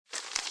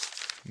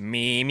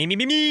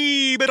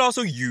Me, but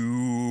also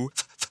you.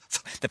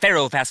 The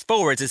Pharaoh fast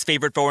forwards his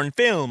favorite foreign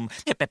film,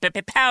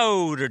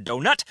 Powder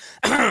Donut.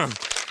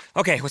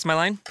 Okay, what's my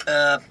line?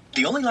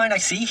 The only line I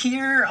see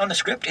here on the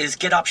script is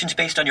get options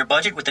based on your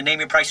budget with the Name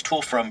Your Price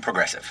tool from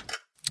Progressive.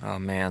 Oh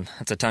man,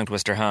 that's a tongue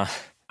twister, huh?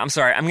 I'm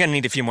sorry, I'm gonna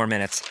need a few more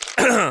minutes.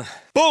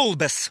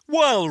 Bulbous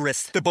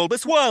Walrus, the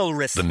Bulbous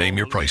Walrus. The Name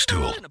Your Price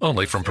tool,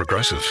 only from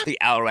Progressive. The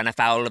owl ran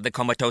afoul of the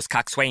comatose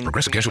coxswain.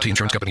 Progressive Casualty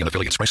Insurance Company and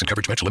affiliates. Price and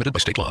coverage match limited by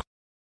state law.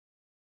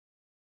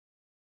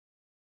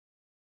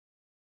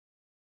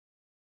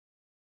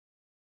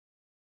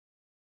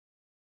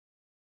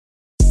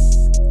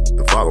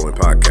 The following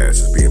podcast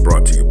is being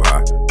brought to you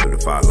by the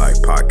Defy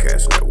Life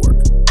Podcast Network.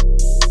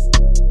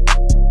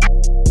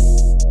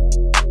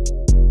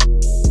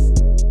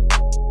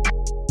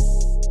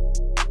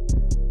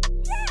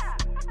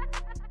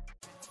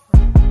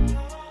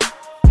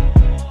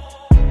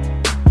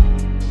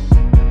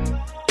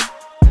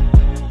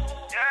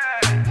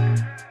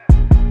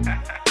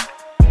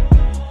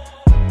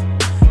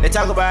 They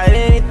talk about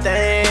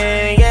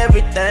anything,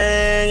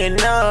 everything, and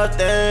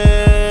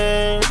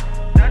nothing.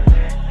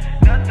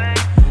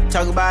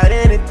 Talk about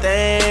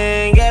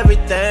anything,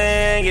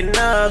 everything, and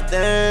nothing.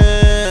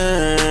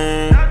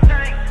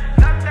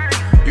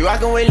 You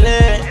rockin' with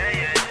Lynn,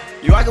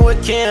 you rockin'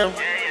 with Kim.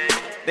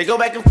 They go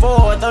back and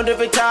forth on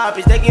different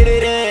topics, they get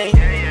it in.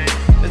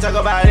 They talk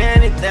about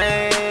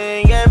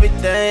anything,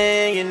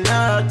 everything, and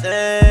nothing.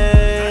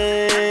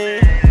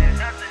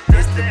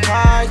 It's the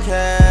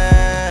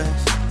podcast.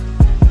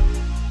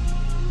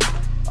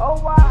 Oh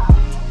wow,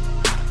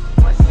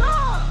 what's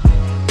up?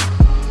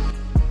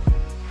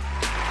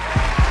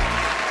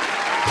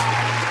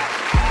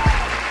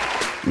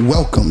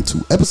 Welcome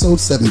to episode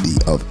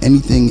 70 of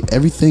Anything,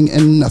 Everything,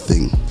 and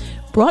Nothing.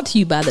 Brought to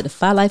you by the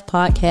Defy Life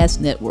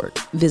Podcast Network.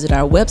 Visit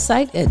our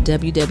website at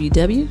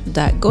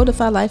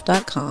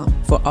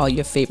www.godefylife.com for all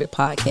your favorite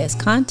podcast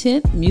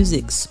content,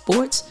 music,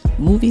 sports,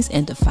 movies,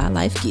 and Defy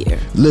Life gear.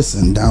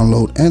 Listen,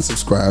 download, and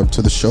subscribe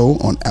to the show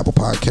on Apple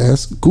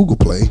Podcasts, Google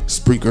Play,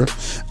 Spreaker,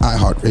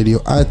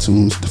 iHeartRadio,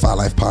 iTunes,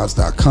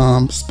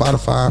 DefyLifePods.com,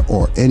 Spotify,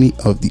 or any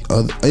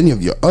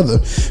of your other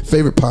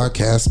favorite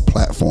podcast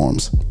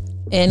platforms.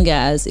 And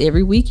guys,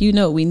 every week,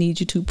 we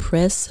need you to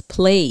press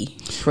play.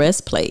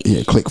 Press play.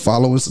 Yeah, click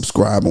follow and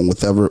subscribe on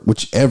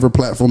whichever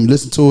platform you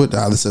listen to it.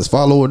 Either says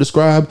follow or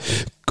subscribe.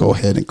 Go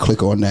ahead and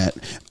click on that.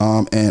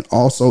 And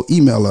also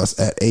email us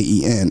at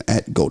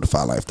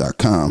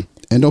aen@godefylife.com.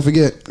 And don't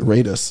forget,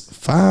 rate us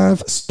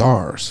 5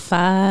 stars.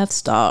 5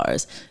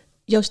 stars.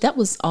 Yo, that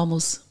was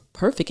almost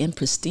perfect and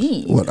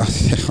pristine. What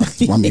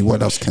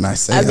else can I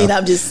say?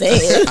 I'm just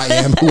saying. I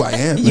am who I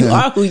am. You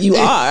are who you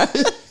are.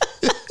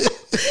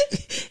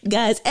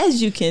 Guys,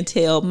 as you can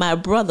tell, my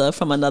brother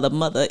from another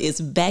mother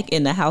is back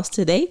in the house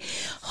today,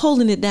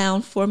 holding it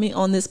down for me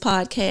on this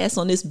podcast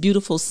on this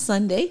beautiful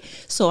Sunday.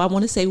 So I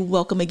want to say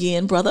welcome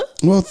again, brother.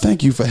 Well,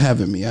 thank you for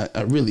having me. I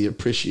really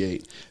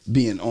appreciate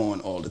being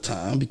on all the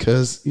time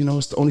because,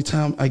 it's the only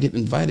time I get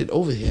invited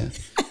over here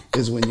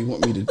is when you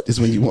want me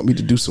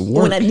to do some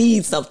work. When I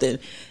need something.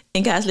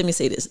 And guys, let me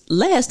say this.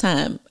 Last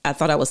time I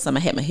thought I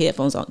had my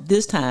headphones on.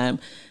 This time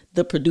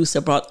the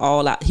producer brought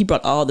all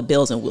the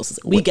bells and whistles.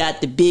 We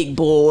got the big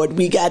board.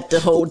 We got the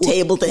whole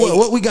table thing. Well,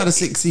 what we got to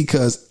see,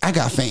 because I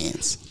got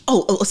fans.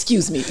 Oh,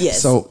 excuse me.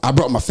 Yes. So I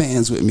brought my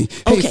fans with me.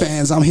 Hey, okay.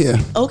 Fans, I'm here.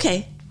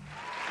 Okay.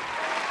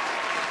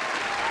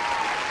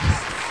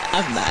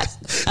 I'm not.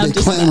 They're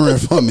clamoring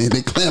for me.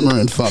 They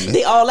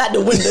all out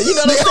the window. You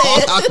know what I'm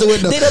saying? All out the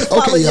window.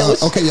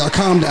 Okay, y'all.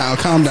 Calm down.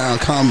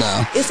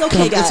 It's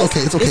okay, guys.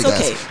 It's okay,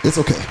 guys. It's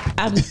okay.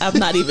 I'm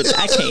not even.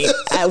 I can't.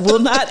 I will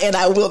not, and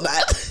I will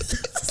not.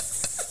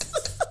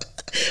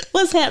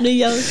 What's happening,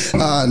 yo?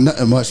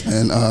 Nothing much,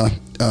 man.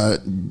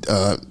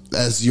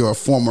 As your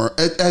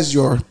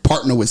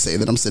partner would say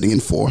that I'm sitting in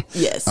for.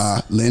 Yes.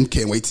 Lynn,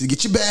 can't wait to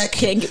get you back.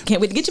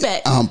 Can't wait to get you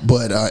back.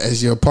 But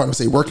as your partner would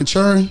say, work and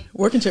churn.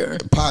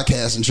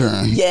 Podcast and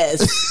churn.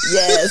 Yes.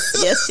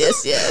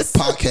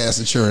 Podcast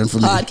and churn for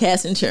me.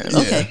 Podcast and churn.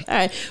 Okay. Yeah. All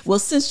right. Well,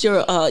 since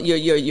your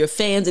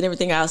fans and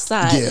everything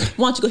outside,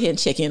 why don't you go ahead and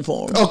check in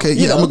for them? Okay.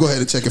 I'm gonna go ahead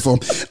and check in for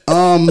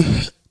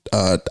them.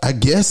 I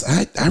guess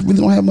I really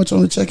don't have much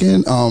on the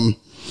check-in.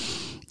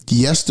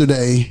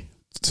 Yesterday,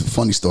 it's a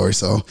funny story.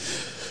 So,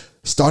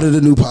 started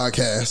a new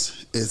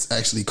podcast. It's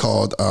actually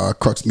called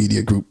Crux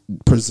Media Group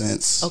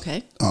Presents.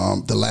 Okay.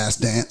 The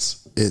Last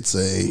Dance.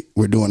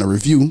 We're doing a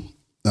review.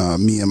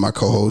 Me and my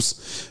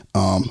co-hosts,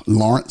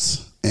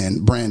 Lawrence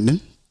and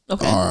Brandon,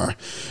 are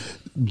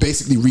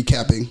basically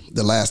recapping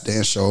the Last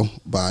Dance show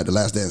by the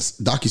Last Dance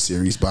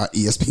docuseries by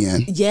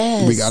ESPN.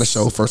 Yes. We got a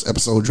show. First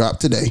episode dropped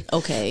today.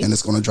 Okay. And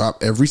it's going to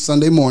drop every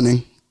Sunday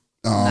morning.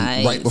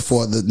 Nice. Right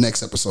before the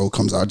next episode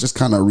comes out, just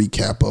kind of a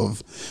recap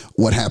of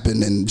what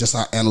happened and just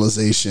our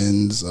analysis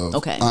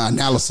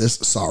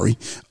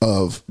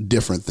of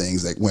different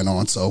things that went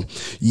on. So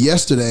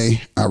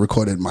yesterday I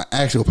recorded my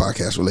actual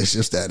podcast,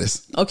 Relationship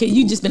Status. Okay,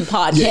 you just been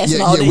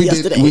podcasting all day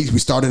yesterday. We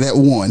started at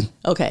 1.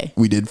 Okay.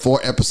 We did 4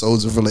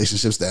 episodes of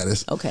Relationship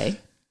Status. Okay.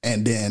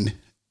 And then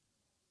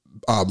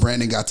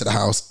Brandon got to the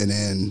house, and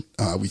then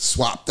we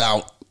swapped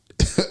out.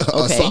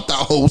 Okay. Swapped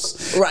out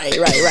hosts. Right.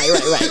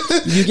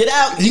 You get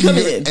out, you come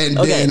in. And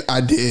then I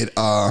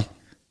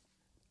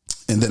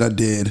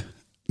did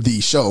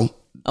the show.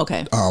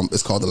 Okay.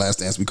 It's called The Last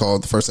Dance. We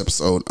called the first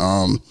episode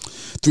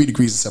 3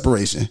 Degrees of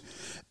Separation.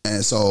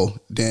 And so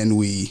then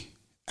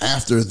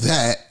after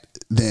that,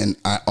 then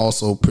I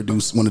also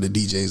produced one of the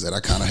DJs that I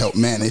kind of helped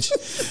manage.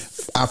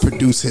 I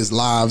produce his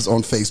lives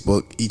on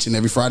Facebook each and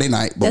every Friday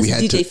night. But that's we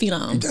had DJ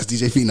Phenom. That's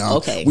DJ Phenom.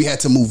 Okay. We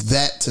had to move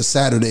that to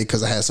Saturday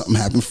because I had something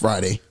happen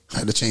Friday. I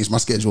had to change my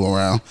schedule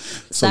around.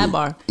 So,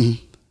 Sidebar.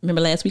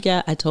 Remember last week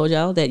I told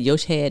y'all that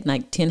Yosh had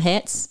like 10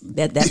 hats?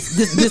 This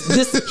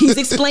he's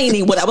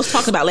explaining what I was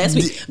talking about last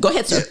week. Go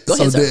ahead, sir.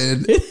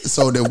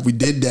 So then we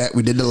did that.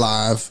 We did the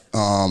live.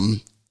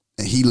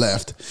 And he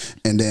left.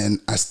 And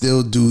then I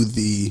still do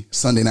the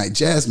Sunday night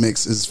jazz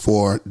mixes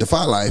for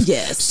Defy Life.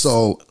 Yes.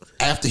 So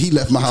after he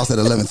left my house at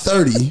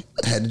 11:30,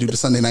 I had to do the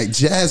Sunday night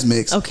jazz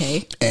mix.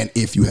 Okay. And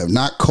if you have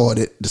not caught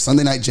it, the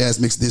Sunday night jazz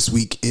mix this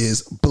week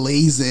is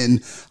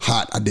blazing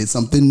hot. I did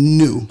something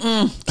new.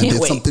 I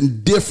did something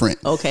different.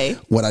 Okay.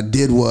 What I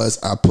did was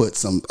I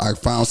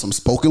found some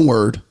spoken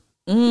word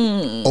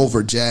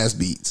over jazz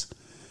beats.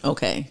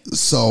 Okay.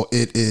 So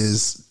it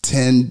is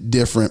 10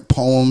 different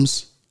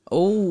poems.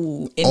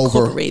 Oh,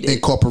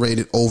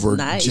 incorporated over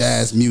nice.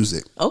 Jazz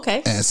music.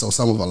 Okay. And so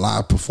some of our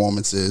live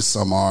performances,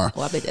 some are.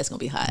 Oh, I bet that's gonna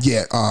be hot.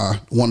 Yeah.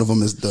 One of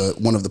them is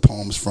one of the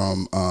poems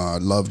from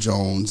Love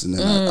Jones, and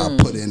then I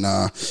put in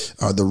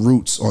the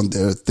Roots on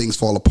their Things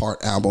Fall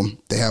Apart album.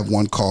 They have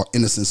one called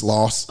Innocence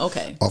Lost.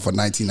 Okay. Off a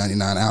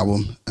 1999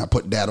 album. I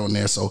put that on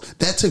there. So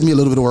that took me a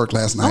little bit of work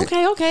last night.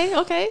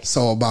 Okay.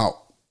 So about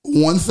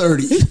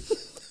 1:30.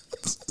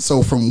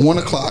 So from 1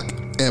 o'clock,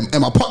 and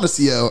my partner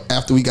CL,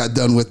 after we got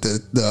done with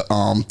the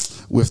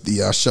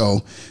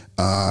show,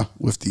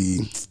 with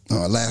the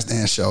Last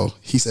Dance show,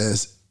 he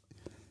says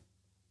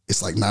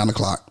it's like 9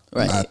 o'clock,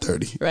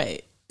 9:30.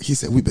 Right. He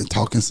said we've been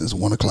talking since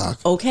 1 o'clock.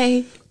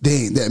 Okay.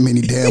 There ain't that many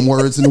damn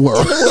words in the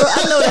world.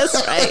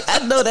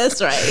 I know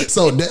that's right.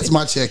 So that's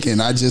my check-in.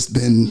 I just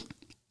been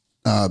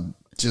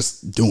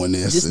just doing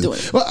this. Doing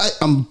it. Well,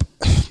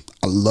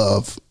 I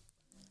love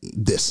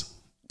this.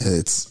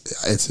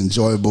 It's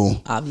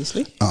enjoyable.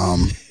 Obviously.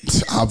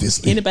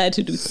 Anybody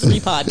to do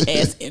 3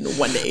 podcasts in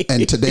one day.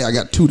 And today I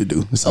got 2 to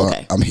do. So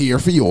okay. I'm here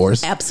for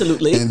yours.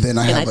 Absolutely. And then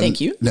I thank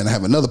you. Then I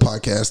have another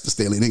podcast, the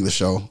Staley and English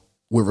Show.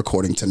 We're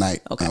recording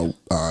tonight. Okay.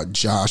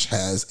 Josh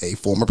has a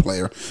former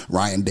player,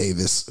 Ryan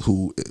Davis,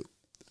 who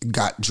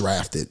got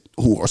drafted,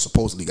 or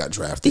supposedly got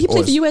drafted. Did he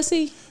play for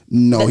USC?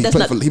 No, he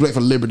played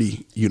for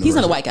Liberty University. He's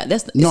not a white guy.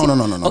 No.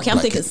 Okay, I'm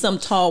thinking some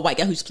tall white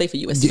guy who used to play for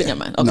USC. Yeah. Never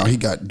mind. Okay. No, he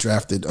got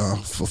drafted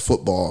for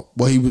football.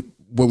 Well,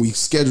 when we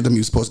scheduled him, he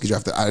was supposed to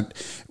get drafted.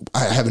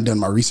 I haven't done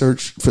my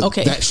research for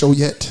that show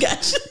yet.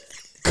 Gotcha.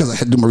 Because I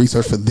had to do my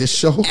research for this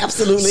show.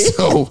 Absolutely.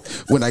 So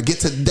when I get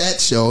to that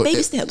show,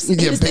 baby steps.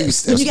 Baby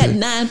steps. When you got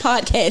 9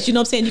 podcasts, you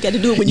know what I'm saying? You got to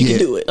do it when you can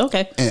do it.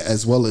 Okay. And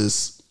as well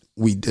as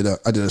I did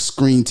a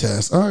screen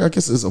test. I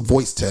guess it's a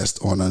voice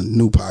test on a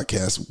new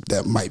podcast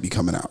that might be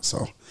coming out.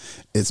 So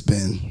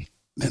and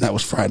that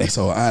was Friday.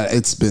 So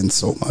it's been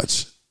so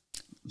much.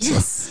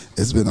 Yes.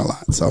 So it's been a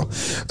lot. So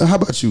how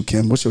about you,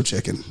 Kim? What's your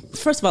check-in?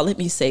 First of all, let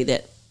me say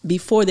that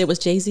before there was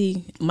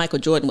Jay-Z, Michael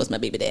Jordan was my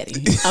baby daddy.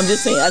 I'm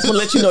just saying. I just want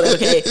to let you know that,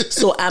 okay?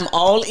 So I'm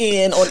all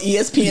in on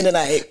ESPN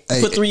tonight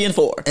for 3 and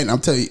 4. And I'm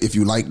telling you, if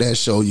you like that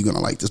show, you're going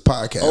to like this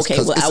podcast. Okay,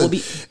 well, I will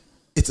be.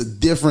 It's a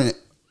different,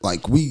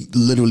 like, we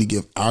literally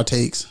give our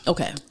takes.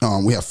 Okay.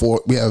 We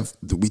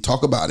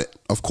talk about it,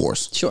 of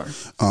course. Sure.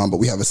 But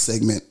we have a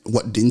segment,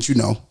 What Didn't You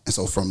Know? And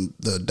so from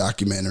the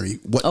documentary,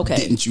 What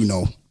Didn't You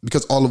Know?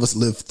 Because all of us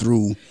lived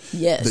through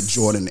the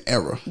Jordan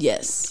era.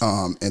 Yes.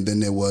 And then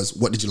there was,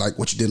 what did you like,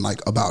 what you didn't like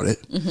about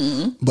it?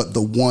 Mm-hmm. But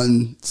the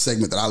one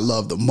segment that I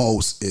love the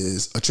most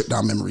is A Trip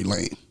Down Memory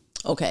Lane.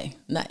 Okay,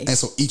 nice. And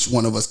so each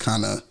one of us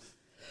kind of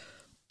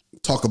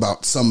talk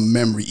about some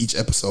memory each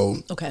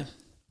episode. Okay.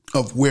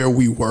 Of where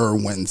we were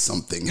when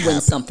something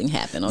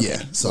happened. Okay.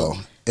 Yeah. So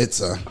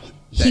it's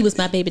he was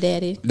my baby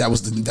daddy. That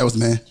was the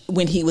man.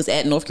 When he was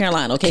at North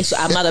Carolina, okay? So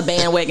I'm not a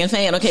bandwagon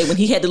fan, okay? When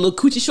he had the little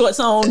coochie shorts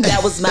on,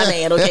 that was my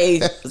man,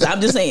 okay?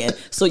 I'm just saying.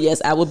 So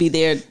yes, I will be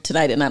there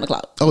tonight at 9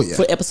 o'clock. Oh, yeah.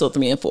 For episode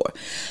 3 and 4.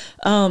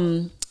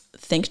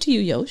 Thanks to you,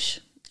 Yosh,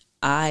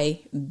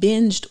 I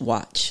binged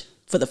watch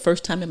for the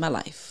first time in my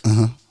life.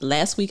 Uh-huh.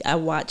 Last week, I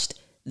watched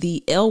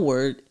the L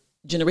Word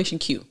Generation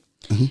Q.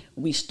 Mm-hmm.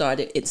 We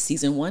started at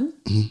season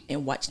 1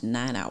 and watched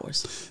 9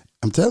 hours.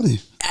 I'm telling you.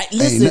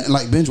 Listen, ain't nothing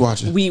like binge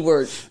watching. It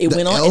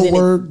went on. L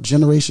Word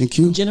Generation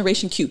Q.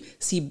 Generation Q.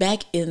 See,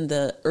 back in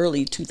the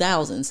early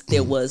 2000s,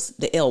 there was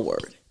the L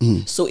Word.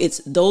 Mm. So it's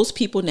those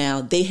people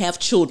now. They have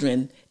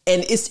children,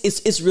 and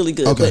it's really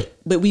good. Okay.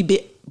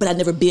 But I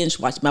never binge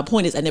watched. My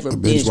point is, I never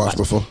binge watched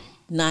before.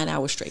 9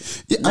 hours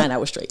straight. Yeah, 9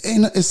 hours straight.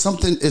 And it's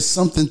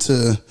something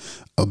to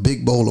a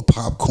big bowl of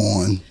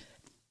popcorn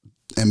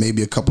and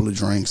maybe a couple of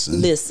drinks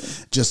and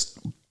listen, just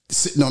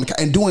sitting on the couch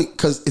and doing,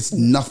 because it's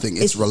nothing.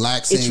 It's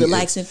relaxing. It's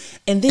relaxing.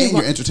 And then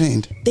you're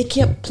entertained. They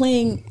kept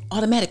playing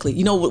automatically.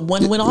 You know,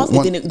 one went off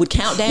and then it would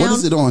count down. What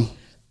is it on?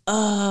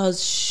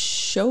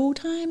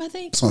 Showtime, I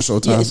think. It's on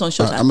Showtime? Yeah, it's on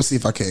Showtime. I'm going to see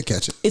if I can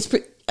catch it.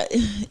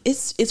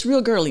 It's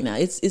real girly now.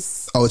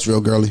 It's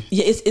real girly.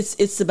 Yeah,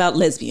 it's about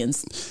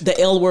lesbians. The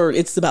L word.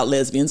 It's about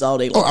lesbians all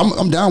day long. Oh,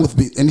 I'm down with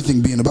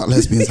anything being about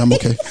lesbians. I'm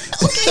okay.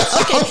 okay.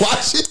 I'll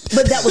watch it.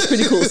 But that was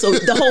pretty cool. So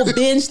the whole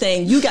binge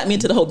thing, you got me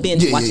into the whole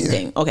binge watching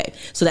thing. Okay,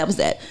 so that was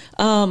that.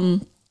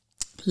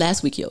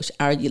 Last week, Yosh,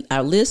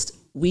 our list,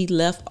 we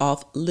left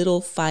off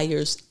Little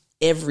Fires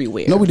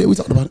Everywhere. No, we did. We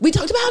talked about it. We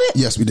talked about it?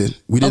 Yes, we did.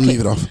 We didn't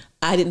leave it off.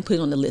 I didn't put it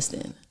on the list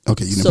then.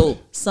 Okay, you didn't. So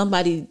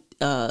somebody.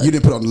 You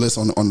didn't put it on the list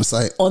on the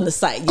site? On the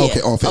site, yeah. Okay,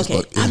 on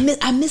Facebook. Okay. Yeah.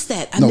 I missed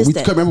that.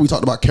 Remember we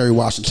talked about Kerry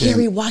Washington.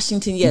 Kerry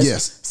Washington, yes.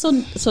 Yes.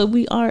 So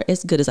we are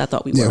as good as I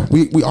thought we were. Yeah,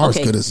 we are as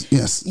good as,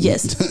 yes.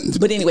 Yes.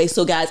 But anyway,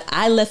 so guys,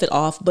 I left it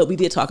off, but we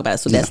did talk about it,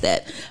 so that's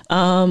that.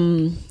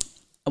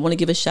 I want to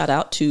give a shout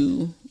out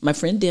to my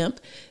friend Demp.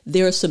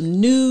 There are some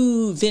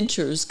new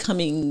ventures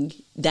coming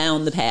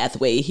down the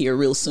pathway here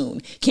real soon.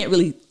 Can't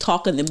really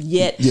talk on them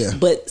yet,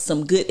 but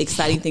some good,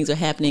 exciting things are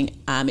happening.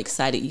 I'm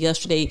excited.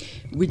 Yesterday,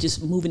 we're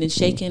just moving and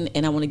shaking,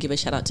 and I want to give a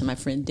shout out to my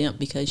friend Demp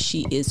because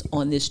she is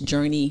on this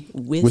journey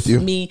with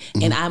me,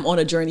 and I'm on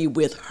a journey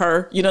with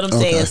her. You know what I'm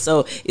saying?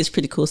 So it's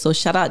pretty cool. So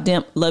shout out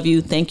Demp. Love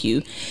you. Thank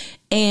you.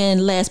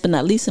 And last but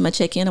not least, in my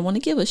check-in, I want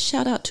to give a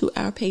shout out to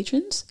our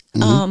patrons.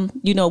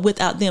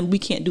 Without them, we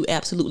can't do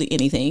absolutely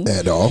anything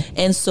at all.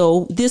 And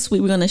so this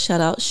week, we're going to shout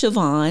out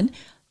Siobhan,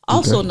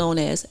 also known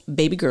as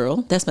Baby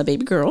Girl. That's my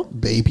baby girl.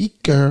 Baby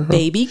girl.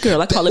 Baby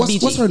girl. I call her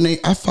BG. What's her name?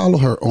 I follow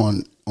her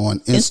on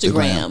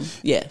Instagram.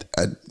 Yeah.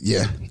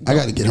 I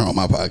got to get her on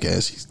my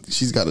podcast.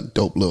 She's got a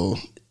dope little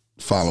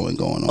following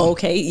going on.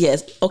 Okay,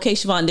 yes. Okay,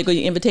 Siobhan, there go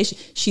your invitation.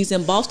 She's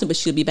in Boston, but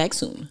she'll be back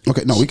soon.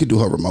 Okay, no, we could do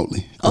her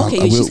remotely.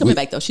 Okay, she's coming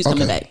back though. She's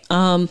coming back.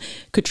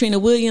 Katrina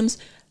Williams,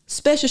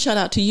 special shout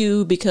out to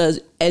you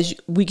because as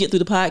we get through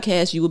the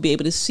podcast, you will be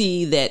able to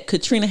see that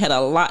Katrina had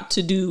a lot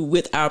to do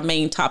with our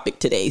main topic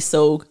today.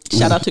 So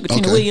shout out to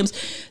Katrina Williams.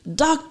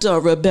 Dr.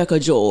 Rebecca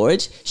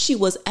George, she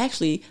was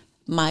actually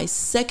my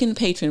second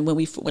patron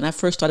when I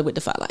first started with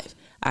Defy Life.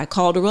 I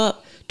called her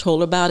up, told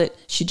her about it.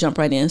 She jumped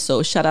right in.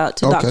 So shout out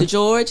to Dr.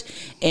 George.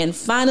 And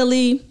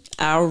finally,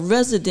 our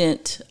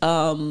resident,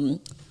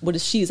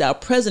 she's our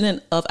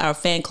president of our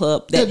fan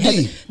club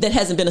that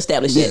hasn't been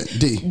established yet.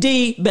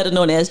 D, better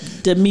known as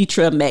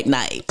Demetra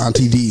McKnight.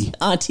 Auntie D.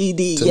 Auntie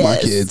D, to my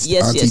kids.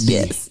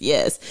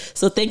 Yes.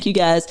 So thank you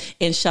guys,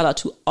 and shout out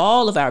to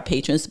all of our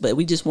patrons, but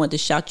we just wanted to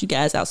shout you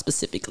guys out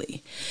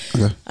specifically.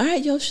 Okay. All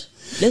right, Yosh.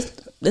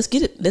 Let's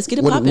get it. Let's get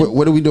it popping.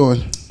 What are we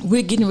doing?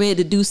 We're getting ready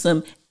to do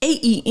some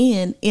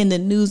AEN in the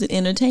news and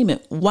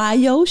entertainment. Why,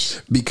 Yosh?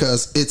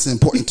 Because it's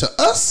important to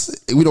us.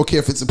 We don't care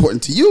if it's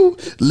important to you.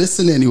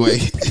 Listen anyway.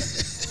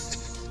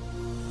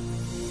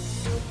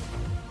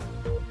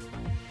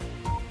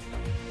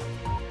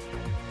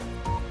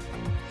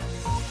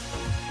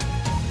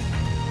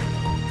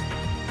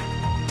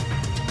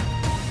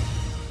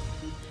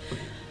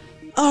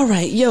 All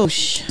right,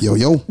 Yosh.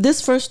 Yo.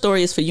 This first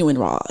story is for you and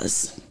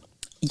Roz.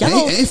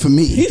 Ain't for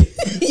me.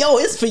 Yo,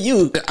 it's for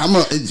you.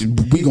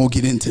 We gonna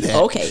get into that.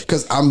 Okay.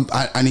 Because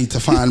I need to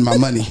find my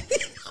money.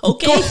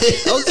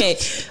 Okay.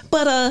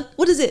 But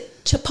what is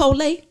it?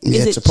 Chipotle?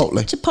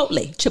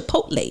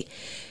 Chipotle.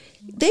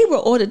 They were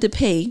ordered to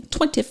pay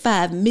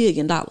 $25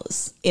 million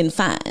in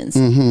fines.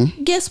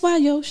 Mm-hmm. Guess why,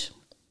 Yosh?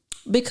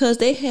 Because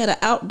they had an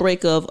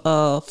outbreak of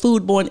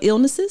foodborne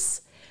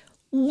illnesses.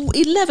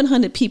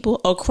 1,100 people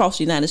across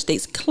the United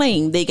States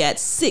claim they got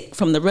sick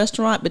from the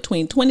restaurant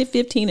between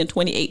 2015 and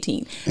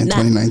 2018. And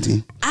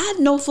 2019. I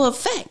know for a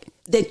fact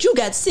that you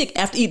got sick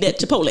after eating that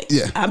Chipotle.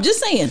 Yeah. I'm just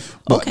saying.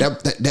 But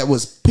that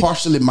was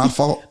partially my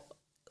fault.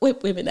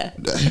 Wait a minute.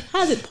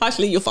 How is it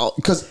partially your fault?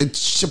 Because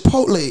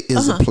Chipotle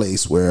is a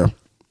place where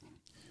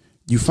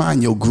you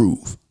find your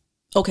groove.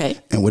 Okay.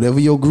 And whatever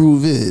your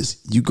groove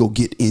is, you go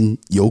get in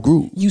your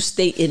groove. You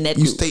stay in that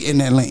groove. You stay in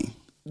that lane.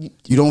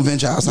 You don't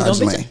venture outside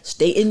your lane.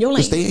 Stay in your lane.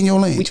 Just stay in your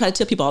lane. We try to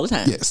tell people all the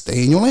time. Yeah,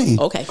 stay in your lane.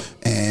 Okay.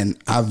 And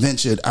I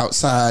ventured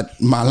outside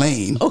my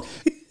lane.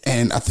 Okay.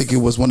 And I think it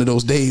was one of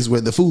those days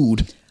where the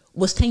food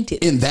was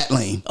tainted in that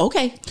lane.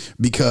 Okay.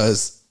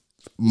 Because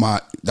I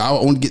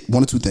only get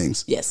one or two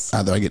things. Yes.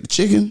 Either I get the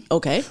chicken.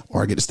 Okay.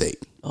 Or I get the steak.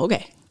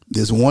 Okay.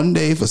 There's one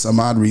day, for some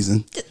odd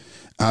reason,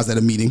 I was at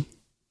a meeting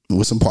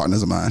with some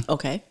partners of mine.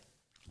 Okay.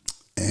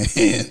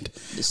 And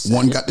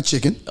one got the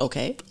chicken.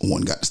 Okay.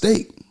 One got the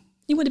steak.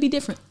 You want to be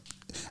different.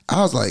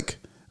 I was like,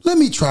 let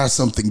me try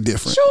something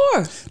different.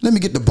 Sure. Let me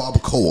get the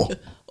barbacoa.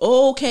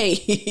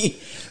 Okay.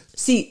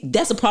 See,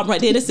 that's a problem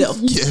right there in itself.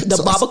 Yeah. The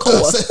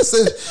barbacoa. I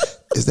said,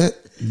 is that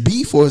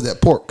beef or is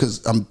that pork?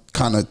 Because I'm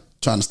kind of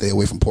trying to stay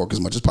away from pork as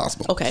much as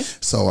possible. Okay.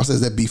 So I said,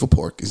 is that beef or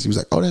pork? And she was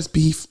like, oh, that's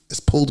beef. It's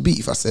pulled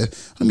beef. I said,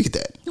 let me get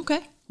that. Okay.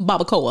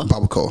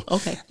 Barbacoa.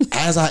 Okay.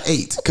 As I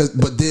ate,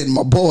 but then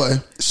my boy,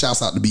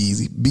 shouts out to Be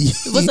Easy.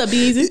 What's up, Be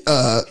Easy?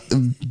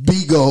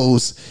 B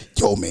goes,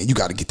 yo, man, you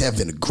got to get that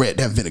vinaigrette.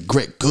 That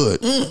vinaigrette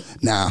good.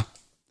 Now,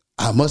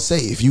 I must say,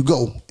 if you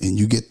go and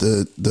you get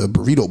the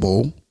burrito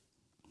bowl,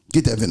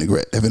 get that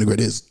vinaigrette. That vinaigrette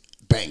is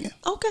banging.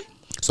 Okay.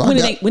 So when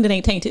it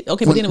ain't tainted.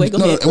 Okay, but anyway, go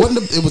ahead. It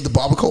wasn't. It was the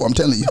barbacoa. I'm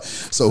telling you.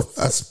 So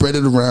I spread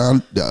it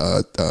around,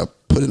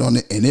 put it on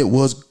it, and it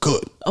was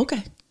good.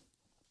 Okay.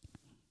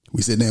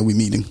 We sitting there, we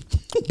meeting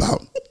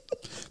about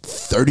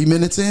 30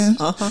 minutes in.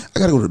 I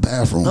gotta go to the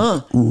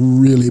bathroom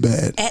really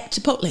bad. At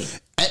Chipotle.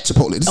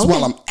 This is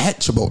while I'm at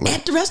Chipotle.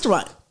 At the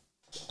restaurant.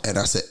 And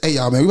I said, hey,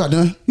 y'all, man, we about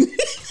done.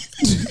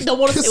 Don't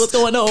want to say what's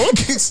going on.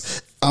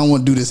 I don't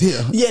want to do this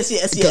here. Yes.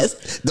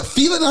 The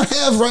feeling I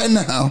have right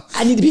now.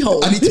 I need to be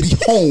home.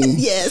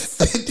 Yes.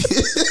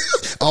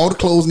 All the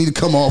clothes need to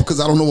come off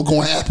because I don't know what's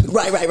going to happen.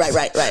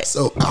 Right.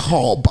 So I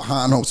haul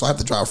behind home. So I have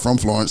to drive from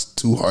Florence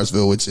to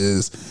Hartsville, which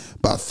is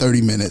about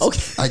 30 minutes.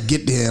 Okay. I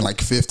get there in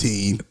like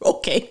 15.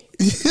 Okay.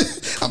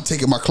 I'm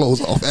taking my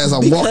clothes off as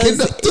I'm walking.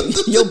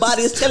 Your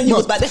body is telling you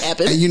what's about to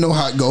happen. And you know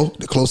how it go.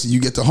 The closer you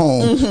get to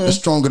home, the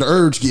stronger the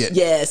urge get.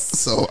 Yes.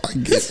 So I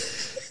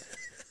get...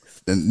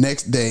 The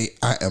next day,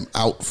 I am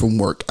out from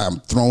work. I'm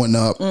throwing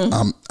up.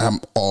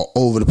 I'm all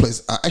over the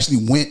place. I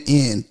actually went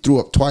in, threw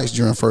up twice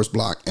during first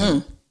block,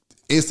 and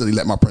instantly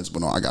let my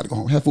principal know I got to go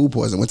home. I had food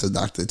poisoning. Went to the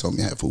doctor. They told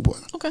me I had food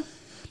poisoning. Okay.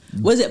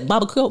 Was it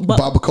barbacoa?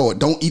 Barbacoa.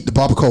 Don't eat the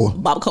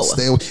barbacoa.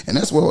 Stay away. And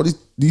that's where all these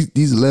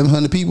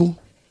 1,100 people.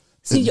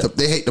 See,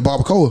 they hate the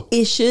barbacoa.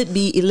 It should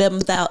be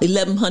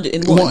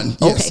 1,101.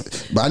 Yes.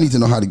 Okay. But I need to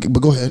know how to get.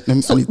 But go ahead.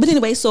 But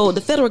anyway, so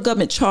the federal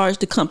government charged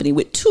the company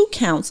with 2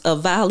 counts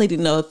of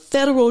violating the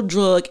Federal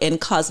Drug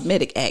and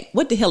Cosmetic Act.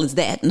 What the hell is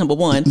that? Number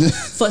one,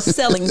 for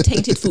selling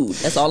tainted food.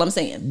 That's all I'm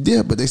saying.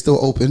 Yeah, but they still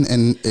open,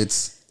 and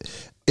it's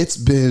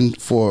been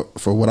for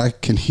what I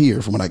can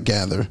hear, from what I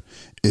gather,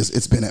 is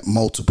it's been at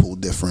multiple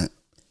different.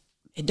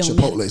 It don't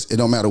Chipotle's. Matter. It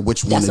don't matter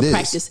which one it is. That's a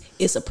practice.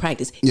 It's a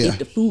practice. Yeah. If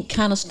the food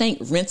kind of stink,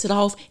 rinse it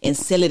off and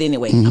sell it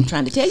anyway. I'm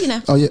trying to tell you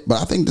now. Oh yeah, but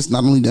I think it's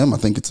not only them. I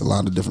think it's a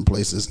lot of different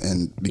places,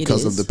 and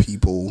because of the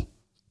people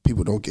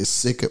don't get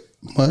sick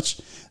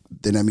much.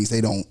 Then that means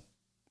they don't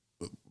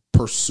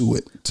pursue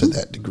it to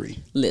that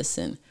degree.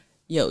 Listen,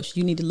 you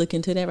need to look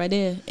into that right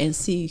there and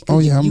see. Oh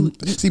yeah,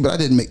 see, but I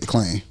didn't make the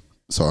claim.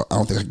 So I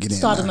don't think I can get in.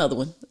 Start another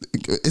one.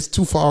 It's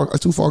too far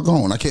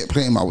gone. I can't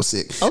claim I was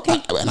sick.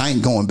 Okay. And I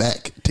ain't going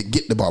back to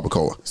get the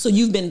barbacoa. So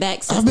you've been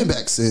back since? I've been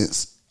back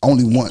since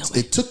only once. No,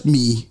 it took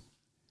me,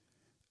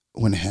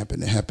 when it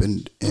happened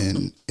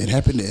in,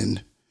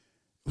 it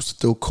was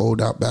still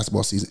cold out,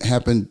 basketball season. It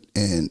happened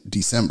in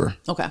December.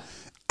 Okay.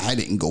 I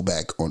didn't go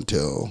back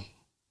until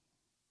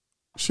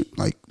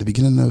like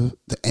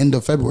the end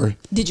of February.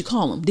 Did you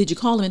call him? Did you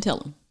call him and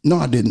tell him? No,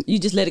 I didn't. You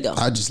just let it go.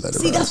 I just let it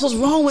go. See, that's what's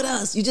wrong with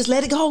us. You just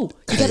let it go.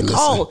 You got to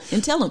call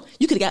and tell them.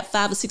 You could have got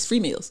 5 or 6 free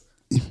meals.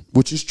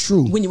 Which is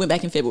true. When you went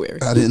back in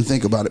February. I didn't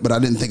think about it, but I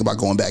didn't think about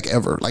going back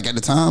ever. Like at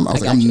the time, I was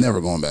like, I'm never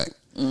going back.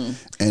 And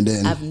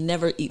then I've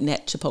never eaten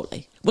at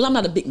Chipotle. Well, I'm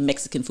not a big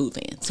Mexican food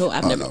fan, so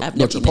I've never eaten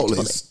at Chipotle.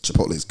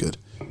 Chipotle is good.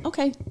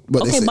 Okay.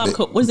 But okay,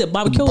 barbacoa. What is it?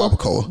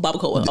 Barbacoa?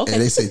 Barbacoa. Okay.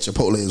 And they say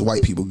Chipotle is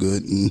white people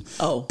good,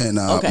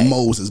 and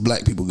Moe's is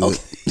black people good.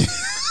 Okay.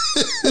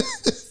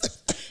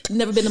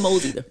 Never been to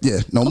Moe's either. Yeah,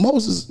 no,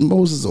 Moe's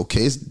is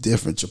okay. It's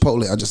different.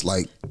 Chipotle,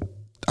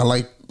 I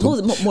like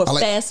more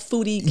fast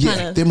foody kind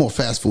of. Yeah, they're more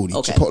fast foody.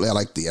 Okay. Chipotle, I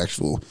like the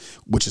actual,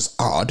 which is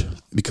odd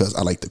because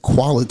I like the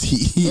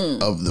quality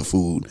of the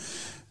food.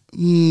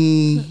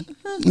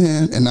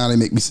 Yeah, and now they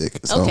make me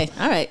sick. So. Okay,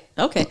 all right,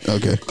 okay,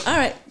 all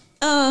right.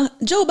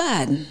 Joe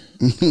Biden.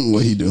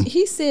 What he do?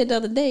 He said the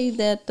other day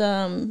that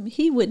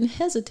he wouldn't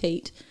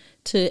hesitate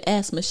to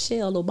ask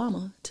Michelle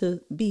Obama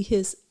to be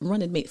his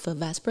running mate for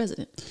vice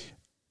president.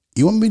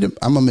 You want me to?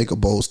 I'm gonna make a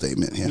bold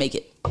statement here. Make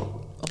it.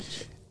 Oh.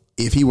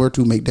 If he were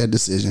to make that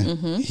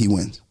decision, he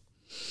wins.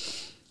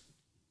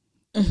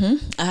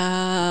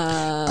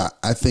 I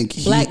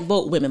think black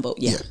vote, women vote.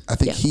 Yeah, I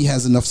think he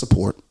has enough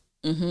support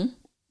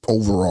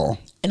overall.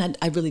 And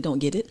I really don't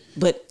get it,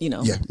 but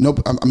Yeah, no.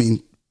 I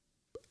mean,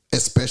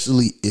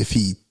 especially if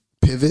he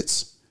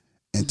pivots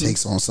and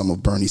takes on some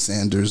of Bernie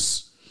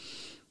Sanders.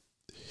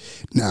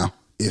 Now,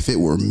 if it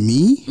were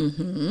me,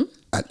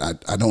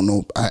 I don't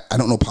know. I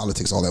don't know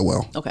politics all that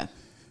well. Okay,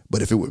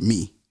 but if it were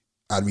me,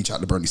 I'd reach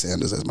out to Bernie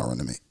Sanders as my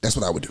running mate. That's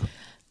what I would do.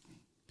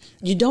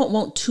 You don't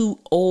want 2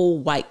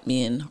 old white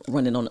men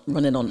running on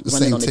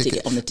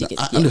the ticket.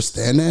 Now, I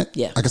understand that.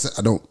 Yeah, like I said,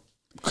 I don't.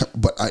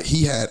 But I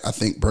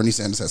think Bernie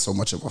Sanders has so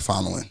much of a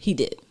following. He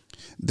did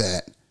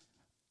that.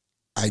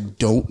 I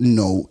don't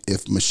know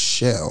if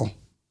Michelle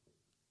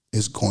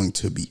is going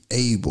to be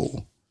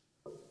able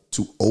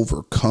to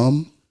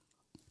overcome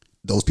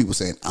those people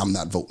saying, I'm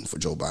not voting for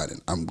Joe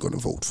Biden. I'm going to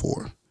vote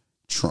for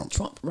Trump,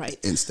 right?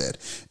 Instead.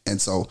 And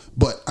so,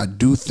 but I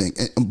do think,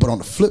 but on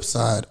the flip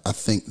side, I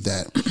think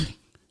that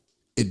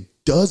it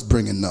does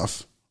bring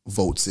enough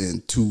votes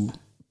in to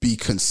be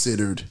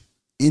considered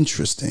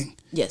interesting.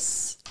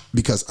 Yes.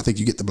 Because I think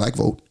you get the black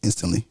vote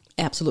instantly.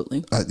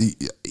 Absolutely.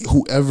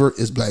 Whoever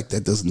is black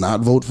that does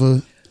not vote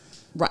for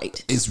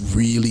is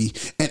really,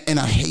 and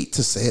I hate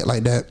to say it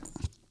like that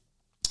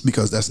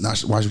because that's not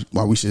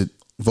why we should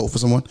vote for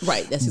someone.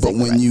 Right. That's exactly.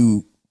 But when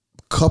you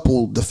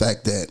couple the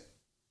fact that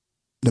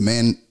the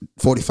man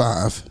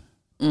 45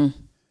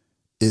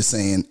 is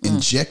saying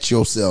inject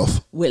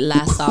yourself with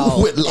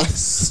Lysol. with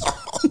Lysol.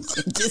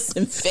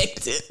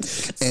 Disinfected.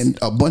 And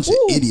a bunch of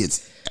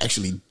idiots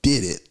actually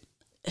did it.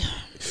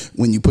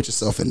 When you put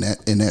yourself in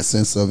that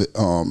sense of it,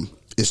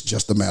 it's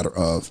just a matter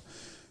of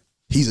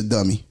he's a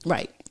dummy.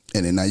 Right.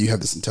 And then now you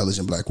have this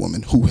intelligent black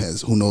woman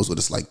who knows what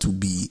it's like to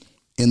be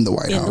in the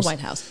White House. In the White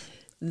House.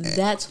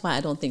 That's why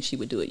I don't think she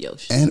would do it,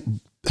 Yosh. And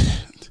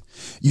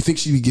you think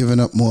she'd be giving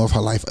up more of her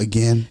life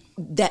again?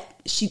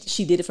 That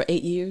she did it for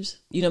 8 years.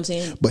 You know what I'm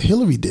saying? But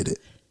Hillary did it.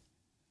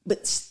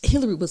 But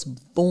Hillary was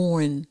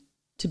born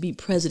to be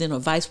president or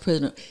vice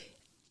president.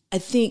 I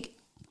think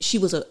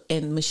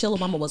and Michelle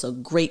Obama was a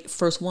great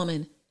first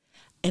woman.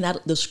 And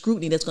the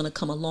scrutiny that's going to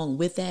come along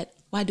with that,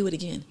 why do it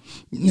again?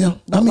 You know,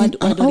 why do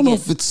I don't it know again?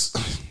 if it's.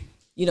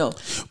 You know,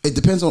 it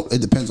depends on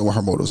what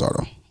her motives are,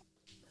 though.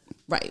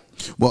 Right.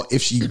 Well,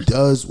 if she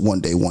does one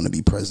day want to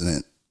be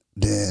president,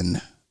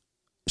 then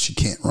she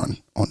can't run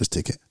on this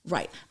ticket.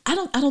 Right. I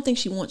don't think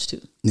she wants to.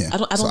 Yeah.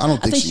 I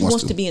think she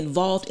wants to be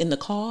involved in the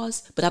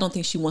cause, but I don't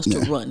think she wants to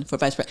run for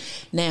vice president.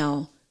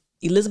 Now,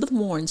 Elizabeth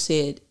Warren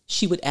said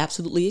she would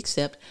absolutely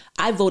accept.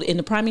 I voted in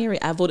the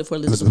primary. I voted for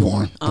Elizabeth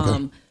Warren.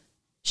 Okay.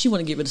 She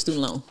want to get rid of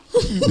student loan.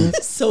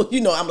 So,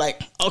 I'm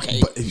like, okay.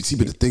 But if you see,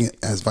 the thing,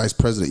 as vice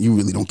president, you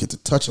really don't get to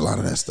touch a lot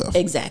of that stuff.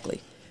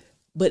 Exactly.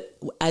 But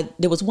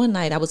there was one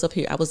night I was up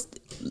here. I was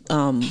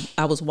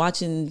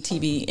watching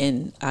TV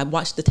and I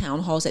watched the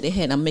town halls that they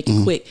had. I'm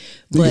making quick,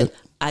 but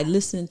I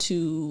listened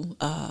to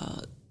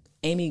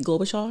Amy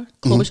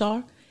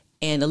Klobuchar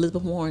and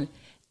Elizabeth Warren,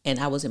 and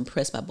I was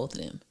impressed by both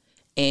of them.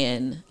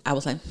 And I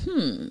was like,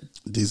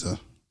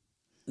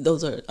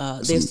 those are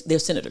they're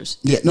senators.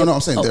 Yeah, no,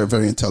 I'm saying they're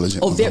very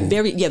intelligent.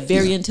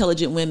 Very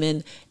intelligent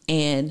women.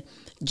 And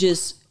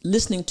just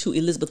listening to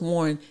Elizabeth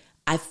Warren,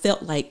 I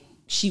felt like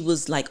she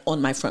was like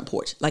on my front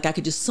porch. Like I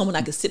could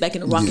sit back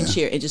in a rocking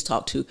chair and just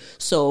talk to.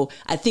 So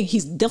I think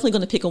he's definitely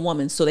going to pick a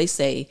woman. So they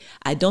say,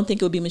 I don't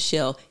think it would be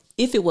Michelle.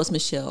 If it was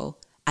Michelle,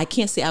 I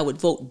can't say I would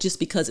vote just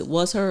because it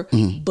was her,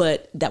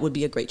 but that would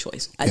be a great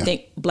choice. I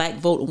think black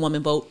vote,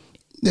 woman vote.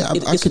 Yeah,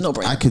 it's a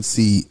no-brainer. I could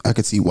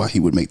see why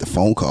he would make the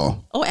phone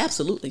call. Oh,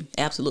 absolutely.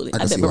 I bet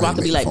Barack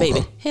would be like,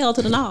 baby, hell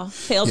to the nah.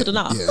 Hell to the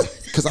nah. Yeah,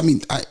 because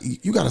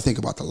you got to think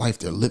about the life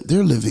they're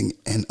living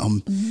and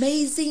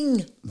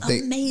amazing.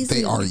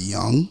 They are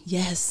young.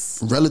 Yes.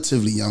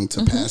 Relatively young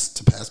to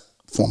pass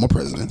former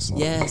presidents.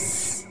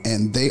 Yes.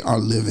 And they are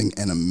living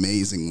an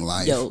amazing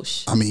life.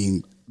 Yosh. I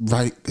mean,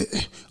 right?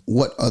 I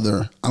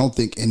don't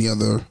think any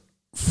other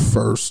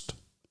first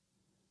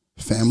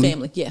family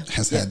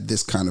has had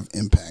this kind of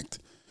impact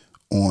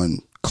on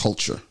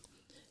culture.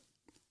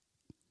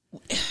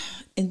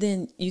 And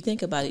then you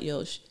think about it,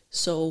 Yosh.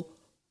 So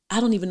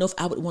I don't even know if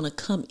I would want to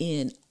come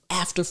in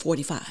after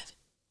 45.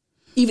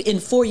 Even in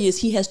 4 years,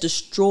 he has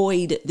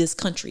destroyed this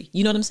country.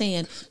 You know what I'm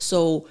saying?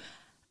 So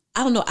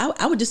I don't know.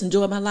 I would just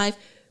enjoy my life,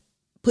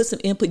 put some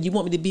input. You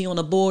want me to be on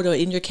a board or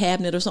in your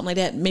cabinet or something like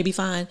that? Maybe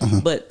fine.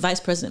 But vice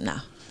president,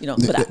 nah.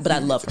 But I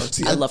love her.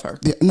 I love her.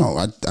 Yeah, no,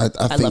 I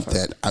think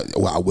that.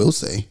 I will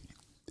say,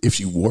 if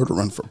she were to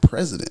run for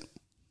president,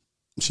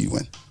 she'd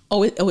win.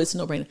 It's a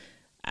no-brainer.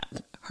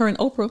 Her and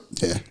Oprah.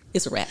 Yeah,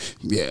 it's a wrap.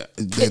 Yeah,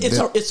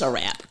 it's a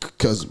wrap.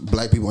 Because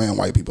black people and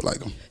white people like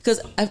them.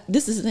 Because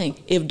this is the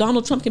thing: if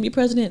Donald Trump can be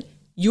president,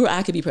 you or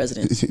I could be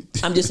president.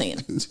 I'm just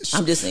saying.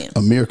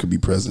 Amir could be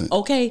president.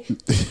 Okay.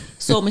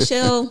 So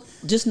Michelle,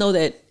 just know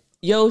that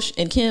Yosh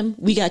and Kim,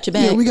 we got your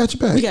back. Yeah, we got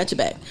your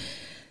back.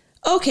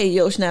 Okay,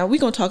 Yosh. Now we're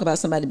gonna talk about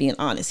somebody being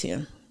honest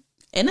here.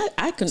 And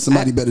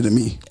somebody better than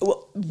me.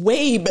 Well,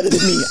 way better than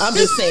me. I'm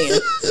just saying.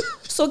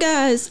 So,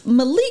 guys,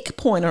 Malik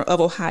Pointer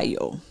of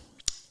Ohio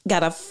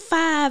got a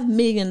 $5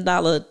 million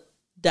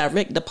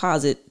direct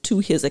deposit to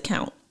his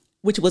account,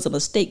 which was a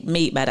mistake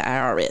made by the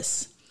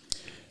IRS.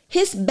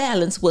 His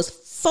balance was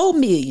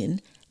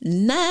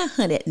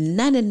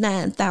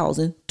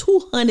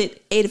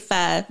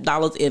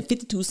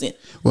 $4,999,285.52.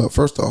 Well,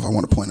 first off, I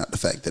want to point out the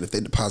fact that if they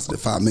deposited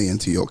 $5 million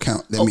to your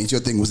account, that means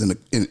your thing was in the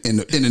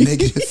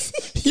negative.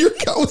 Your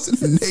account was in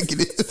the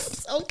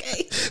negative.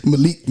 Okay.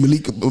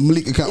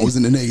 Malik account was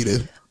in the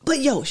negative.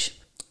 But Yosh,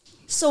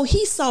 so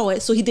he saw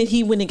it. So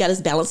he went and got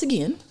his balance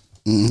again.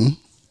 Mm-hmm.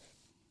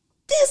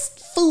 This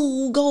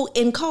fool go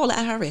and call the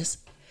IRS.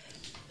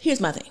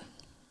 Here's my thing.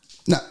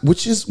 Now,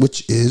 which is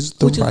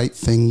the right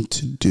thing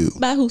to do.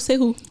 By who? Say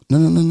who?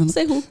 No.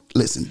 Say who?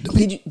 Listen.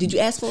 Did you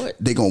ask for it?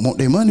 They gonna want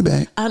their money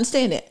back. I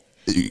understand that.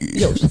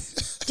 Yo,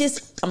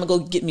 I'm gonna go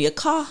get me a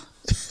car.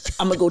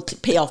 I'm gonna go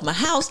pay off my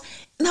house,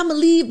 and I'm gonna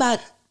leave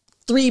about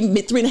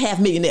 $3.5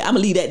 million there. I'm gonna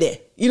leave that there.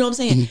 You know what I'm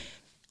saying? Mm-hmm.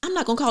 I'm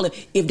not gonna call it.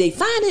 If they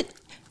find it,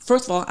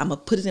 first of all, I'm gonna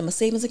put it in my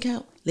savings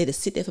account. Let it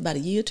sit there for about a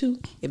year or two.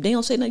 If they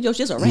don't say nothing,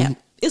 it's a wrap. Mm-hmm.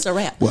 It's a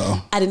wrap.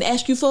 Well, I didn't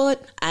ask you for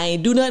it. I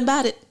ain't do nothing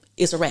about it.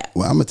 It's a wrap.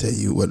 Well, I'm gonna tell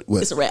you what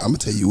it's a wrap. I'm gonna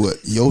tell you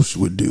what Yosh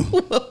would do.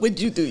 What would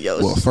you do,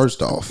 Yosh? Well,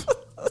 first off,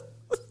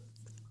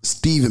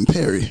 Stephen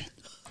Perry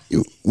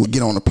will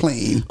get on a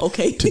plane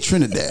Okay. to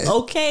Trinidad,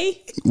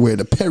 Okay. where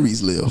the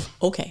Perrys live,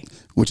 Okay.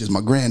 which is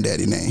my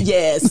granddaddy name.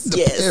 Yes, The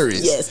yes,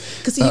 Perrys. yes.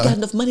 Because you got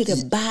enough money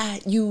to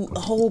buy you a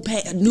whole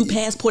new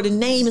passport and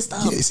name and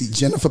stuff. Yeah, see,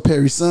 Jennifer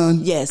Perry's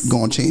son, Yes.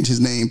 gonna change his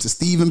name to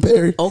Stephen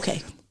Perry.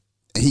 Okay.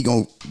 And he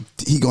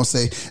gonna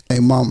say, "Hey,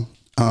 Mom,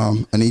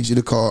 I need you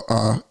to call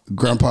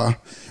Grandpa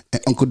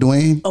and Uncle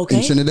Dwayne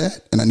in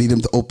Trinidad, and I need him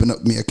to open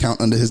up me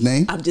account under his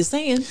name. I'm just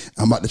saying.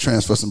 I'm about to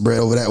transfer some bread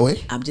over that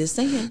way. I'm just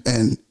saying.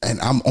 And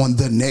I'm on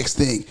the next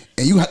thing,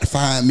 and you have to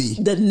find me.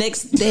 The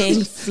next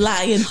thing,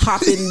 flying,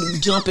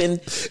 hopping, jumping.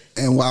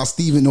 And while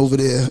Steven over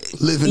there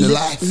living the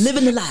life.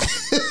 Living the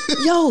life.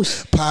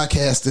 Yosh.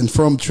 Podcasting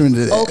from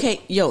Trinidad.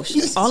 Okay,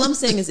 Yosh. All I'm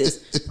saying is this.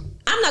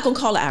 I'm not going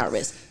to call the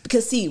IRS.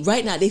 Because see,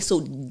 right now they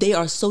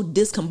are so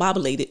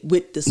discombobulated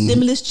with the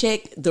stimulus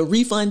check, the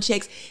refund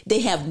checks. They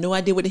have no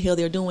idea what the hell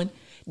they're doing.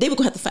 They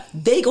gonna have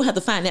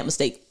to find that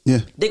mistake. Yeah,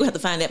 they gonna have to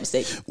find that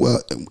mistake.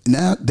 Well,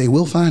 now they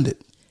will find it.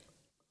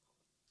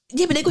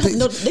 Yeah, but they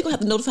gonna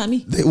have to notify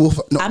me. They will.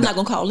 I'm not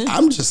gonna call in.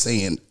 I'm just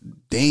saying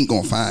they ain't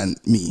gonna find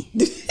me.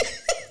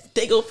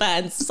 They gonna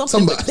find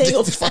somebody. They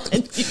gonna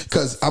find you.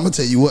 Because I'm gonna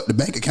tell you what, the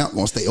bank account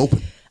gonna stay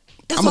open.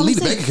 I'm gonna leave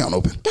the bank account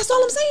open. That's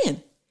all I'm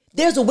saying.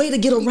 There's a way to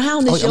get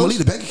around this. I'm gonna leave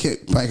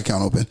the bank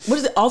account open. What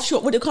is it?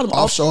 Offshore? What do they call them?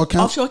 Offshore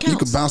account. Offshore accounts. You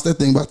could bounce that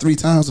thing about 3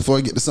 times before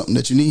you get to something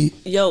that you need.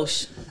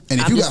 Yosh. And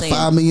if you got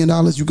 $5 million,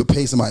 you could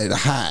pay somebody to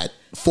hide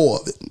 4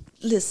 of it.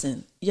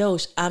 Listen,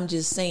 Yosh, I'm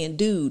just saying,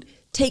 dude,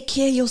 take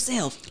care of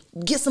yourself.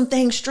 Get some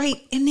things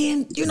straight, and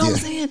then you know what I'm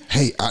saying.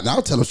 Hey,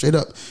 I'll tell them straight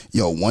up.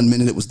 Yo, 1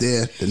 minute it was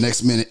there, the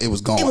next minute it was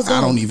gone. I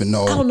don't even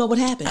know. I don't know what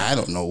happened. I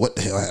don't know what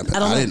the hell happened.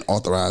 I didn't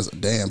authorize a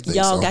damn thing.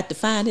 Y'all got to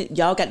find it.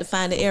 Y'all got to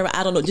find the error.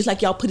 I don't know. Just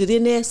like y'all put it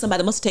in there,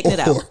 somebody must have taken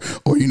it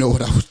out. Or you know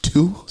what I would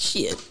do?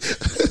 Shit.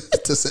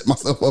 To set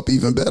myself up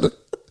even better.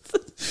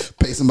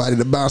 Pay somebody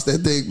to bounce that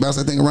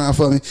thing around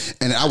for me,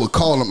 and I would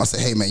call them. I say,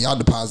 "Hey man, y'all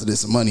deposited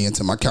some money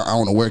into my account. I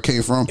don't know where it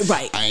came from.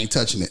 Right? I ain't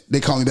touching it." They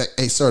call me back.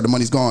 "Hey sir, the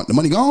money's gone. The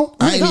money gone?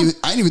 I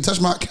ain't even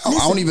touched my account.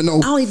 Listen, I don't even know.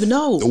 I don't even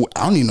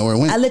know where it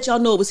went. I let y'all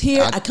know it was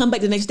here. I come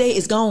back the next day.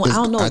 It's gone. I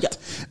don't know.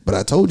 But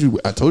I told you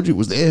it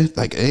was there.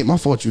 Like, it ain't my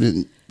fault you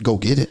didn't go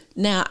get it.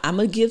 Now I'm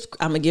gonna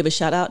give a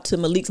shout out to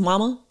Malik's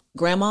mama,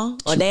 grandma,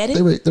 or daddy.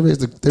 They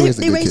raised a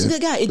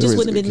good guy. It just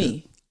wouldn't have been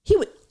me.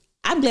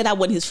 I'm glad I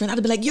wasn't his friend.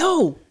 I'd be like,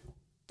 yo.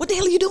 What the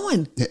hell are you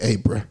doing? Hey,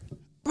 bruh.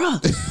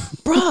 Bruh.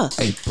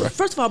 Hey, bruh.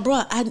 First of all,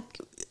 bruh,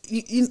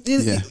 you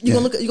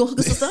gonna hook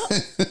us up?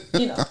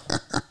 You know.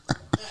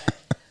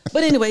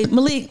 But anyway,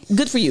 Malik,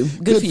 good for you.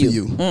 Good for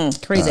you.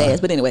 Crazy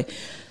ass. But anyway.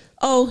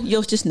 Oh,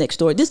 Yo's just next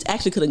door. This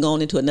actually could have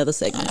gone into another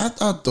segment. I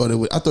thought it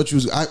would. I thought you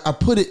was. I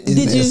put it in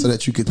there so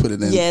that you could put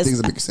it in. Yes. Things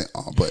that make sense.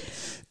 But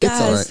guys,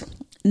 it's all right.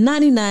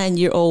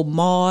 99-year-old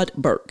Maud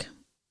Burke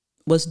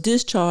was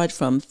discharged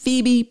from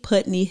Phoebe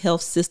Putney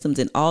Health Systems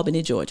in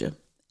Albany, Georgia,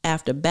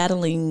 after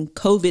battling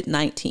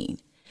COVID-19.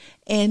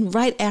 And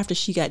right after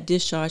she got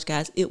discharged,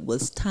 guys, it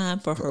was time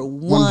for her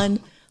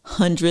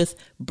 100th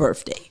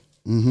birthday.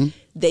 Mm-hmm.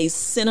 They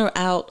sent her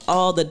out,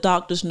 all the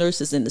doctors,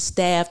 nurses, and the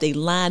staff. They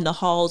lined the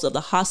halls of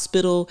the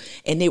hospital,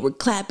 and they were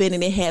clapping,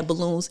 and they had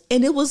balloons.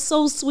 And it was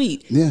so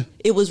sweet. Yeah.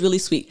 It was really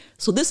sweet.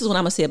 So this is what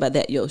I'm going to say about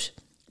that, Yosh.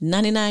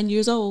 99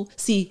 years old.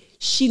 See,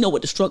 she know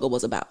what the struggle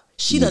was about.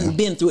 She done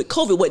been through it.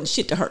 COVID wasn't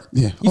shit to her.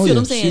 Yeah. You feel what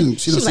I'm saying?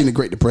 She done seen the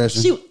Great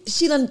Depression.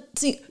 She done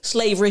seen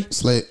slavery.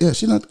 Yeah,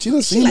 she done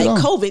seen it all.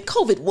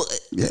 COVID what?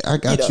 Yeah, I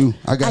got you.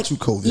 I got you,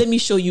 COVID. Let me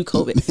show you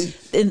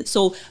COVID. And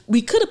so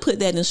we could have put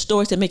that in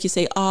stories to make you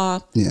say,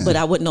 but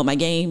I wouldn't know my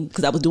game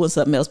because I was doing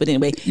something else. But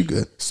anyway. You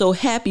good. So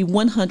happy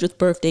 100th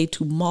birthday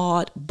to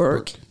Maud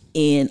Burke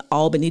in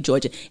Albany,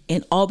 Georgia.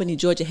 And Albany,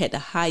 Georgia had the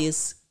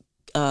highest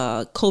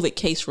COVID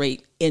case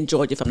rate in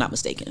Georgia, if I'm not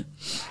mistaken.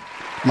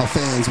 My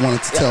fans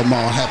wanted to tell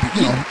Maud happy,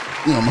 you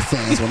know, my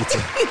fans wanted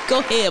to. Go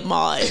ahead,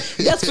 Maud.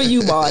 That's for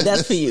you, Maud.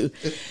 That's for you.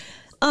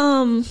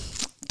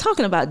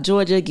 Talking about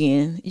Georgia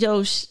again,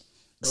 Don't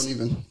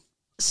even.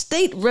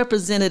 State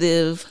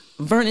Representative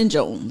Vernon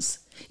Jones.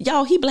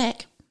 Y'all, he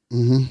black.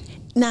 Mm-hmm.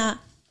 Now,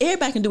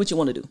 everybody can do what you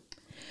want to do.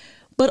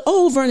 But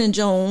old Vernon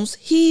Jones,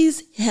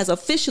 has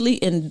officially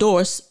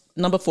endorsed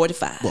number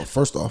 45. Well,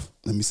 first off,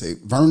 let me say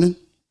Vernon.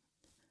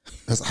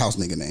 That's a house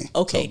nigga name.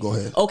 Okay. So go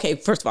ahead. Okay,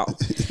 first of all.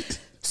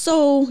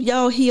 So,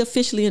 y'all, he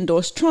officially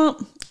endorsed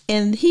Trump,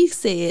 and he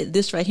said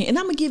this right here, and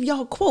I'm going to give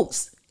y'all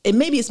quotes, and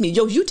maybe it's me.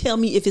 You tell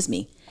me if it's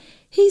me.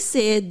 He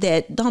said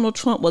that Donald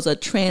Trump was a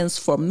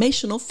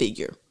transformational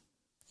figure.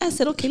 I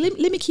said, okay, let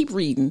me keep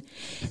reading.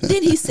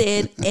 Then he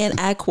said, and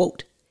I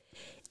quote,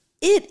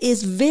 "It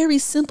is very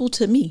simple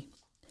to me.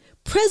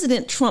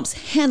 President Trump's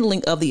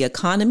handling of the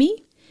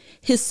economy,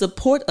 his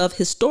support of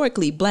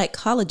historically black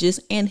colleges,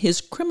 and his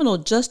criminal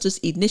justice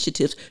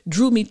initiatives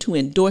drew me to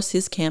endorse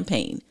his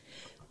campaign."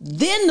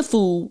 Then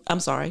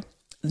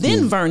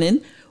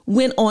Vernon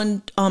went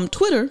on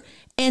Twitter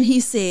and he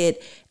said,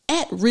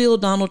 "Real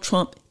Donald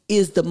Trump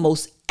is the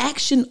most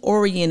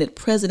action-oriented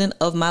president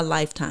of my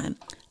lifetime.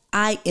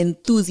 I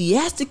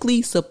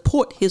enthusiastically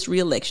support his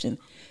reelection."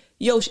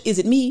 Yosh, is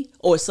it me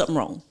or is something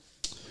wrong?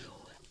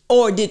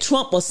 Or did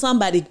Trump or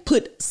somebody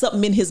put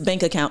something in his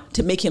bank account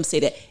to make him say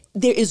that?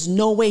 There is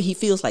no way he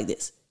feels like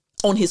this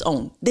on his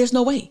own. There's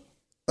no way.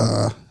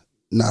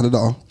 Not at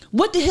all.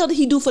 What the hell did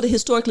he do for the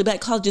historically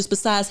black colleges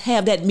besides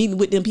have that meeting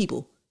with them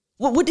people?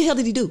 What the hell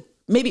did he do?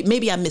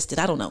 Maybe I missed it.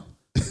 I don't know.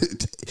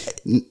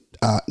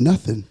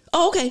 Nothing.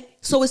 Oh, okay.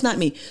 So it's not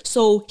me.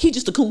 So he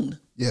just a coon.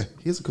 Yeah,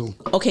 he's a coon.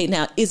 Okay,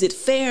 now, is it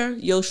fair,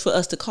 Yosh, for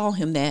us to call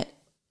him that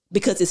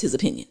because it's his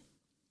opinion?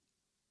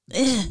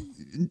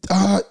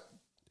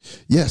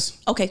 Yes.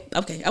 Okay.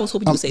 I was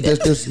hoping you would say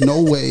that. There's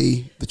no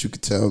way that you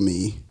could tell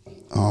me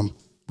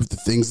with the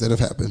things that have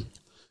happened,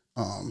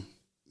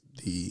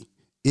 the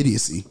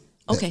idiocy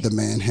that the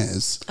man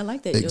has I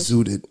like that,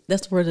 exuded. Yosh.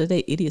 That's the word of the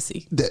day,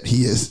 idiocy. That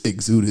he has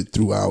exuded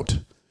throughout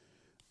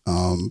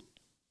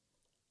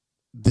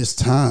this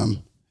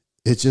time.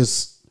 It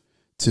just,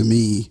 to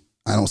me,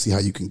 I don't see how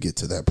you can get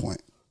to that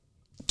point.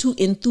 Too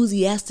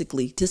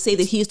enthusiastically to say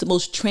that he is the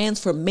most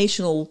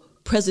transformational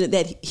president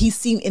that he's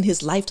seen in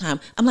his lifetime.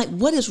 I'm like,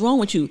 what is wrong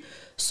with you?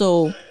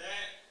 So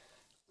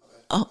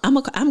I'm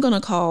gonna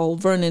call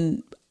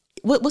Vernon.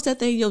 What's that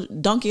thing? Your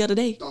donkey of the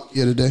day.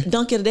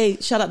 Donkey of the day.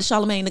 Shout out to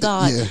Charlemagne the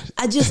God. Yeah.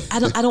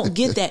 I don't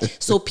get that.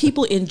 So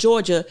people in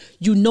Georgia,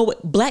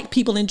 black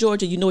people in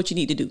Georgia, you know what you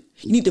need to do.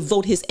 You need to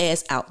vote his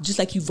ass out, just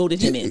like you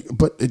voted him in.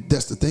 But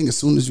that's the thing. As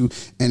soon as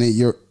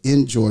you're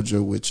in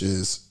Georgia,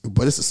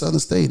 but it's a southern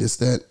state. It's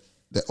the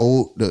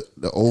old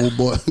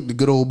boy, the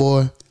good old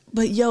boy.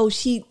 But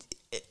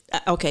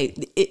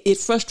it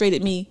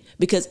frustrated me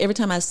because every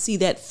time I see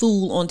that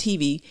fool on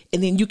TV,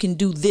 and then you can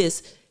do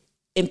this,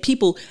 and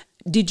people.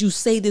 Did you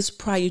say this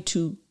prior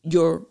to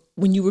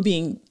when you were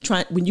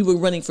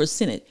running for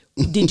Senate?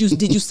 Did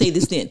you say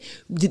this then?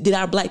 Did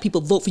our black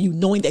people vote for you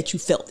knowing that you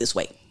felt this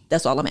way?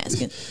 That's all I'm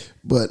asking.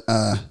 But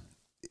I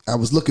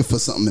was looking for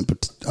something.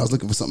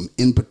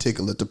 In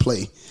particular to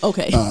play.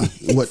 Okay.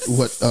 What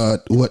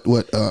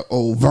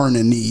old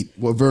Vernon need?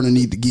 What Vernon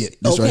need to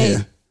get? This right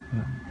here.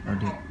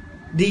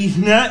 These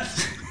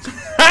nuts.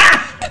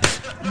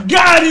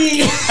 Got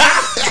it.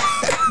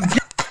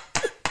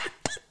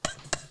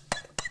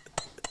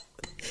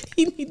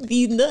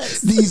 These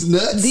nuts.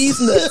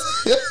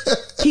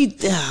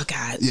 Oh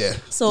God. Yeah.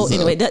 So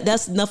anyway,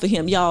 that's enough for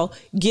him. Y'all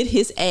get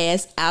his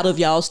ass out of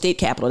y'all state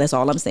capitol. That's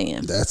all I'm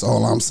saying. That's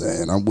all I'm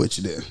saying. I'm with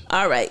you there.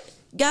 All right,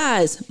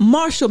 guys.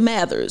 Marshall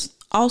Mathers,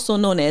 also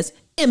known as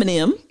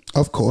Eminem,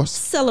 of course,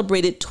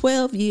 celebrated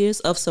 12 years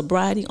of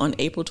sobriety on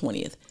April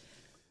 20th.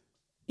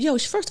 Yo,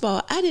 first of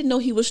all, I didn't know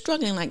he was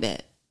struggling like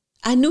that.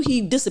 I knew he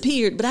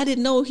disappeared, but I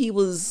didn't know he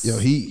was. Yo,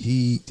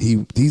 he's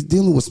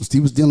dealing with some. He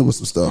was dealing with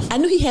some stuff. I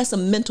knew he had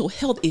some mental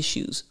health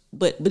issues,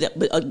 but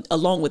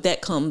along with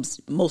that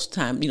comes most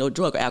time,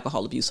 drug or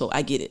alcohol abuse. So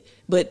I get it.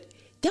 But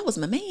that was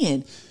my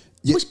man.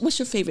 Yeah. What's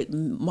your favorite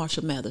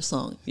Marshall Mathers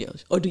song?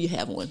 Or do you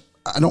have one?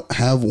 I don't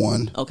have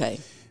one. Okay,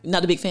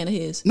 not a big fan of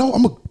his. No,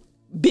 I'm a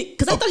big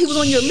because I thought he was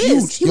on your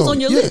list. He was on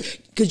your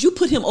list because you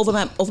put him over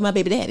my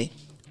baby daddy.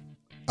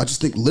 I just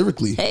think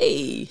lyrically.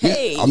 Hey.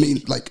 I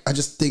mean, I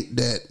just think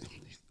that.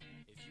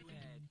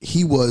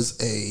 He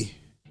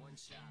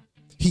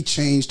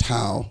changed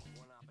how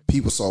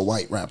people saw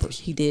white rappers.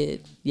 He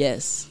did,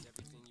 yes.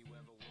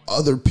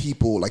 Other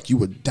people you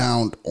were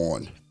down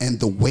on, and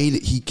the way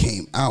that he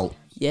came out.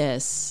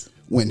 Yes.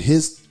 When I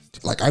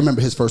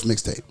remember his first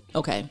mixtape.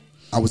 Okay.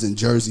 I was in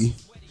Jersey,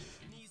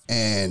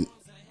 and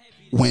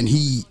when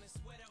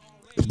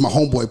my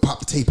homeboy popped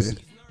the tape in,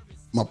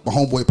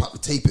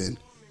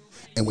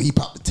 and when he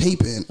popped the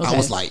tape in, I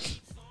was like.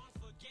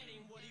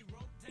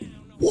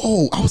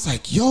 Whoa, I was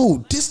like,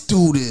 yo, this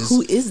dude is...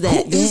 Who is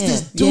that? Who is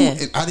this dude? Yeah.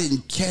 And I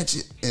didn't catch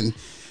it. And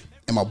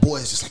my boy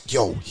is just like,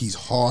 yo, he's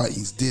hard,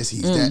 he's this,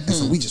 he's that. And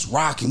so we just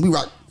rock, and we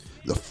rock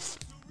the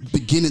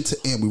beginning to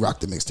end, we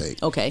rocked the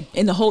mixtape. Okay.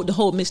 And the whole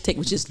mixtape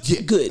was just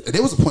good. And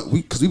there was a point,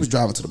 because we was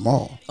driving to the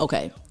mall.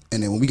 Okay.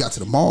 And then when we got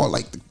to the mall,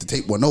 the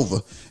tape went over.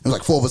 It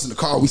was 4 of us in the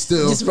car. We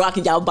still... Just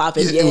rocking, y'all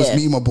bopping, It was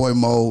me, my boy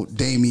Mo,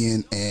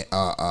 Damien, and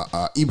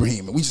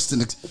Ibrahim. And we just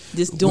doing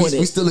it.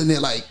 We still in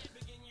there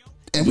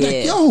and we're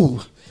like, yo,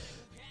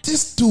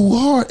 this dude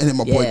hard. And then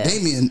my boy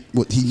Damien,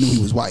 he knew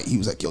he was white. He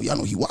was like, yo, y'all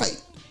know he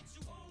white.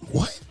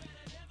 What?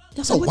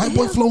 That's a white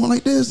boy flowing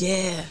like this?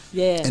 Yeah.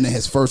 And then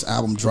his first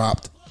album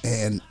dropped.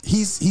 And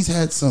he's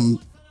had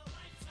some...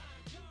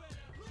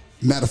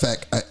 Matter of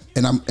fact,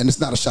 and it's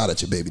not a shot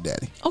at your baby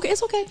daddy. Okay,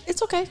 it's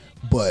okay.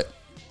 But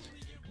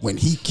when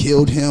he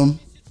killed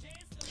him...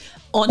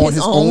 On his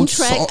own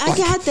track. Song, I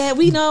got that.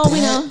 We know.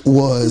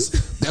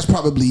 That's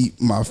probably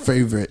my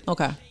favorite.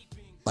 Okay.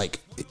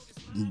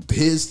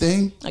 His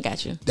thing. I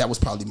got you. That was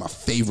probably my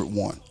favorite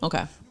one.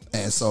 Okay.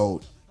 And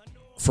so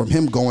from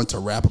him going to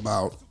rap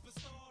about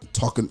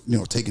talking,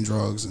 taking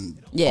drugs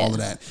and all of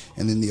that,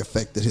 and then the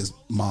effect that his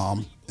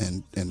mom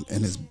and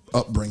his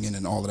upbringing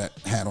and all of that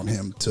had on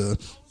him, to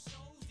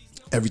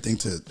everything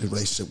to the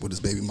relationship with his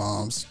baby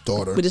mom's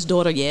daughter. With his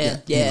daughter,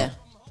 yeah.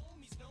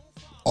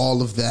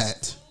 All of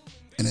that.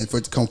 And then for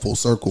it to come full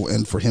circle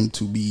and for him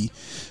to be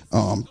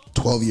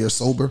 12 years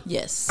sober.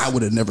 Yes. I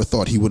would have never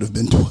thought he would have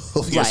been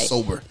 12 years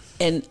sober.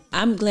 And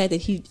I'm glad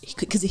that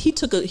because he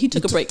took a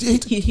break.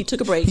 He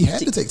took a break. He had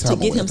to take time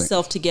to get away,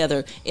 himself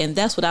together, and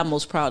that's what I'm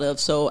most proud of.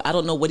 So I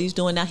don't know what he's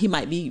doing now. He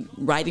might be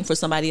writing for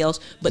somebody else,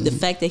 but the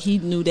fact that he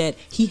knew that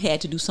he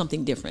had to do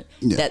something different,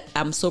 that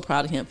I'm so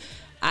proud of him.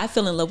 I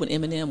fell in love with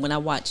Eminem when I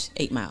watched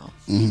 8 Mile,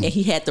 and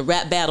he had the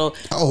rap battle.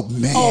 Oh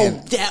man, oh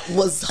that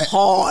was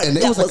hard. And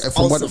it was like,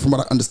 awesome. from what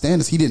I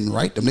understand is he didn't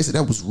write them. They said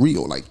that was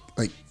real. Like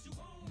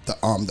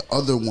the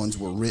other ones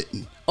were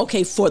written.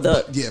 Okay,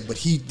 but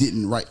he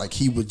didn't write. Like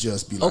he would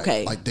just be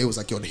like, like they was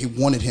like, yo, he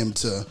wanted him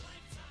to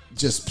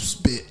just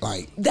spit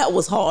like that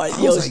was hard.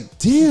 I was like,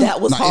 damn, that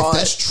was hard. If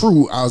that's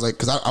true, I was like,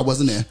 because I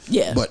wasn't there.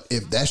 Yeah. But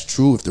if that's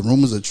true, if the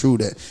rumors are true,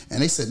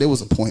 and they said there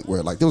was a point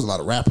where like there was a lot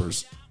of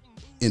rappers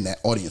in that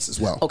audience as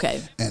well.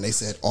 Okay. And they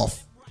said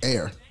off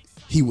air,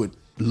 he would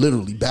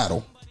literally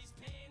battle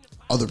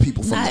other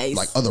people from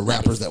like other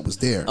rappers that was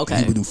there. Okay.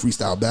 He would do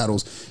freestyle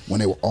battles when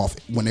they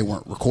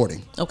weren't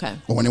recording. Okay.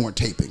 Or when they weren't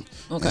taping.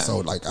 Okay. And so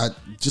like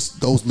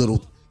just those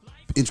little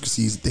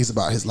intricacies, things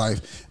about his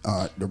life.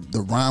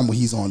 The rhyme when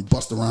he's on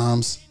Busta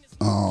Rhymes.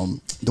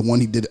 The one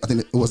he did, I think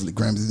it wasn't the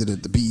Grammys, he did it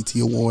at the BET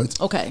Awards.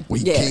 Okay. Where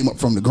he came up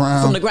from the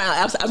ground. From the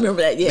ground. I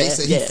remember that. Yeah. They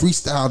said he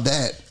freestyled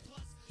that.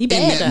 He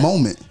bad in that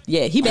moment.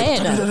 Yeah, he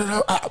bad.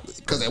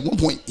 Because at one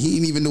point he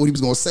didn't even know what he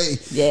was going to say.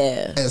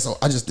 Yeah. And so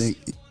I just think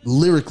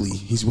lyrically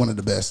he's one of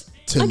the best.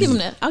 I'll give him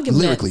that. I'll give him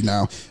that. Lyrically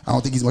now, I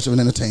don't think he's much of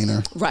an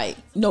entertainer. Right.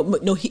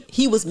 No.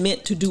 He was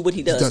meant to do what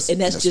he does, and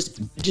that's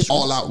just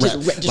all out rap.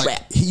 Just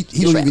rap. He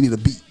don't even need a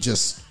beat.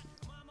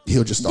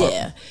 He'll just start.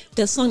 Yeah.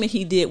 That song that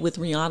he did with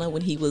Rihanna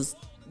when he was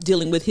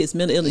dealing with his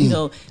mental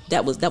illness,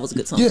 that was a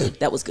good song. Yeah.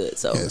 That was good.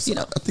 So, I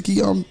think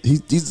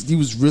he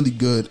was really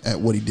good at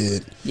what he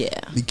did. Yeah.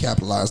 He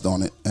capitalized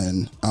on it,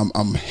 and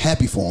I'm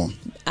happy for him.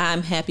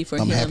 I'm happy for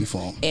him. I'm happy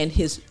for him. And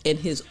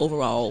his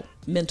overall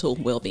mental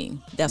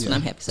well-being. That's what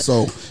I'm happy for.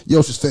 So,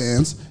 Yoshi's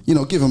fans,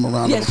 give him a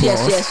round of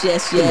applause.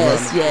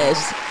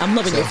 Yes. I'm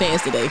loving your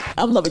fans today.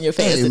 I'm loving your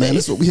fans today. Hey, man,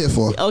 that's what we're here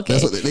for. Okay.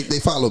 That's what they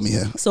follow me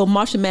here. So,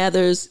 Marsha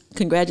Mathers,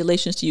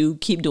 congratulations to you.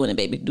 Keep doing it,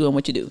 baby. Doing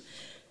what you do.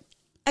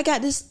 I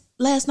got this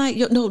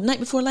night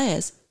before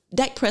last.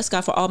 Dak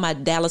Prescott, for all my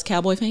Dallas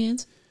Cowboy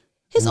fans,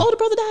 his older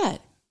brother died.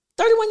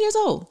 31 years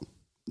old.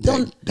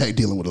 Dak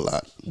dealing with a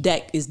lot.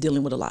 Dak is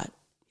dealing with a lot.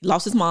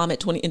 Lost his mom in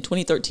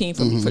 2013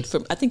 from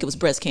I think it was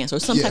breast cancer or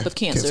some type of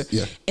cancer.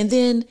 And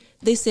then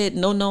they said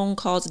no known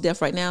cause of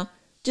death right now.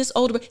 Just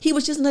older. He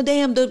was just in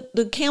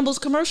the Campbell's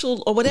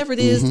commercial or whatever it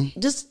is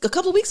just a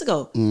couple of weeks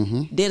ago.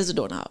 Dead as a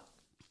doorknob.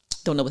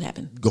 Don't know what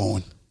happened.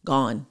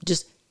 Gone.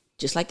 Just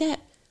like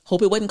that.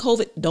 Hope it wasn't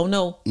COVID. Don't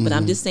know. But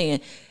I'm just saying,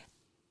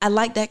 I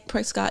like Dak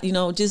Prescott.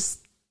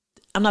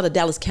 I'm not a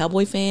Dallas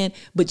Cowboy fan,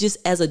 but just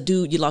as a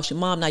dude, you lost your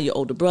mom, now your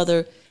older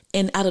brother.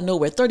 And out of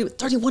nowhere,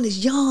 31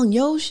 is young,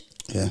 Yosh.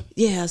 Yeah.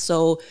 Yeah,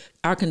 so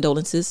our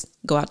condolences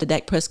go out to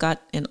Dak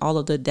Prescott and all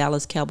of the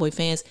Dallas Cowboy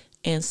fans.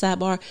 And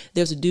sidebar,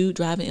 there's a dude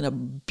driving in a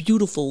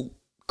beautiful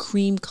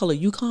cream color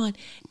Yukon,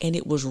 and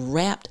it was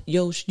wrapped,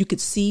 Yosh, you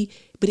could see,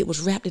 but it was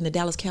wrapped in the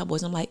Dallas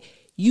Cowboys. I'm like,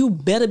 you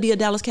better be a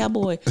Dallas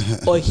Cowboy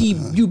or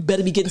you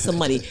better be getting some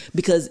money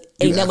because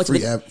ain't that much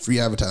free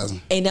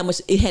advertising. Ain't that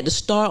much. It had the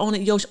star on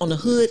it, Yosh, on the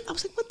hood. I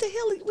was like, what the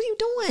hell? What are you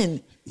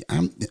doing?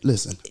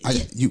 Listen,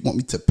 you want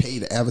me to pay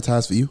to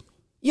advertise for you?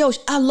 Yosh,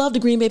 I love the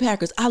Green Bay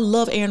Packers. I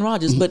love Aaron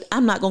Rodgers, but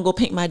I'm not going to go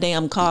paint my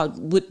damn car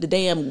with the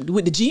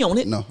G on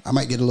it. No, I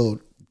might get a little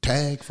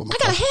tag for my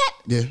car. I got a hat.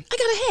 Yeah. I got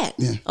a hat.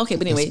 Yeah. Okay,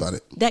 but anyway,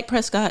 Dak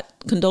Prescott,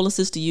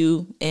 condolences to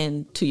you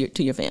and to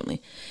your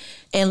family.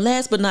 And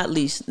last but not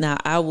least, now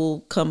I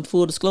will come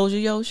full disclosure,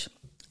 Yosh.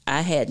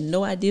 I had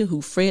no idea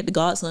who Fred the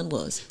Godson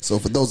was. So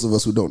for those of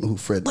us who don't know who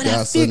Fred the Godson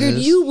is. But I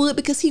figured you would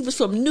because he was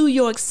from New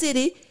York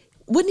City.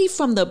 Wasn't he he was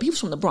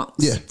from the Bronx.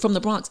 Yeah. From the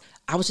Bronx.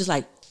 I was just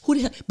like, who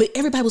the hell? But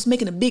everybody was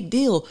making a big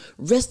deal.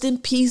 Rest in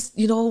peace,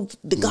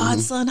 the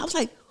Godson. I was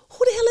like,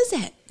 who the hell is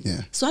that?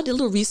 Yeah. So I did a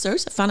little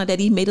research. I found out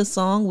that he made a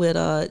song with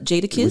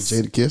Jadakiss.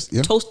 With Jadakiss,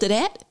 yeah. Toast to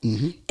That.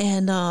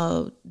 And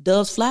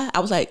Doves Fly. I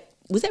was like,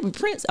 was that with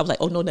Prince? I was like,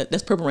 oh no,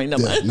 that's Purple Rain. No.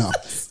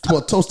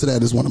 Well, Toast to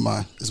That is one of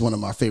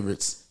my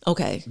favorites.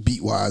 Okay.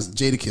 Beat wise,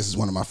 Jadakiss is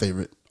one of my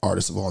favorite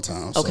artists of all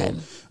time. Okay.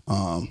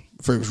 So,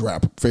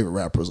 favorite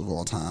rappers of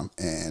all time,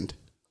 and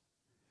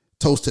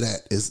Toast to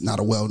That is not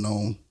a well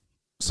known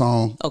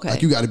song. Okay.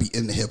 Like you got to be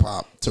in the hip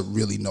hop to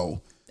really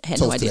know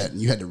Toast to That, and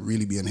you had to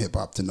really be in hip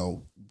hop to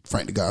know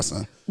Frank the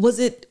Godson. Was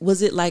it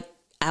like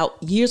out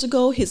years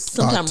ago?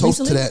 Sometime Toast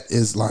recently? to That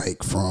is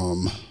like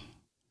from.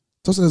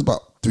 Toast to That is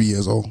about 3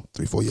 years old,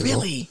 3-4 years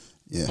old. Really?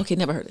 Yeah. Okay,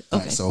 never heard it.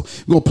 Okay. Right, so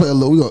we're gonna play a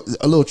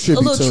little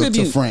tribute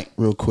to Frank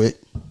real quick.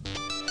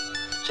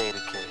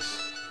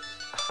 Jadakiss,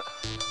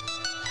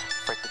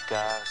 Frank the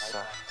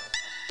Godson,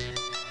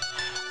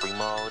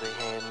 Remo the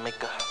head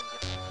maker,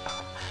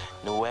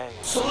 no way.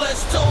 So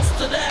let's toast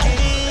to that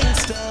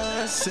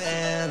Insta celebration.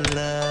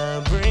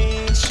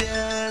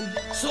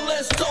 So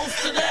let's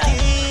toast to that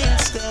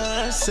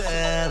Insta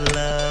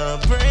celebration.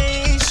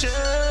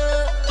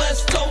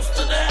 Let's toast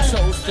to that.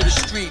 Toast to the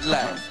street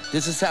life.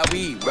 This is how we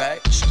eat,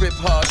 right? Strip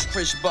harsh,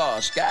 frish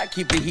bosh. Gotta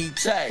keep the heat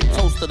tight.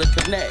 Toast to the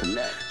connect.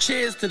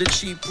 Cheers to the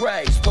cheap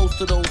price. Toast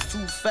to those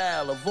too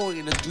foul,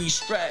 avoiding the 3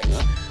 strikes.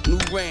 New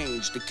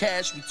range, the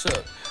cash we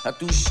took. I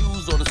threw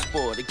shoes on the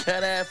sport, they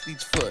cut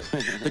athlete's foot.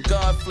 The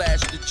guard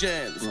flashed the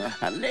gems.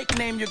 I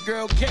nicknamed your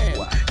girl Kim,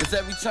 cause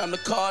every time the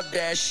car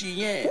dashed,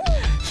 she in.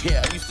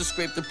 Yeah, I used to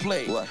scrape the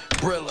plate.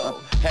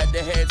 Brillo, had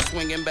the head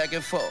swinging back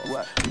and forth.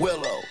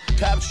 Willow,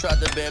 cops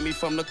tried to ban me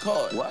from the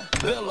court.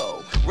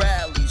 Billow,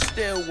 Rally,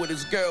 still with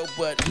his girl,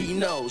 but he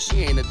knows she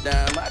ain't a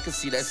dime. I can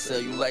see that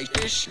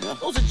cellulite ish.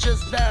 Those are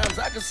just dimes,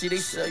 I can see they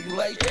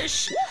cellulite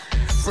ish.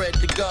 Fred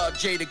the God,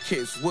 Jada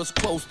Kiss, what's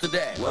close to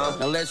that?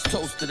 Now let's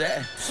toast to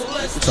that. So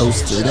let's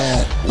toast to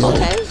that. Yo,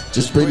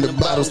 just bring the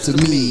bottles to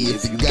me.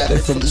 If you got it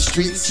from the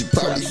streets, you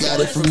probably got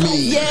it from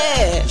me.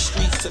 Yeah.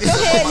 Go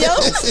ahead, yo.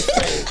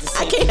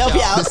 I can't help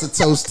y'all. Let's a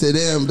toast to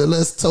them, but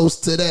let's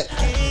toast to that.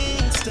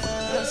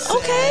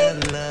 Okay.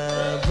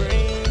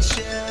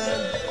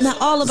 Now,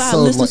 all of our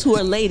listeners who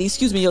are ladies,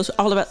 excuse me,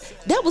 all about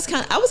that was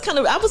kind of I was kind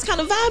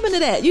of vibing to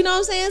that. You know what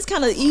I'm saying? It's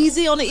kind of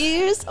easy on the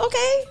ears.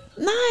 Okay,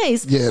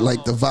 nice. Yeah,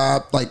 like the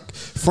vibe, like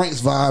Frank's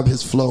vibe,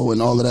 his flow,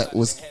 and all of that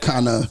was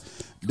kind of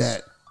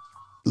that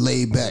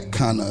laid back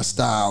kind of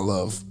style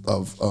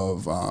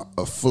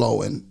of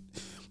flow, and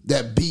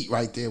that beat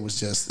right there was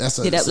just that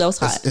was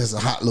hot. It's a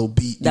hot little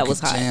beat. That you was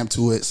could hot. Jam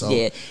to it. So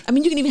yeah, I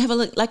mean, you can even have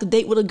a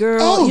date with a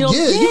girl. Oh, you know?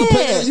 You can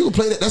play that. You can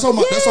play that. That's on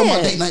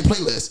my date night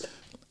playlist.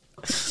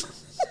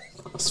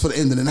 It's for the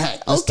end of the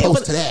night. Let's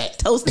toast to that.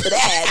 Toast to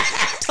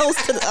that.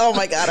 Toast to the. Oh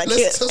my God, I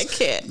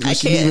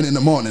can't. Even in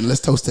the morning,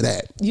 let's toast to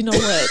that. You know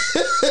what?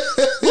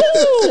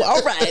 Woo!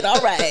 All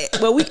right.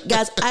 Well,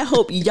 guys, I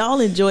hope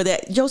y'all enjoy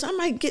that. Joseph,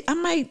 I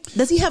might.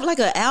 Does he have like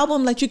an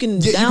album like you can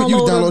download? You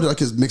can download like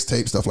his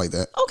mixtape stuff like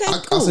that. Okay,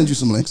 cool. I'll send you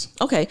some links.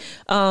 Okay.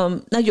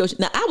 Now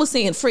I was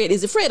saying Fred.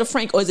 Is it Fred or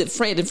Frank, or is it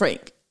Fred and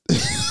Frank, or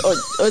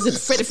is it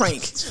Fred and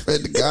Frank?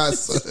 Fred the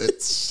Godson.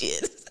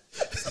 Shit.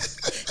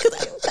 Because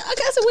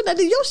I said,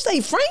 did you say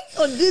Frank?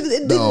 Or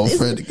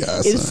Fred the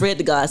Godson. It's Fred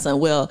the Godson.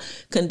 Well,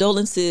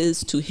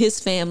 condolences to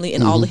his family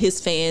and all of his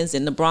fans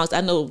in the Bronx.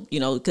 I know,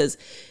 because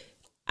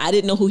I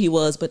didn't know who he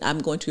was, but I'm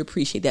going to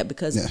appreciate that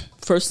because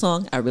first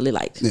song I really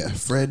liked. Yeah,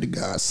 Fred the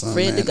Godson.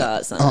 Fred the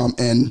Godson.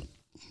 And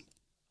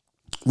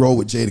roll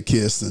with Jada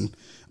Kiss, and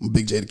I'm a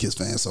big Jada Kiss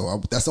fan,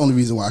 so that's the only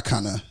reason why I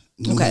kind of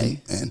knew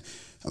him. And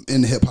I'm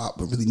into hip hop,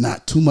 but really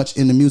not too much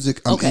into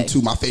music. I'm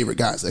into my favorite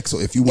guys. Like, so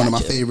if you're one of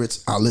my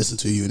favorites, I'll listen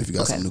to you. And if you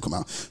got something new come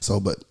out,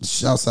 but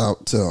shouts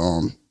out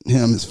to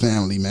him, his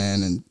family,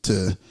 man, and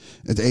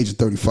at the age of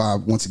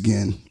 35, once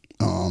again,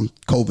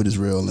 COVID is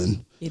real,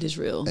 and it is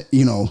real.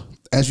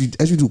 As you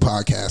do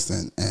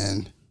podcasting,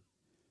 and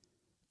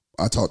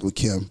I talked with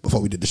Kim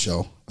before we did the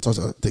show. I talked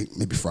to her, I think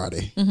maybe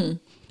Friday. Mm-hmm.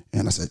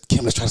 And I said,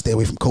 Kim, let's try to stay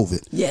away from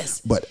COVID. Yes.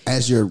 But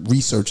as you're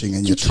researching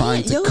and you're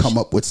trying to come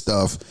up with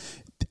stuff,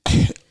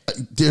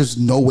 there's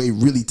no way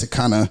really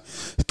to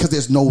because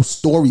there's no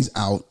stories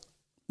out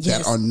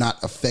that are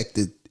not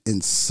affected in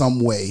some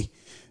way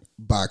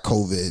by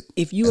COVID.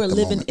 If you are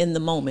living in the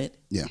moment,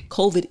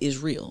 COVID is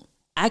real.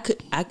 I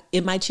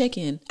in my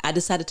check-in, I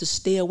decided to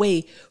stay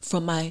away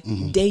from my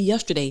day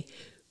yesterday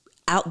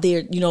out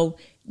there,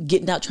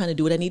 getting out, trying to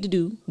do what I need to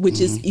do, which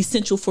is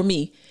essential for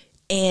me.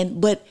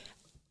 But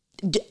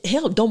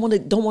hell, don't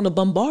want to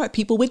bombard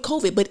people with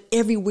COVID, but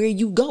everywhere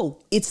you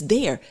go, it's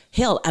there.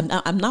 Hell,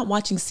 I'm not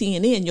watching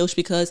CNN, Yosh,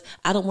 because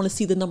I don't want to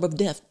see the number of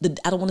deaths.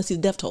 I don't want to see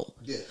the death toll.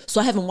 Yeah. So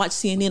I haven't watched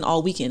CNN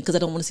all weekend because I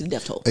don't want to see the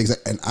death toll.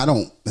 Exactly, and I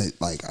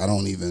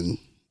don't even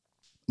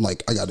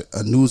I got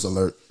a news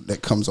alert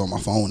that comes on my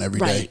phone every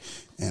day,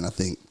 and I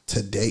think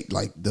to date,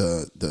 like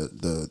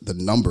the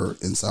number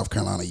in South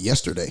Carolina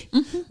yesterday,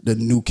 the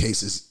new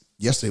cases.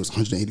 Yesterday was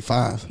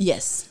 185.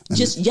 Yes,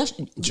 just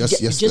yesterday.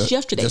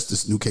 Just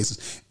this new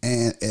cases,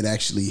 and it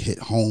actually hit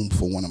home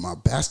for one of my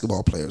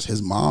basketball players.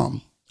 His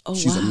mom,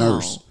 she's a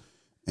nurse,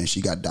 and she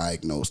got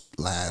diagnosed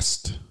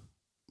last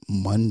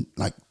Monday,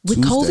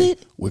 with Tuesday,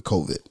 COVID. With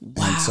COVID,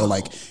 Wow. And so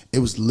it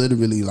was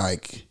literally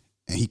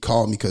and he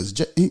called me because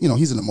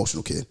he's an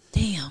emotional kid.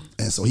 Damn.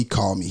 And so he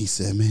called me. He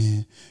said,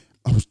 "Man,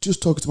 I was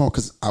just talking to mom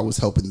because I was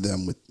helping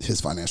them with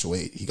his financial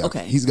aid.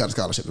 He's got a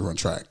scholarship to run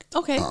track.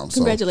 Okay,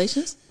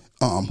 congratulations."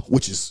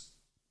 Which is,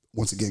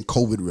 once again,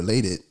 COVID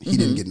related. He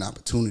didn't get an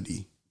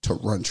opportunity to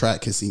run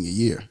track his senior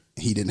year.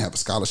 He didn't have a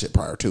scholarship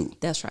prior to.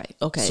 That's right.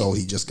 Okay. So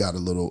he just got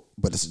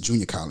but it's a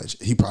junior college.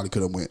 He probably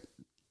could have went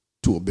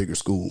to a bigger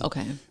school.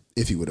 Okay.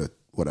 If he would have,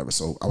 whatever.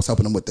 So I was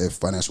helping him with their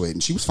financial aid,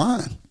 and she was fine.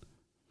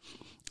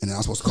 And then I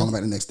was supposed to call him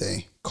back the next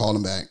day. Called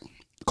him back.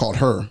 Called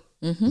her.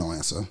 No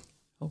answer.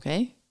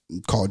 Okay.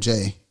 Called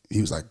Jay.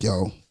 He was like,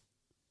 "Yo,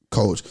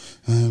 coach,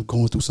 I'm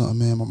going through something,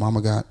 man. My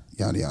mama got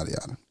yada, yada,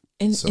 yada."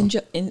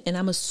 And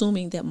I'm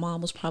assuming that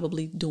mom was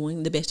probably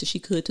doing the best that she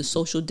could to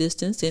social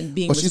distance and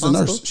being responsible.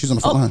 She's a nurse. She's on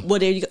the front line.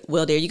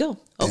 Well, there you go.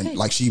 Okay.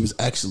 And she was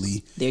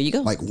actually there. You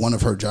go. One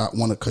of her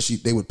because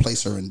they would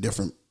place her in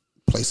different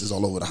places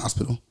all over the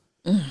hospital.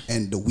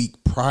 And the week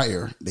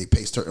prior, they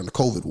placed her in the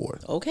COVID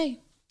ward.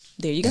 Okay.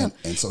 There you go.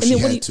 And so And she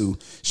then what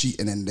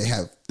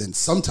had to, then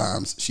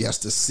sometimes she has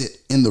to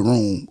sit in the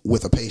room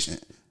with a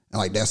patient. And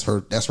like, that's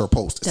her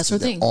post. That's her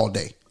thing. All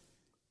day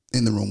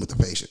in the room with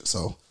the patient.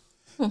 So,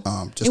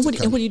 just and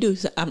what do you do?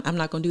 I'm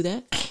not going to do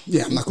that.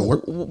 Yeah, I'm not going to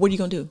work. What are you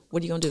going to do?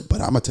 What are you going to do?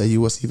 But I'm going to tell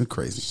you what's even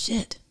crazy.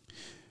 Shit.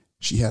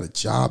 She had a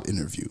job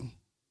interview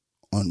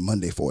on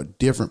Monday for a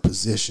different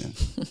position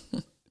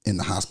in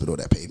the hospital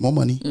that paid more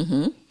money.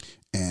 Mm-hmm.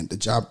 And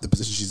the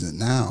position she's in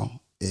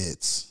now,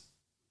 it's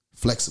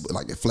flexible,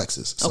 like it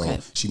flexes. So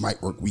she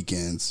might work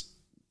weekends.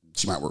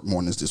 She might work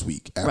mornings this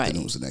week,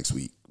 afternoons the next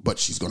week. But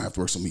she's going to have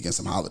to work some weekends,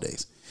 some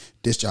holidays.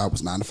 This job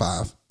was 9 to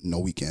 5, no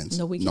weekends,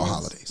 no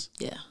holidays.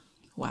 Yeah.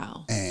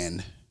 Wow.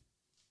 And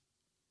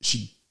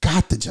she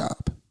got the job.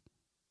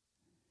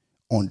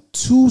 On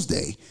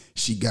Tuesday,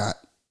 she got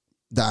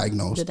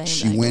diagnosed.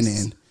 She went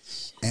in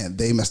and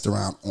they messed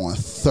around. On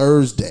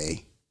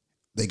Thursday,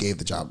 they gave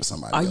the job to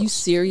somebody else. Are you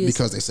serious?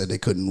 Because they said they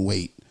couldn't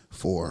wait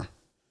for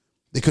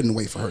her to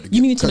get.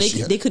 You mean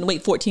they couldn't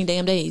wait 14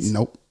 damn days?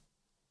 Nope.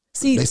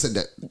 See, they said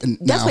that.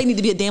 That's why you need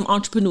to be a damn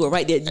entrepreneur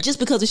right there, just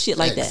because of shit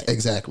like that.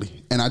 Exactly.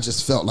 And I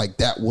just felt like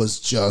that was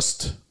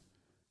just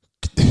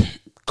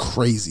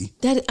crazy.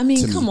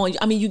 Come on.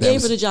 I mean, you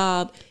gave her the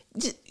job.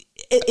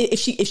 If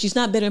she's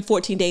not better in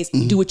 14 days,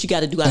 do what you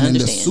got to do. I understand.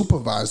 And the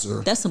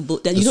supervisor. That's some bull.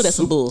 That's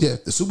some bull. Yeah,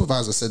 the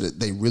supervisor said that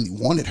they really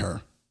wanted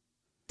her.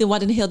 Then why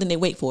the hell didn't they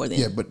wait for her then?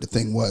 Yeah, but the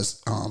thing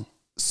was,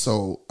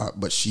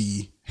 but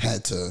she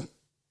had to,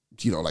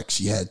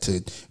 she had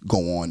to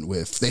go on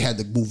with. They had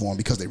to move on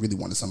because they really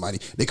wanted somebody.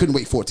 They couldn't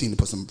wait 14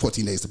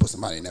 days to put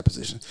somebody in that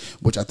position,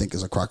 which I think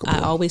is a crock of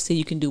bull. I always say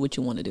you can do what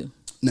you want to do.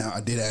 Now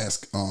I did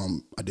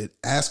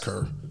ask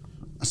her.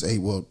 I say,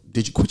 well,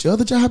 did you quit your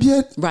other job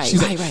yet? Right.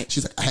 She's like,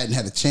 I hadn't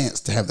had a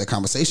chance to have that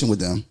conversation with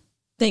them.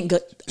 Thank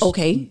God.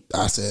 Okay.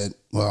 I said,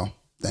 well,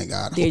 thank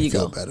God. There you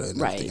feel go. Better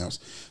and everything else.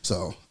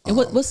 So, and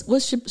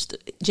what's your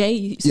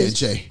Jay? Says,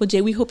 Jay. Well, Jay,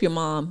 we hope your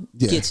mom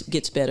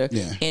gets better.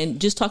 Yeah. And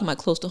just talking about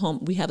close to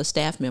home, we have a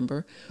staff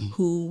member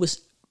who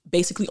was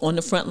basically on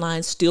the front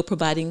lines, still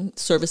providing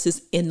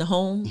services in the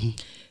home. Mm-hmm.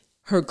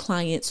 Her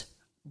client's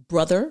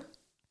brother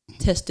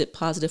tested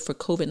positive for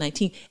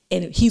COVID-19,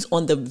 and he's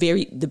on the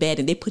bad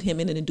end. They put him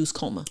in an induced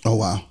coma. Oh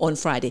wow! On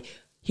Friday.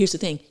 Here's the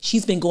thing: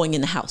 she's been going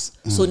in the house,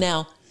 so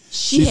now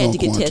she's had to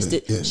get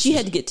tested. Yes. She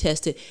had to get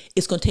tested.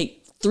 It's going to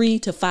take 3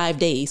 to 5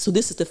 days. So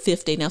this is the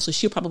 5th day now. So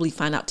she'll probably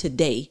find out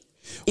today.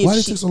 Why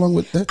did it take so long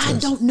with that test? I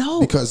don't know.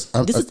 Because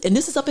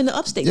this is up in the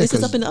upstate. Yeah, this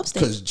is up in the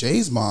upstate. Because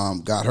Jay's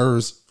mom got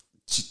hers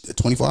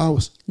 24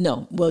 hours.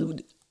 No, well.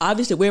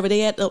 Obviously, wherever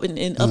they at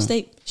in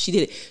upstate, she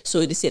did it.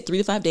 So they said 3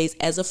 to 5 days.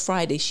 As of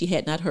Friday, she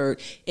had not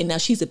heard. And now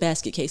she's a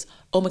basket case.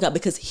 Oh, my God,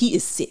 because he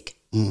is sick.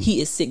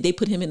 He is sick. They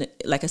put him in,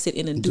 like I said,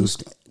 in an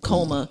induced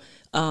coma.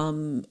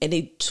 And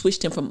they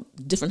switched him from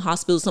different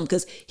hospitals,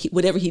 because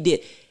whatever he did.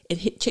 And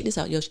check this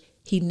out, Yosh.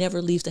 He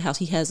never leaves the house.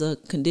 He has a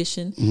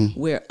condition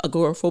where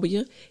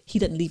agoraphobia. He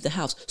doesn't leave the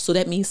house. So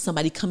that means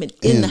somebody coming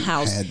in the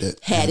house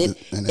had it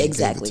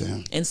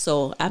exactly. And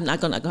so I'm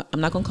not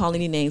gonna call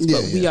any names,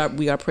 but we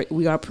are praying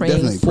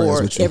Definitely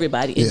for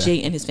everybody and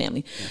Jay and his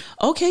family.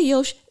 Okay,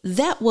 Yosh,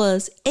 that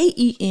was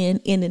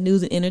AEN in the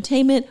news and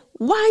entertainment.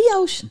 Why,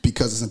 Yosh?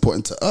 Because it's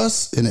important to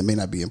us, and it may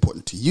not be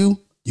important to you.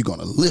 You're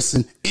gonna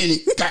listen any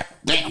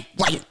goddamn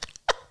way.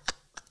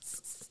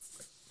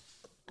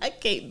 I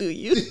can't do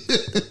you.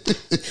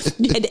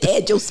 You had to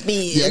add your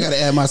spin. Yeah, I got to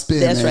add my spin.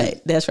 That's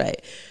right. That's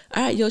right.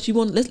 All right, Yosh, you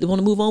want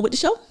to move on with the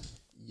show?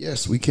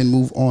 Yes, we can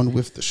move on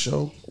with the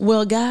show.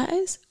 Well,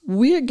 guys,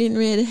 we're getting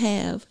ready to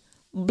have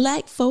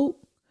Black Folk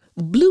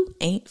Blue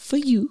Ain't For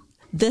You,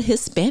 the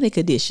Hispanic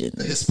edition.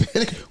 The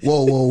Hispanic?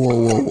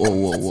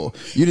 Whoa.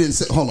 You didn't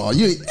say, hold on.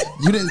 You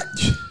didn't.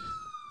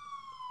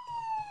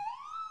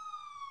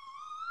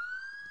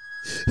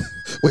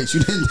 Wait,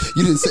 you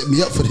didn't set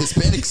me up for the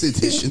Hispanics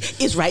edition.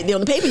 It's right there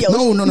on the paper, yo.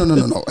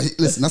 No. Hey,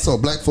 listen, I saw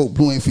Black Folk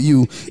Blue Ain't For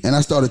You, and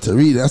I started to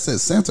read it. I said,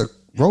 Santa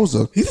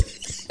Rosa.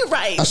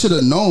 Right. I should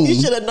have known.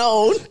 You should have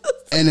known.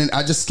 And then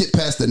I just skipped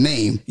past the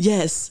name.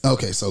 Yes.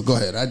 Okay, so go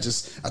ahead. I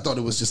thought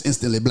it was just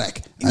instantly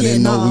black. I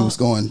didn't know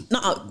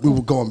we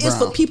were going brown. It's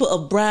for people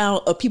of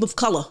brown, or people of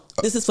color.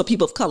 This is for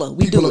people of color.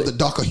 People of the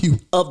darker hue.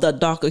 Of the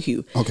darker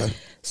hue. Okay.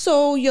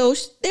 So,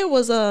 Yosh, there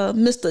was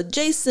Mr.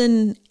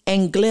 Jason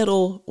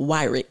Angleto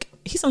Wyrick.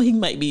 He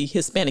might be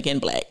Hispanic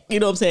and black. You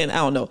know what I'm saying? I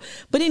don't know.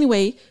 But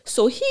anyway,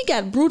 so he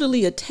got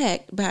brutally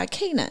attacked by a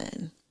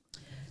canine.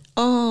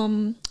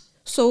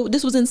 So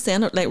this was in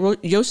like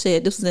Yosh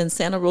said, this was in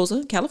Santa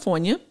Rosa,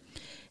 California.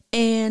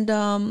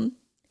 And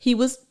he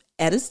was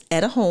at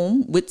a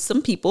home with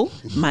some people,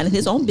 minding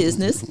his own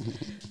business.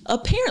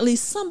 Apparently,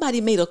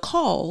 somebody made a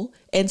call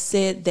and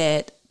said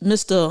that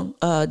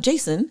Mr.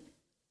 Jason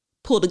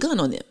pulled a gun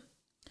on them.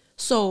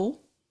 So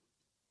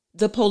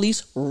the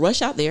police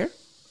rush out there.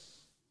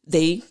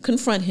 They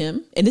confront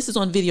him, and this is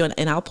on video,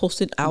 and I'll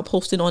post it on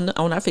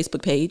our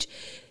Facebook page.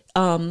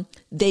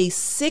 They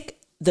sick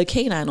the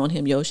canine on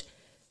him, Yosh.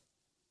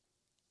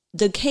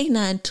 The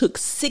canine took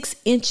 6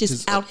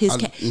 inches out his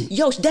calf.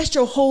 Yo, that's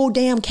your whole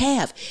damn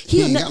calf.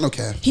 He ain't got no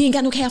calf. He ain't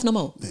got no calf no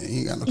more. Yeah, he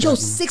ain't got no calf. Yo,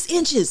 6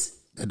 inches.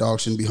 That dog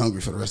shouldn't be hungry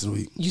for the rest of the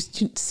week. You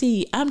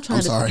see, I'm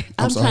trying sorry.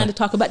 trying to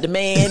talk about the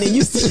man, and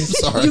you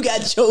sorry. you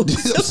got your. I'm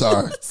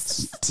sorry.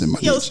 It's in my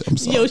niche. I'm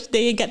sorry. Yo,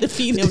 they ain't got to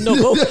feed him no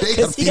more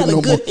because he got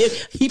a good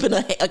heaping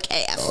a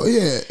calf. Oh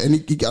yeah, and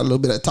he got a little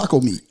bit of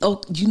taco meat.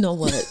 Oh, you know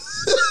what?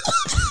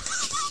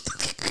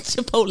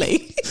 Chipotle.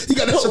 He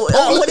got a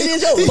Chipotle. What it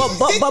is, yo?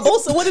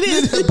 Babosa. What it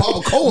is?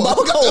 Barbacoa.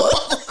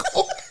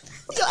 Barbacoa.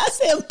 Yo, I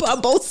said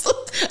Barbosa.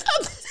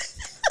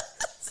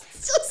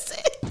 Just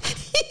said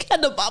he got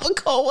the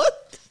barbacoa.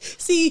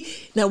 See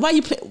now, why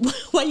you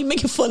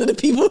making fun of the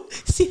people?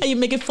 See how you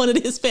making fun of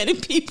the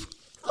Hispanic people?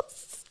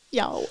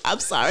 Yo, I'm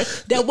sorry.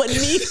 That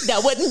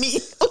wasn't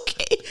me.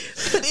 Okay.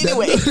 But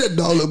anyway. That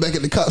dog look back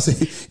at the cops and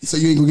say, so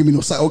you ain't gonna give me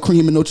no sour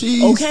cream and no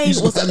cheese? Okay. You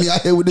just have me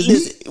out here with the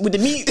meat? With the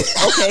meat?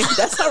 Okay,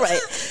 that's all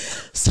right.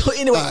 So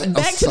anyway, right,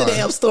 back to the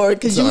damn story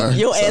because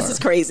your ass is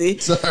crazy.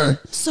 Sorry.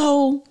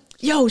 So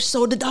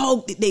the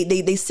dog,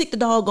 they sick the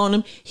dog on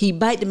him. He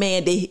bite the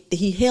man.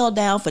 He held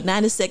down for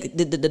 90 seconds.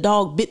 The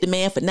dog bit the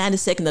man for 90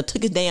 seconds and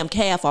took his damn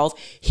calf off.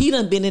 He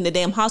done been in the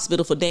damn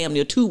hospital for damn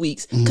near 2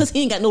 weeks because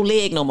he ain't got no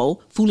leg no more,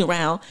 fooling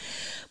around.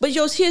 But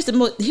here's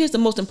the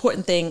most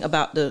important thing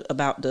about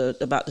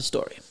the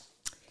story.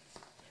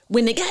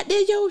 When they got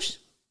there,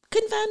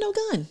 couldn't find no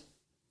gun.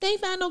 They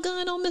ain't find no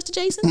gun on Mr.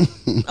 Jason.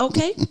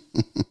 Okay,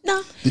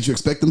 no. Did you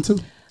expect them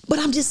to? But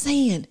I'm just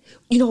saying,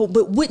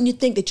 but wouldn't you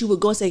think that you would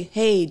go and say,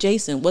 hey,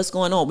 Jason, what's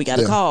going on? We got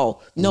a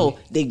call. No,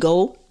 they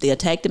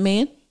attack the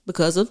man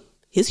because of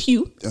his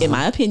hue, in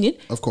my opinion.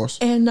 Of course.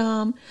 And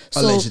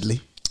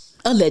Allegedly.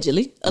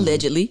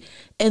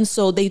 And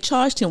so they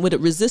charged him with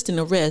resisting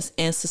arrest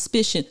and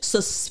suspicion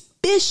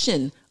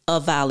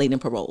of violating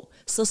parole.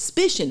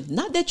 Suspicion,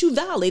 not that you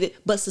violated,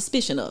 but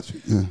suspicion of.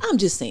 Yeah. I'm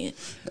just saying.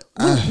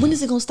 When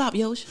is it going to stop,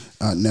 Yosh?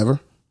 Never.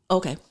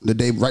 Okay. The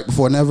day right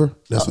before never,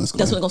 that's when it's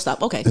going to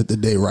stop. Okay. The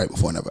day right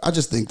before never. I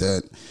just think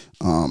that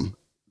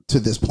to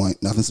this point,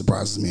 nothing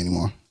surprises me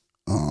anymore.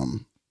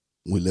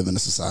 We live in a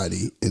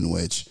society in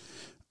which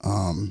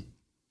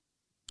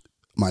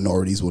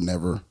minorities will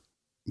never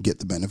get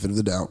the benefit of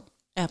the doubt.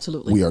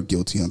 Absolutely. We are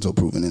guilty until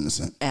proven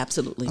innocent.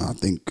 Absolutely. I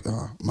think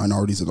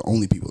minorities are the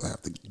only people that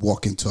have to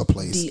walk into a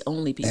place. The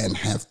only people. And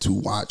have to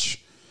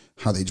watch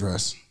how they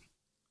dress,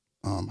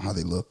 how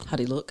they look. How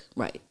they look,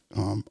 right.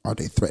 Are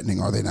they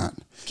threatening? Are they not?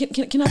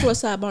 Can I throw a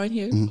sidebar in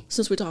here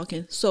since we're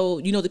talking? So,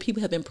 the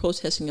people have been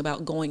protesting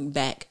about going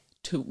back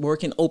to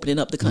work and opening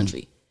up the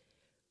country.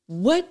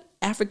 What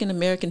African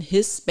American,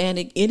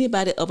 Hispanic,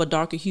 anybody of a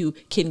darker hue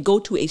can go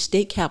to a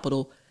state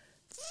capitol,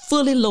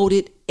 fully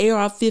loaded,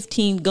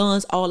 AR-15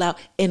 guns all out,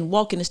 and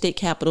walk in the state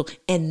capitol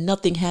and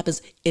nothing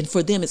happens? And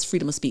for them, it's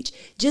freedom of speech.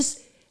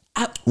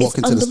 Walk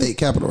into the state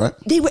capitol, right?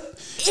 They were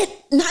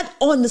not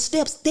on the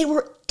steps. They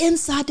were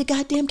inside the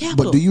goddamn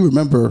capitol. But do you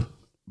remember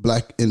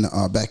back in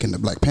the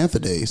Black Panther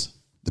days,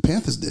 the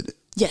Panthers did it?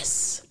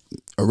 Yes.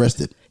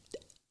 Arrested.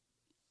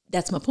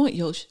 That's my point,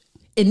 Yosh.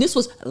 And this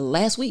was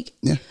last week.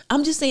 Yeah.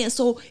 I'm just saying,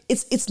 so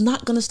it's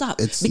not going to stop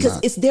because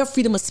it's their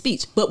freedom of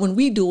speech. But when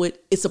we do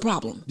it, it's a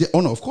problem. Yeah.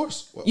 Oh no, of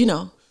course. Well,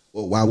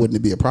 Well, why wouldn't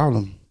it be a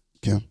problem,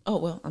 Kim? Oh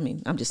well, I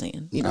mean, I'm just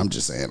saying. I'm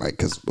just saying,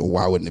 because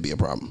why wouldn't it be a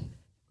problem?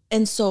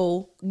 And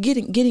so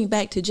getting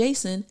back to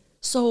Jason.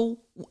 So,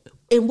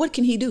 and what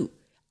can he do?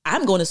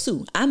 I'm going to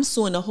sue. I'm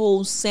suing the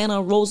whole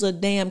Santa Rosa,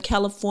 damn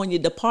California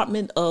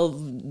Department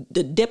of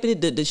the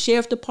deputy, the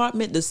sheriff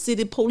department, the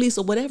city police,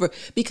 or whatever,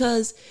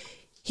 because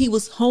he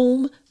was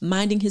home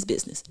minding his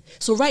business.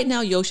 So right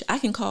now, Yosh, I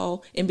can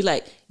call and be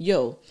like,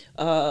 yo,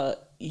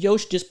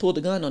 Yosh just pulled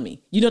a gun on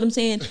me. You know what I'm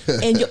saying?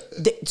 And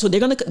so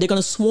they're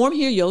gonna swarm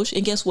here, Yosh,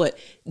 and guess what?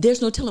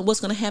 There's no telling what's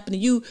gonna happen to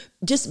you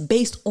just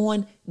based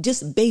on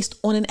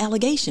an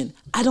allegation.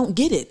 I don't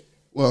get it.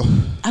 Well,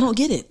 I don't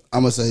get it.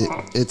 I'm gonna say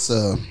it's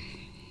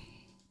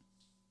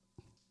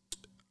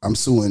I'm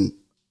suing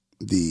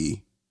the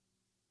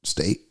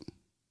state.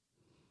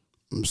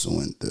 I'm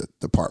suing the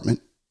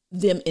department.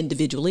 Them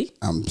individually.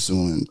 I'm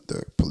suing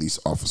the police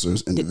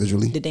officers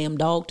individually. The damn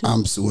dog too.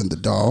 I'm suing the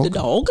dog. The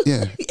dog?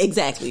 Yeah.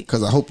 Exactly.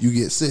 Because I hope you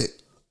get sick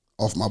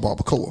off my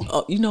barbacoa.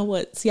 Oh, you know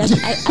what? See, I'm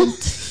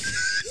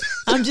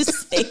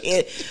just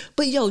saying.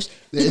 But Yosh,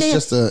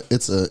 it's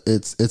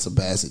a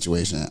bad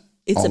situation.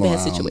 It's a bad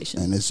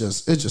situation. And it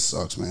just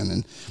sucks, man.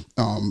 And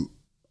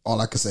all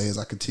I can say is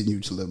I continue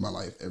to live my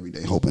life every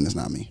day hoping it's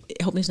not me.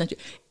 Hoping it's not you.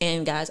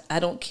 And guys, I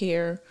don't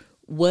care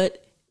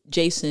what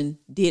Jason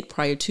did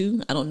prior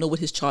to. I don't know what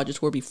his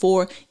charges were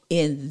before.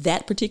 In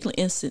that particular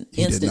instance,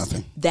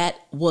 that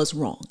was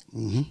wrong.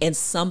 Mm-hmm. And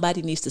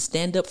somebody needs to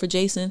stand up for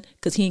Jason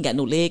because he ain't got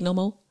no leg no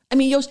more. I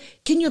mean, Yosh,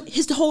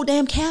 his whole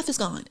damn calf is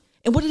gone.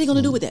 And what are they going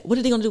to do with that? What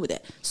are they going to do with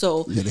that?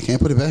 So yeah, they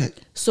can't put it back.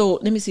 So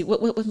let me see.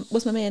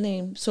 What's my man's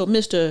name? So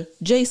Mr.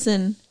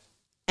 Jason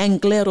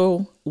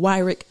Anglero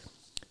Wyrick,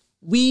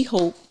 we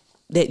hope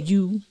that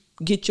you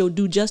get your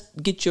due justice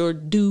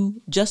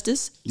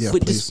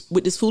with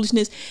this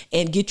foolishness,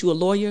 and get you a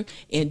lawyer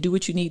and do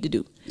what you need to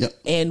do. Yep.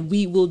 And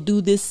we will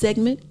do this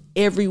segment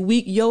every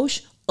week,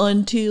 Yosh,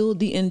 until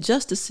the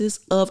injustices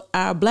of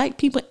our black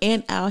people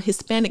and our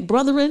Hispanic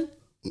brethren,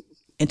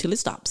 until it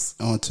stops.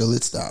 Until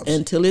it stops.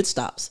 Until it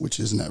stops. Which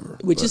is never.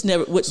 Which is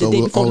never. So the day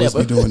we'll before always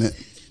never. be doing it.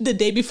 The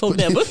day before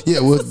never. Yeah,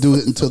 we'll do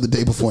it until the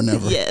day before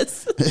never.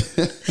 Yes.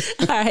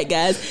 All right,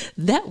 guys.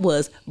 That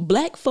was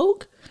Black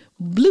Folk,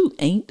 Blue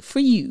Ain't For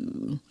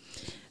You.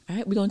 All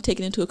right, we're going to take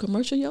it into a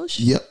commercial, Yosh.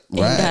 Yep,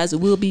 right. And guys,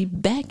 we'll be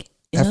back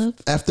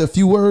after a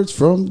few words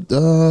from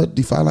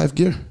Defy Life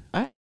Gear.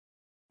 All right.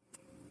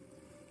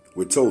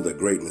 We're told that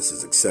greatness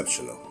is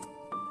exceptional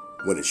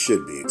when it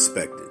should be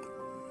expected.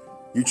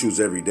 You choose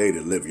every day to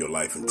live your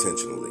life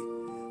intentionally,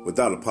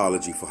 without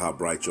apology for how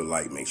bright your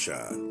light may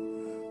shine.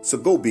 So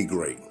go be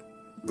great.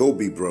 Go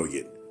be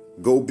brilliant.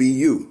 Go be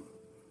you.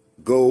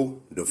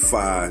 Go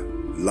defy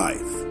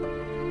life.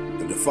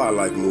 The Defy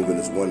Life movement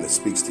is one that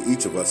speaks to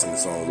each of us in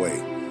its own way.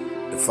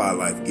 Defy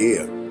Life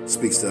Gear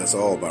speaks to us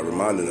all by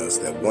reminding us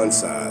that one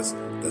size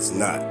does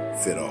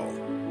not fit all.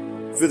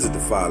 Visit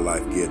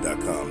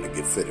defylifegear.com to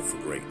get fitted for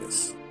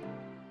greatness.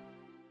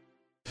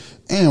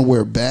 And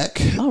we're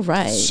back. All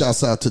right.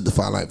 Shouts out to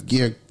Defy Life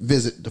Gear.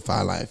 Visit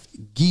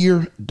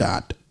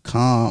defylifegear.com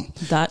to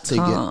get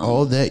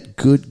all that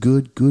good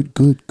gear.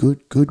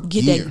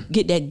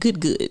 Get that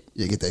good.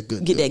 Yeah, get that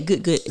good. Get that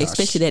good.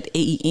 Especially that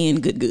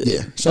AEN good.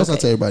 Yeah. Shouts out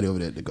to everybody over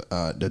there,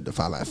 the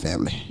Defy Life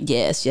family.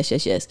 Yes.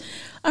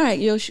 All right,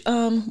 Yosh.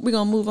 We're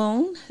gonna move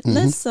on.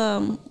 Let's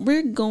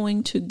we're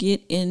going to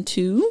get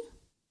into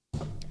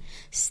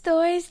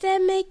stories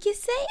that make you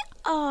say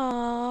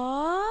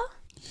aww.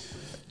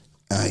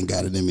 I ain't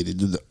got it in me to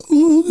do the.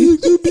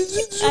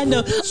 I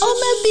know. Oh,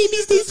 my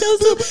babies, they so.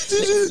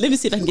 Let me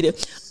see if I can get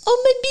it.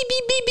 Oh, my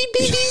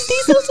babies,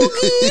 they so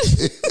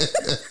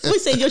good. We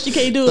say, Yosh, you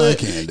can't do it. I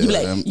can't do you it.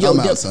 like, I'm yo,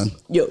 out, son.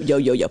 Yo.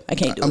 I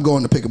can't do it. I'm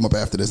going to pick them up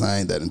after this. I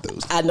ain't that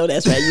enthused. I know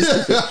that's right. You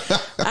stupid.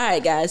 All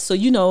right, guys. So,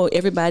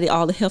 everybody,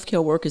 all the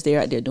healthcare workers,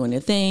 they're out there doing their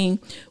thing.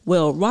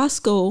 Well,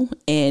 Roscoe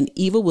and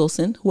Eva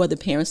Wilson, who are the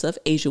parents of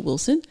Asia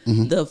Wilson,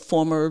 the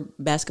former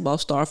basketball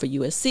star for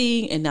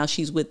USC, and now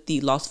she's with the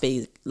Las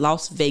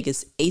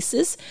Vegas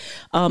Aces.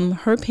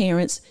 Her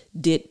parents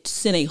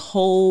sent a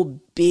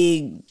whole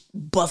big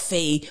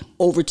buffet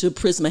over to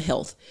Prisma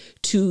Health,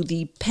 to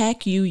the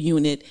PACU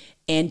unit,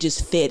 and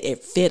just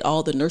fed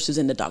all the nurses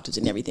and the doctors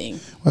and everything.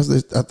 I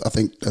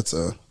think that's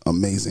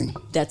amazing.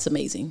 That's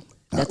amazing.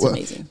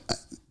 Amazing.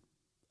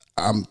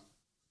 I'm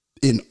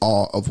in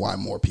awe of why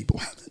more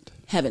people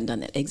haven't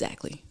done that.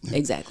 Exactly.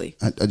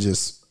 I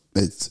just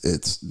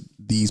it's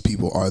these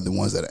people are the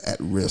ones that are at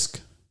risk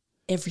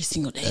every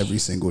single day.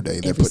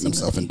 They're putting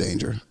themselves in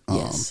danger.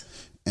 Yes.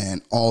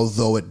 And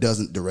although it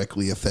doesn't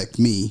directly affect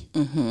me,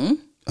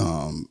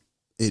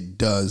 it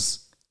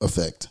does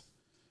affect,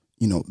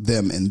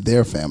 them and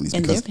their families.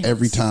 Because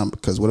every time,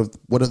 because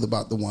what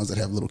about the ones that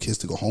have little kids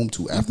to go home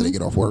to after they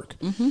get off work?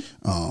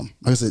 Like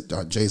I said,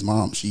 Jay's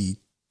mom, she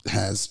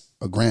has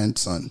a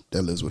grandson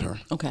that lives with her.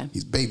 Okay.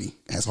 He's baby,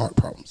 has heart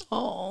problems.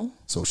 Oh.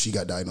 So she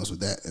got diagnosed with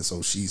that. And so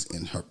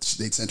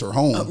they sent her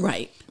home.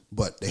 Right.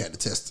 But they had to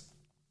test.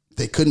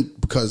 They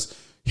couldn't, because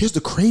here's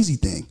the crazy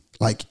thing.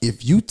 Like,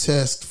 if you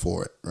test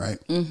for it, right?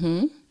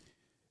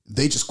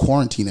 They just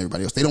quarantine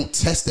everybody else. They don't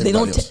test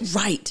everybody else.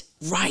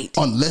 Right.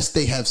 Unless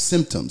they have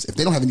symptoms. If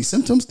they don't have any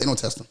symptoms, they don't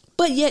test them.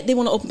 But yet they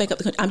want to open back up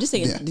the country. I'm just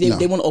saying,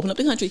 they want to open up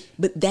the country,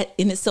 but that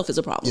in itself is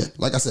a problem. Yeah,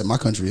 like I said, my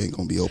country ain't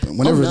going to be open.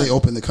 Whenever they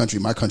open the country,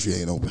 my country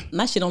ain't open.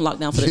 My shit on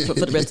lockdown for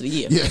the rest of the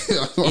year. Yeah.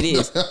 It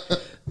is.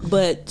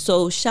 But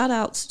so shout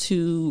outs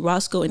to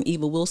Roscoe and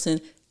Eva Wilson.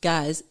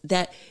 Guys,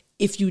 that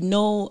if you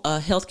know a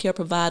healthcare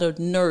provider,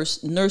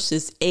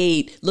 nurses,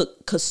 aide,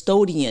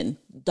 custodian,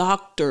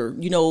 doctor,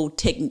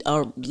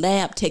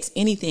 lab techs,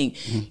 anything,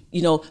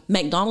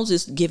 McDonald's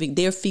is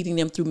they're feeding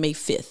them through May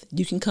 5th.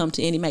 You can come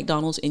to any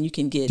McDonald's and you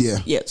can get,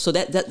 so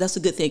that's a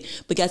good thing.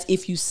 But guys,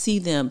 if you see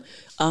them,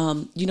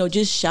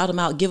 just shout them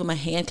out, give them a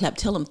hand clap,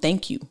 tell them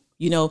thank you,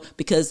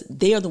 because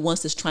they are the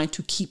ones that's trying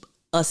to keep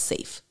us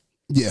safe.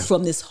 Yeah.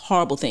 From this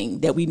horrible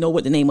thing that we know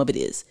what the name of it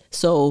is.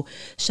 So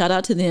shout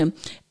out to them.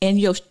 And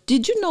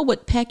did you know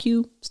what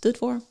PACU stood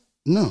for?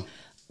 No.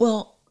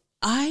 Well,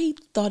 I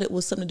thought it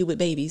was something to do with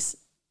babies,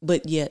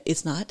 but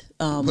it's not.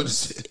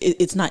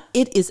 It's not.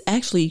 It is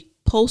actually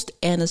post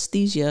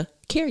anesthesia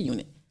care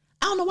unit.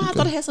 I don't know why I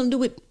thought it had something to do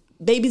with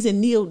babies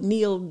in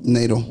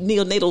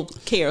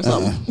neonatal care or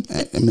something.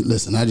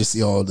 Listen, I just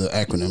see all the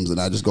acronyms and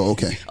I just go,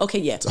 okay. Okay,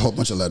 yeah. It's a whole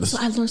bunch of letters. So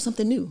I learned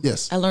something new.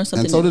 Yes. I learned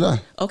something new. And so did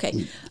I.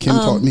 Okay. Kim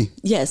taught me.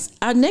 Yes.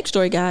 Our next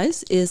story,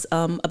 guys, is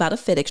about a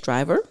FedEx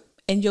driver.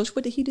 And Yosh,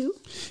 what did he do?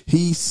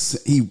 He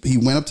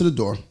went up to the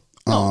door.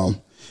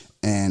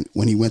 And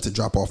when he went to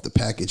drop off the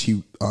package,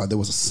 there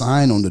was a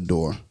sign on the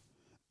door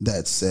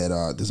that said,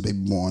 this baby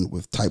born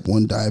with type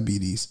 1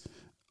 diabetes.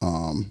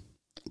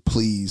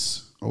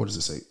 Please... Or what does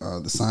it say?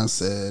 The sign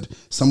said,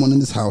 someone in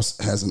this house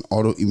has an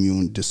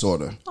autoimmune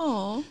disorder.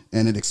 Aww.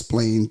 And it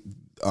explained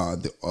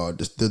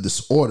the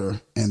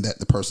disorder and that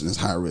the person is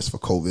high risk for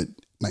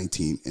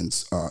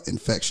COVID-19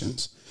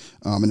 infections.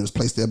 And it was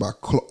placed there by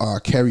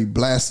Carrie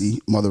Blassie,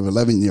 mother of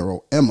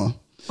 11-year-old Emma.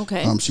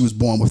 Okay. She was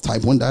born with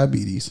type 1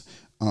 diabetes.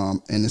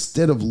 And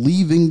instead of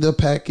leaving the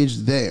package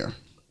there,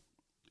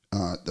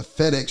 the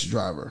FedEx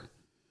driver,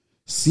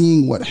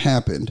 seeing what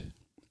happened,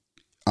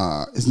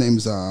 his name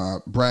is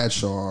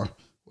Bradshaw.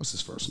 What's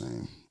his first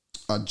name?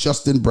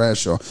 Justin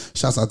Bradshaw.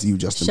 Shouts out to you,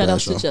 Justin Bradshaw.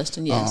 Shout out to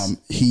Justin, yes.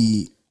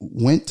 He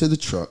went to the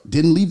truck,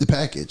 didn't leave the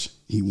package.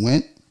 He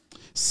went,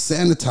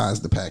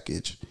 sanitized the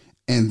package,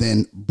 and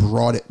then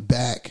brought it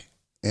back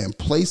and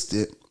placed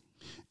it.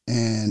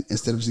 And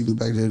instead of just leaving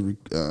the back there,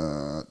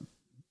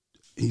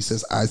 he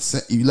says,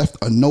 you left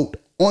a note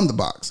on the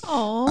box.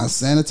 Aww. I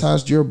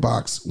sanitized your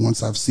box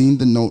once I've seen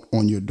the note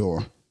on your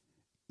door,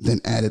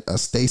 then added a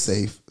stay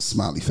safe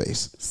smiley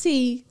face.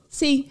 See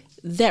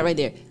that right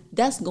there.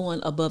 That's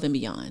going above and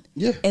beyond.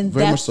 Yeah, and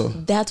very much so.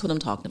 That's what I'm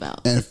talking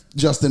about. And if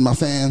Justin, my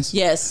fans,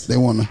 yes, they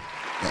want to,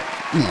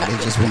 they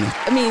just want to.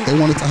 I mean, they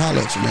wanted to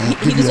holler at you, man.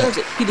 He deserves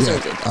it. He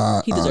deserves it.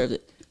 He deserves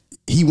it.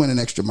 He went an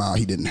extra mile.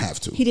 He didn't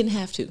have to. He didn't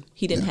have to.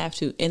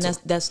 And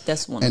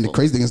that's wonderful. And the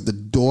crazy thing is the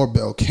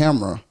doorbell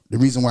camera. The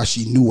reason why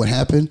she knew what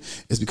happened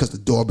is because the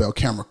doorbell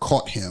camera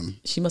caught him.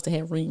 She must have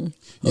had a ring.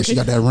 Yeah, okay. She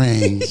got that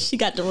ring. She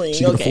got the ring.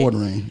 She could afford the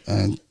ring.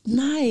 And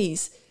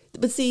nice.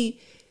 But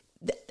see,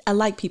 I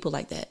like people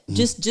like that. Mm-hmm.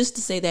 Just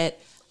to say that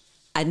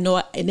I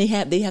know, and they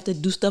have to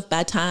do stuff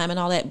by time and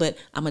all that, but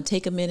I'm gonna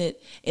take a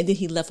minute. And then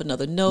he left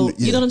another note.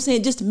 Yeah. You know what I'm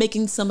saying? Just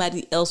making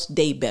somebody else's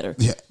day better.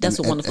 Yeah, that's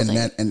a wonderful thing.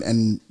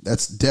 And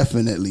that's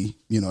definitely,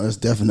 that's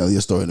definitely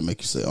a story to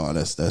make you say, oh,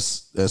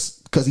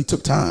 that's because he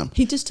took time.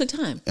 He just took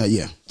time.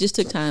 Yeah, just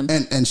took time.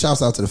 And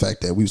shouts out to the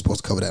fact that we were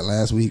supposed to cover that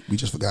last week. We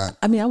just forgot.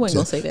 I mean, I wasn't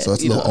gonna say that. So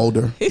it's a little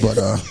older, but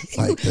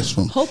like that's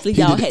from. Hopefully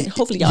y'all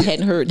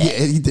hadn't heard that.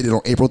 Yeah, he did it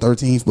on April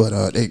 13th,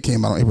 but it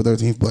came out on April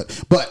 13th.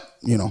 But.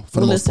 For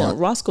the most part,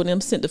 Roscoe and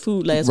them sent the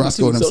food last week.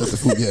 Roscoe and them sent the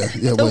food.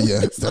 Yeah. Well, yeah,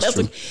 so that's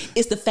true.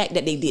 It's the fact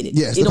that they did it.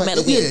 Yeah, it don't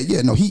matter when.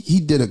 Yeah. No,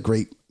 he did a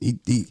great. Have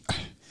you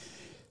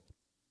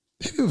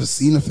ever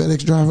seen a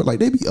FedEx driver? Like,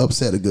 they be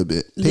upset a good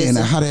bit. They in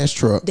a hot ass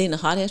truck.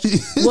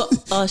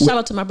 Well, shout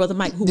out to my brother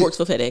Mike who works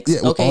for FedEx.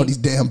 Yeah, with all these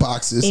damn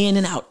boxes in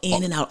and out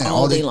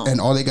all day long. And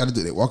all they got to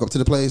do, they walk up to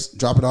the place,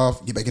 drop it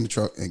off, get back in the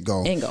truck, and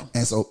go.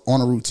 And so on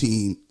a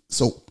routine.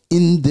 So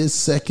in this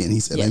second, he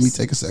said, "Let me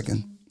take a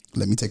second.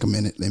 Let me take a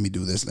minute. Let me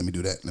do this. Let me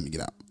do that. Let me get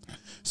out."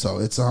 So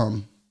it's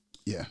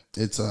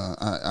it's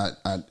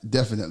I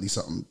definitely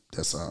something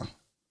that's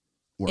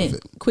worth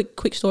it.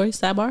 Quick story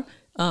sidebar.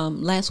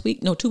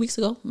 2 weeks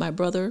ago, my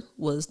brother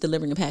was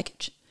delivering a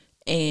package,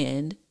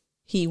 and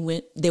he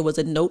went. There was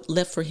a note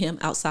left for him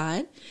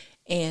outside,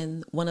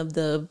 and one of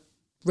the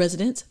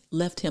residents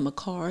left him a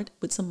card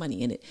with some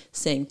money in it,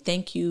 saying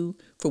 "Thank you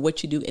for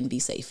what you do and be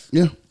safe."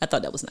 Yeah, I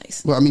thought that was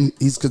nice. Well, I mean,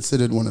 he's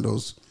considered one of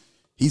those.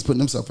 He's putting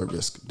himself at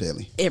risk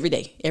daily. Every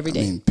day. Every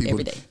day.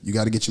 You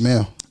got to get your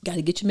mail. Got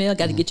to get your mail.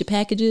 Got to get your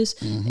packages.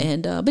 Mm-hmm.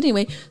 And but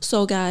anyway,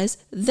 so guys,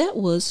 that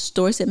was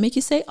stories that make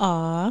you say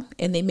 "ah,"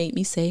 and they made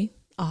me say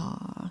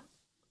 "ah."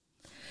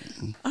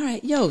 Mm-hmm. All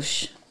right,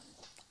 Yosh.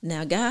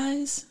 Now,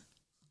 guys,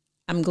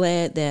 I'm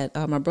glad that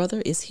my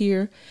brother is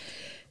here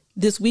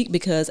this week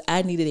because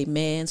I needed a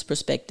man's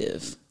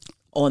perspective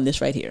on this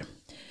right here.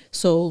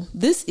 So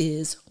this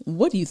is,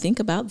 what do you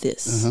think about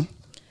this? Uh-huh.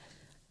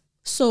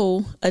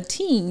 So, a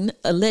teen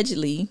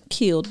allegedly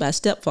killed by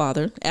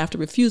stepfather after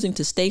refusing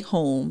to stay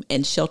home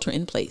and shelter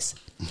in place.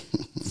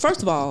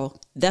 First of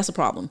all, that's a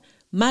problem.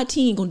 My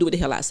teen gonna do what the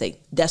hell I say.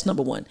 That's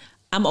number one.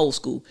 I'm old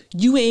school.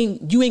 You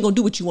ain't gonna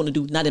do what you want to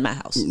do. Not in my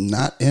house.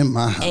 Not in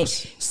my house. And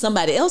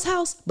somebody else's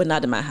house, but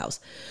not in my house.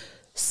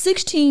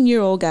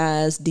 16-year-old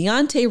guy's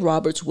Deontay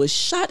Roberts was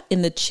shot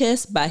in the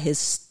chest by his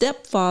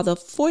stepfather,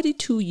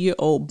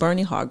 42-year-old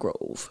Bernie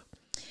Hargrove.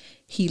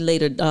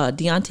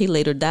 Deontay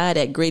later died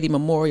at Grady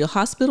Memorial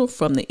Hospital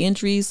from the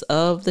injuries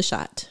of the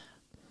shot.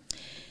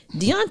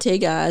 Deontay,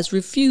 guys,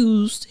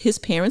 refused his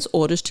parents'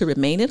 orders to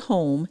remain at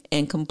home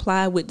and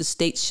comply with the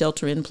state's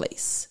shelter in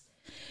place.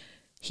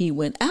 He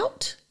went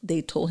out.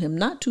 They told him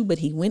not to, but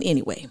he went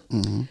anyway.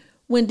 Mm-hmm.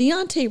 When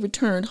Deontay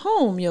returned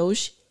home,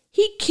 Yosh,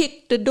 he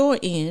kicked the door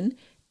in,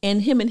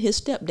 and him and his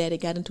stepdaddy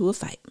got into a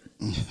fight.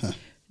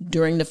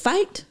 During the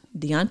fight,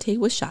 Deontay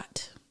was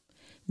shot.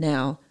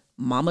 Now,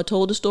 Mama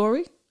told the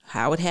story.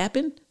 How it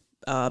happened,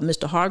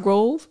 Mr.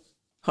 Hargrove.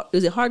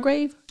 Is it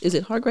Hargrave? Is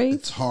it Hargrave?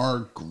 It's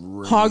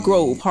Hargrave.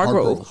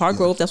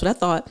 Hargrove. That's what I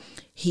thought.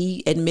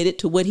 He admitted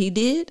to what he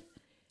did.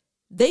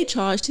 They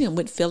charged him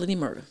with felony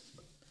murder.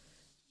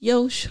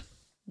 Yosh,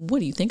 what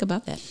do you think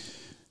about that?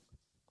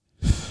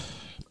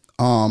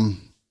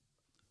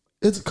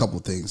 It's a couple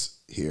things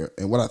here,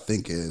 and what I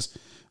think is,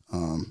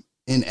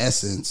 in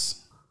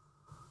essence,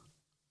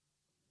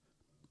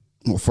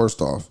 well, first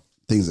off,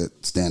 things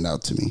that stand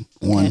out to me.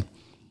 Okay. One.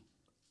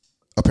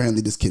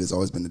 Apparently, this kid has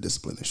always been a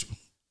discipline issue.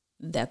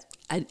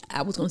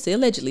 I was going to say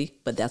allegedly,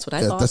 but that's what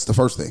I thought. That's the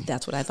first thing.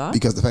 That's what I thought.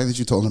 Because the fact that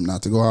you told him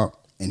not to go out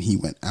and he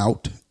went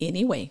out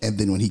anyway, and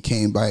then when he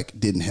came back,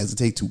 didn't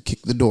hesitate to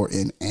kick the door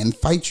in and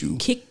fight you.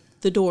 Kick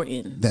the door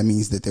in. That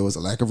means that there was a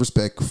lack of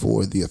respect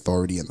for the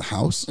authority in the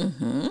house,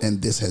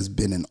 and this has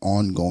been an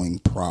ongoing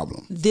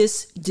problem.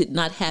 This did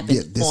not happen.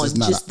 Yeah, this is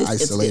not an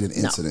isolated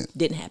incident. No,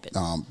 didn't happen.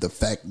 The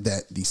fact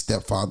that the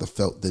stepfather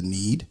felt the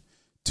need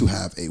to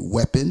have a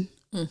weapon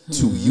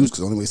to use, because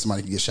the only way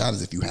somebody can get shot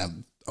is if you have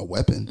a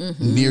weapon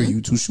near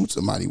you to shoot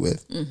somebody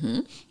with.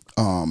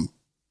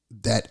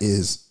 That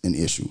is an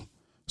issue.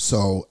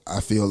 So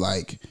I feel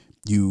like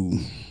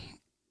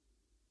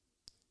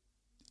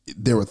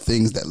there were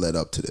things that led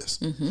up to this.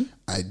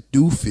 I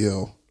do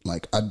feel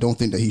like, I don't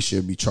think that he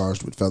should be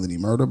charged with felony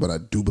murder, but I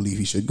do believe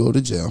he should go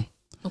to jail.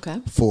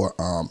 Okay. For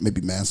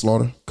maybe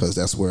manslaughter, because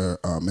that's where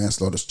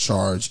manslaughter's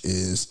charge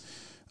is,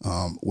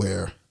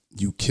 where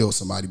you kill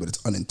somebody, but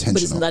it's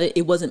unintentional. But it's not.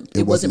 It wasn't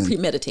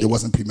premeditated. It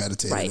wasn't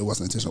premeditated. Right. It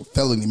wasn't intentional.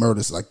 Felony murder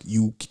is like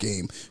you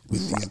came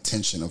with the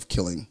intention of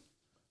killing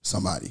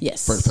somebody.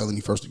 Yes. Felony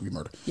first degree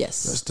murder.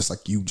 Yes. That's just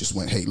like you just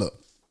went, hey, look,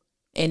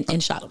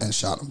 and shot him. And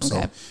shot him.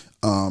 Okay.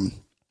 So,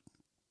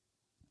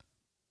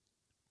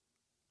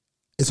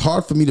 it's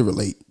hard for me to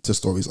relate to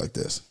stories like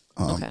this,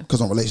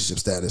 because on Relationship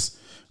Status,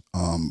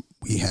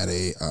 we had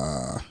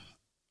a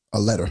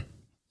letter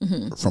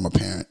from a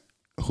parent,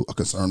 a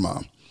concerned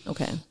mom.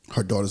 Okay.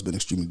 Her daughter's been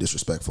extremely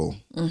disrespectful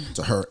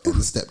to her and the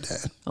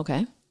stepdad.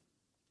 Okay.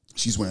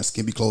 She's wearing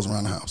skimpy clothes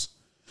around the house.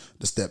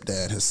 The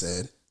stepdad has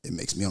said, it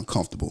makes me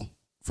uncomfortable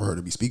for her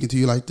to be speaking to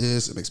you like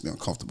this. It makes me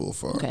uncomfortable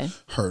for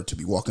her to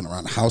be walking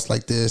around the house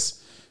like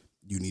this.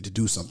 You need to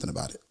do something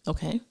about it.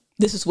 Okay.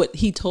 This is what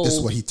he told. This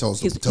is what he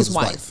told his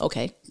wife.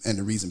 Okay. And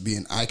the reason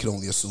being, I could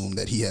only assume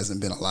that he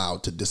hasn't been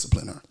allowed to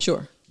discipline her.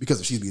 Sure. Because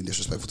if she's being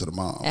disrespectful to the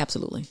mom.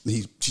 Absolutely.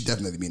 She's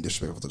definitely being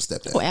disrespectful to the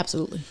stepdad. Oh,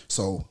 absolutely.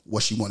 So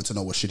what she wanted to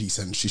know was, should she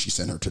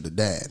send her to the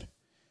dad?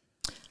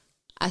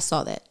 I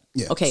saw that.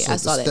 Yeah. Okay, so I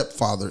saw that. The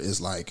stepfather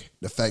is like,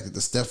 the fact that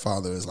the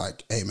stepfather is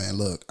like, hey man,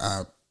 look,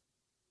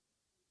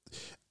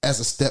 as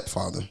a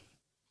stepfather,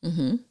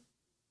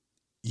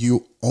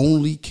 you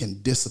only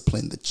can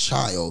discipline the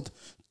child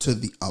to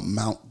the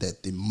amount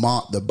that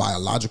the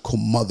biological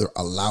mother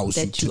allows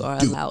you to do. That you are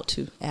allowed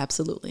to.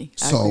 Absolutely.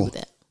 I agree with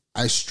that.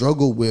 I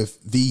struggle with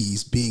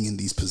being in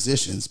these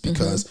positions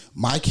because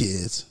my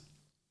kids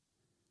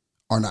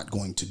are not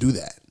going to do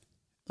that.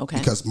 Okay.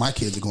 Because my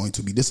kids are going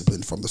to be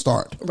disciplined from the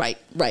start. Right.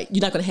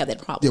 You're not going to have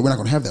that problem. Yeah, we're not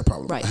going to have that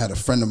problem. Right. I had a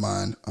friend of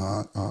mine,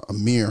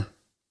 Amir,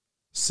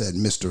 said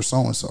Mr.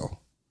 So-and-so.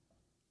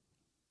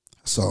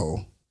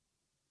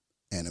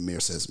 And Amir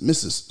says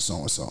Mrs.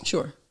 So-and-so.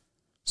 Sure.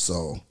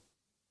 So,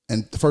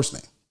 and the first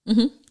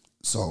name.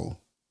 So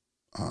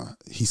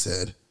he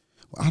said,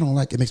 well, I don't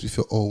like it. It makes me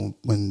feel old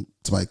when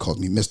somebody calls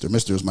me Mr.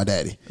 Mr. is my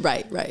daddy.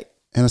 Right.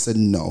 And I said,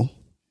 no,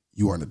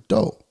 you are an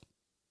adult.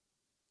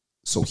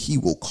 So he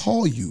will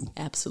call you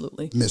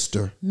absolutely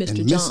Mr.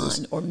 and John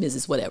Mrs. or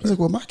Mrs. whatever. He's like,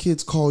 well, my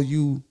kids call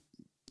you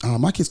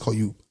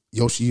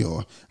Yoshi,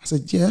 or I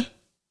said, yeah,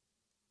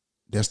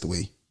 that's the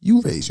way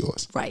you raise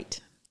yours. Right.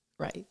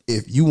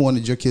 If you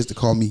wanted your kids to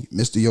call me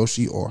Mr.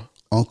 Yoshi or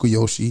Uncle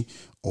Yoshi,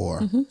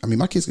 or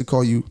my kids could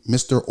call you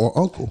Mr. or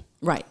Uncle.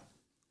 Right.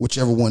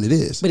 Whichever one it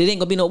is. But it ain't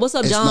gonna be no, what's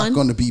up, John? It's not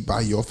going to be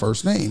by your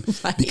first name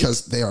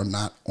because they are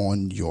not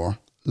on your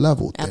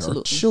level. Absolutely. They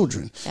are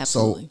children.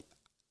 Absolutely. So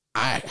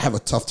I have a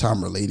tough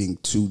time relating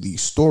to the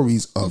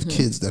stories of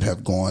kids that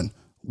have gone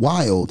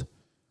wild,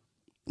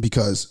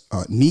 because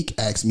Neek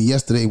asked me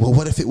yesterday, well,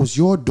 what if it was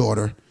your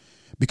daughter?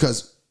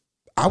 Because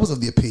I was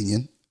of the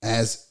opinion,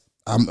 as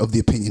I'm of the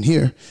opinion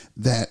here,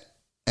 that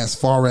as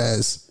far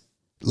as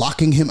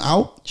locking him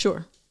out,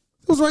 sure,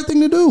 it was the right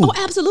thing to do. Oh,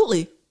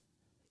 absolutely.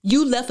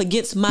 You left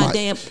against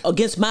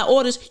against my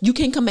orders. You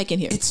can't come back in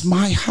here. It's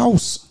my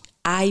house.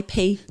 I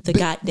pay the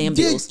goddamn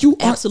bills. You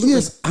absolutely.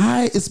 Yes,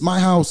 it's my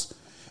house.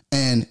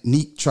 And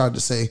Neek tried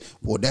to say,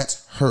 well,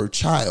 that's her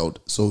child,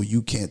 so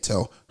you can't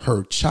tell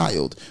her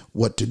child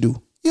what to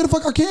do. Yeah, the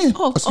fuck I can.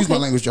 Oh, excuse my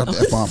language, dropped the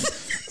F-bomb.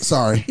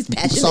 Sorry.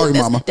 Sorry,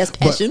 mama. That's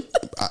passion.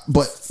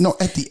 But no,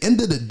 at the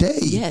end of the day,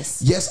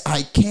 yes,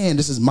 I can.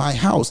 This is my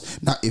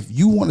house. Now, if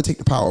you want to take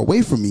the power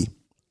away from me,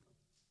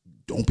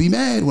 don't be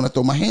mad when I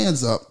throw my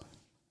hands up.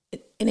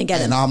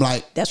 And I'm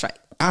like, that's right.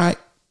 All right.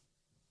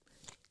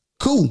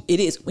 Cool. It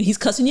is. When he's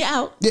cussing you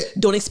out,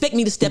 don't expect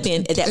me to step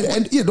in at that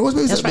point. Don't expect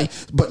me to step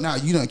in. But now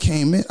you done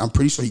came in. I'm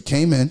pretty sure he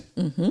came in.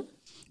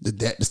 The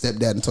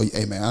stepdad and told you,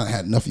 hey man, I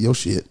had enough of your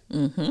shit.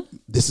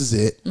 This is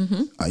it.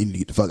 You need to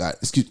get the fuck out.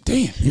 You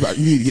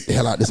need to get the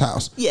hell out of this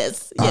house.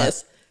 Yes.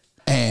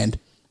 And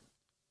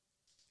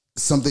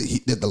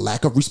the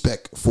lack of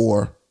respect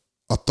for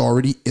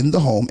authority in the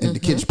home, and the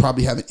kids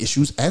probably having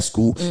issues at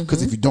school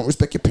because if you don't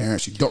respect your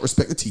parents, you don't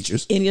respect the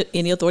teachers,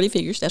 any authority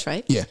figures. That's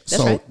right. Yeah.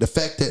 That's right. The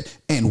fact that,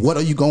 and what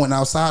are you going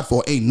outside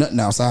for? Ain't nothing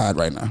outside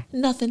right now.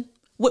 Nothing.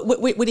 Where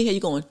the hell you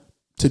going?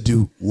 To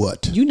do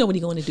what? You know what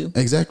he's going to do.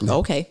 Exactly.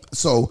 Okay.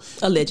 So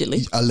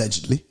allegedly.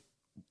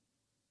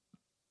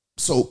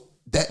 So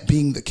that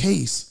being the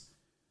case,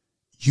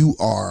 you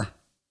are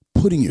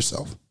putting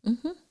yourself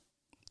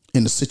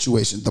in a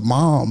situation. The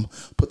mom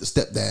put the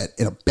stepdad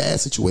in a bad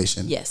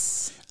situation.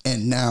 Yes.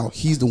 And now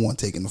he's the one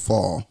taking the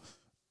fall.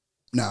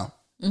 Now,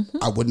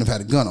 I wouldn't have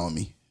had a gun on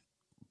me,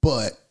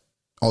 but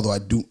although I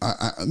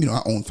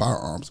own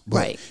firearms,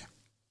 but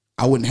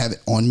I wouldn't have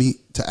it on me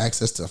to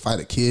access to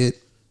fight a kid.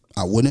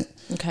 I wouldn't.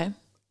 Okay.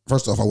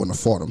 First off, I wouldn't have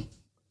fought him.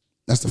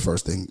 That's the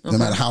first thing. No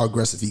matter how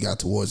aggressive he got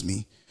towards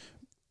me,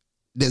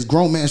 there's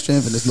grown man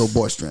strength and there's little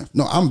boy strength.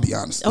 No, I'm gonna be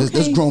honest.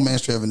 There's grown man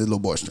strength and there's little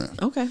boy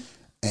strength. Okay.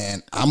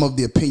 And I'm of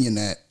the opinion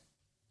that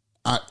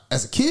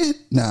as a kid,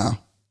 now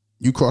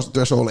you cross the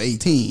threshold of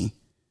 18.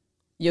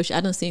 Yoshi,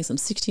 I done seen some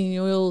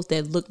 16-year-olds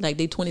that look like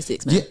they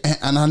 26, man. Yeah,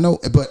 and I know,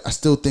 but I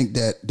still think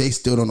that they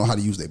still don't know how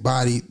to use their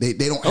body. They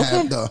don't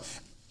have the.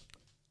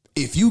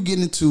 If you get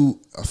into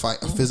a fight,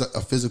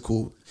 a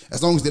physical,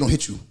 as long as they don't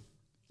hit you,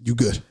 you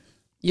good.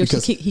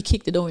 Yoshi, he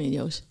kicked the door in,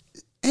 Yoshi.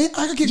 And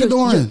I can kick the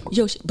door in.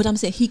 Yoshi, but I'm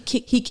saying he.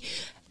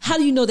 How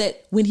do you know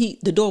that when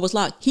the door was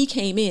locked, he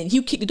came in, he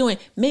kicked the door in?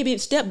 Maybe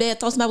stepdad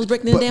thought somebody was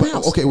breaking in the damn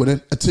house. Okay, well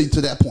then,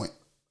 to that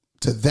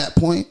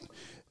point,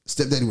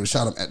 stepdaddy would have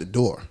shot him at the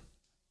door.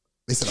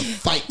 They said a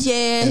fight.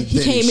 Yeah,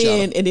 he came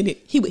in and then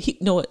he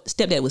know what?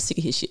 Stepdad was sick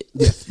of his shit.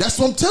 Yeah, that's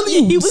what I'm telling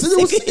you. He was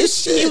sick of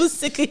his shit. He was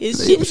sick of his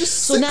shit. He was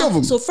just sick of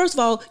him. So first of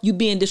all, you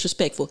being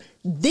disrespectful.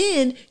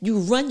 Then you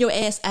run your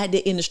ass out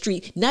there in the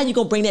street. Now you're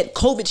gonna bring that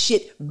COVID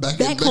shit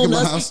back on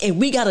us, house. And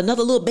we got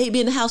another little baby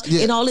in the house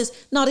and all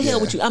this. No, the hell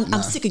with you.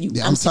 I'm sick of you.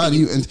 Yeah, I'm tired of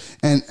you.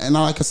 And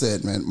like I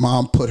said, man,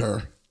 mom put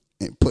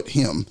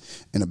him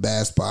in a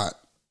bad spot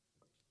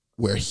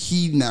where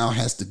he now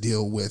has to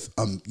deal with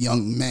a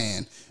young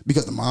man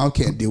because the mom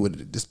can't deal with it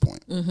at this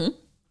point.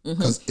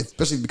 Because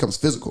especially if it becomes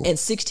physical. And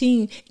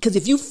 16, because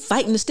if you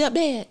fighting the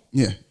stepdad,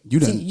 you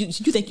done. You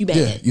think you bad.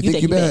 Yeah, you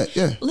think you bad.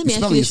 Yeah. Let me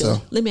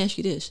ask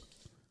you this.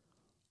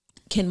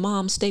 Can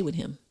mom stay with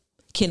him?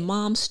 Can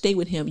mom stay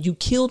with him? You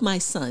killed my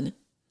son,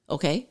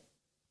 okay?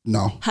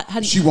 No,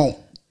 she won't.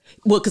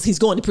 Well, because he's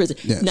going to prison.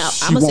 Yeah, now,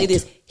 I'm going to say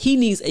this. He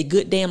needs a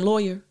good damn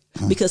lawyer.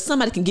 Because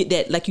somebody can get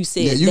that, like you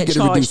said, that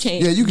charge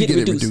change. Yeah, you can get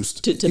it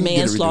reduced to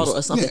manslaughter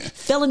or something. Yeah.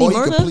 Felony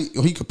murder.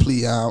 He could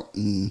plea out.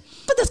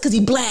 But that's because he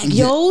black,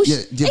 yo.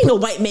 Ain't no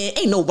white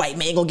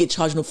man gonna get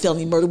charged with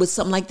felony murder with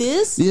something like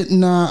this. Yeah,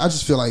 nah, I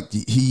just feel like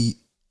he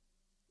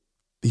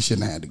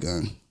shouldn't have had the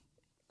gun.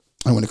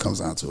 And when it comes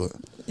down to it,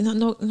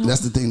 no.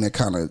 That's the thing that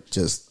kind of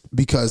just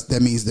because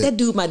that means that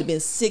dude might have been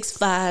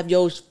 6'5",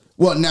 yo.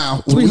 Well,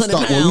 now when we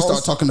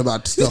start talking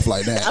about stuff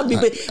like that, I mean,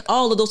 but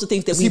all of those are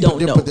things that we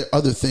don't know. But there are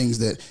other things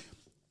that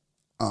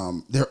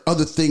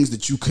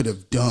you could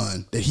have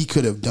done that he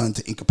could have done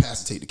to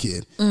incapacitate the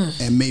kid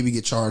and maybe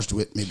get charged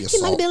with maybe assault.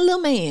 He might have been a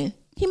little man.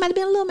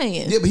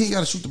 Yeah, but he ain't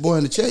got to shoot the boy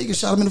in the chest. You can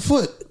shot him in the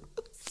foot.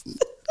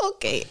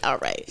 Okay, all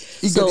right.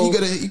 He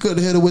could have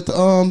hit her with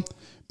the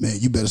man.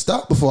 You better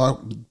stop before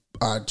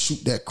I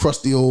shoot that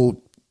crusty old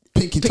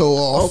pinky toe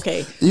off.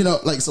 Okay,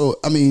 so.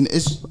 I mean,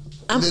 there's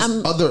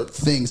other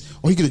things.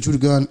 Or he could have drew the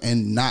gun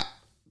and not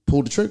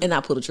pulled the trigger.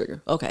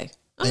 Okay.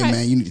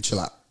 Man, you need to chill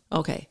out.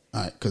 Okay.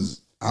 All right,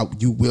 because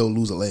you will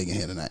lose a leg in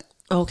here tonight.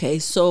 Okay,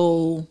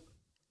 so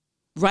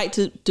right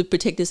to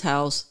protect his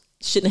house,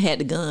 shouldn't have had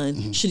the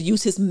gun. Should have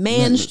used his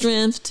man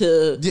strength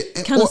to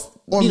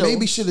or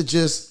maybe should have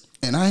just.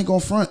 And I ain't gonna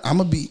front. I'm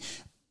gonna be.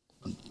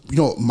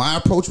 My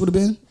approach would have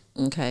been.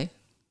 Okay.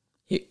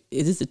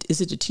 Is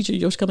it the teacher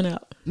Yosh coming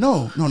out?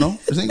 No.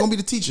 This ain't gonna be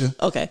the teacher.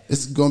 Okay.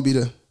 It's gonna be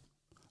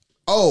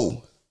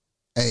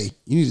hey,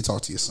 you need to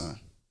talk to your son.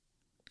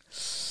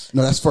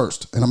 No, that's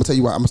first. And I'm going to tell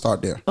you why. I'm going to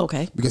start there.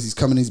 Okay. Because he's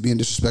coming, he's being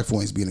disrespectful,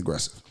 and he's being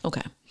aggressive.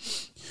 Okay.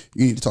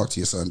 You need to talk to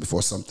your son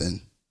before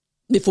something.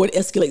 Before it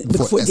escalates.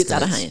 Before it gets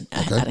out of hand.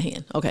 Okay? Out of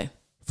hand. Okay.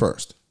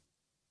 First.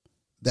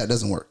 That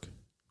doesn't work.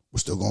 We're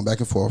still going back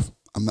and forth.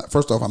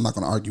 First off, I'm not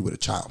going to argue with a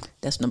child.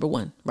 That's number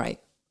one. Right.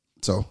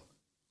 So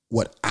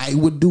what I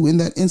would do in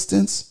that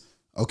instance,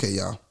 okay,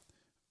 y'all,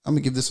 I'm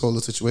going to give this whole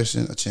little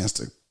situation a chance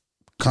to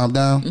calm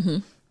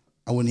down.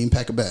 I wouldn't even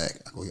pack a bag.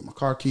 I go get my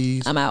car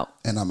keys. I'm out.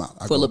 And I'm out.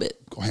 For a little bit.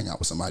 Go hang out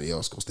with somebody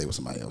else. Go stay with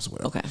somebody else or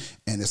whatever. Okay.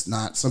 And it's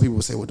not, some people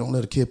would say, well, don't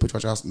let a kid put you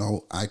out your house.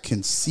 No, I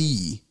can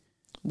see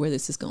where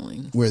this is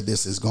going.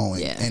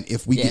 Yeah. And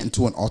if we get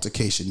into an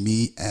altercation,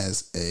 me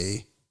as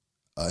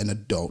an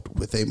adult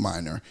with a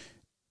minor,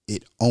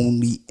 it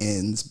only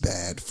ends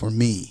bad for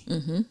me.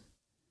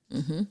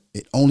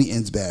 It only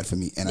ends bad for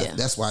me. And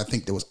that's why I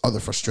think there was other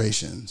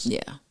frustrations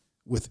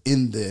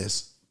within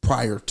this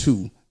prior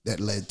to that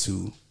led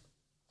to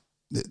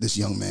this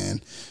young man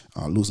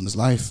losing his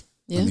life.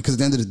 Yeah. Because at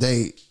the end of the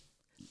day,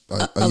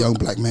 a young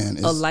black man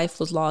is... A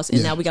life was lost,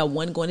 and now we got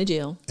one going to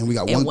jail. And we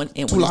got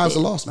two lives are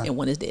lost now. And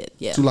one is dead,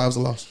 yeah. 2 lives are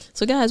lost.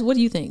 So guys, what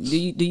do you think? Do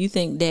you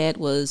think Dad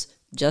was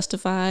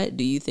justified?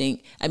 Do you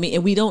think... I mean,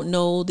 and we don't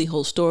know the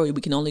whole story. We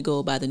can only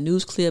go by the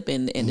news clip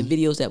and the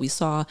videos that we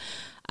saw.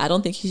 I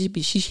don't think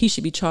he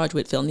should be charged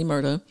with felony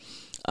murder.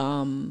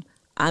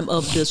 I'm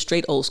of the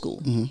straight old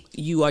school.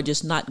 You are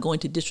just not going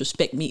to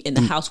disrespect me in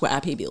the house where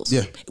I pay bills.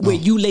 Yeah. Where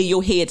you lay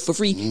your head for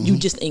free, you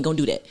just ain't gonna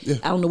do that. Yeah.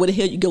 I don't know where the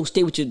hell you go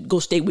stay with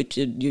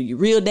your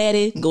real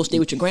daddy, go stay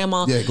with your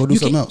grandma. Yeah, go do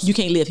something else. You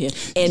can't live here.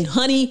 And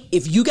honey,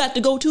 if you got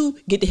to go to,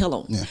 get the hell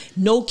on. Yeah.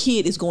 No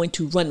kid is going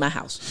to run my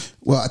house.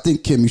 Well, I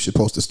think, Kim, you should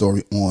post a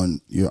story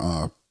on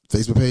your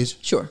Facebook page.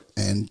 Sure.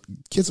 And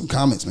get some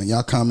comments, man.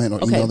 Y'all comment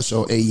or email the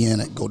show,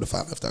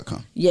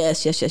 aen@go-to5f.com.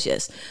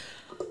 Yes.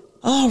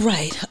 All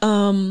right.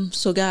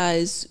 So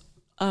guys,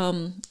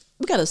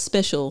 we got a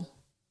special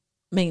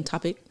main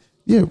topic.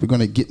 Yeah, we're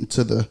gonna get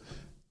into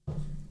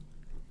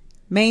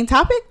Main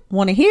topic?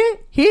 Want to hear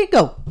it? Here you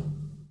go.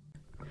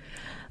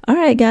 All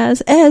right,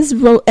 guys. As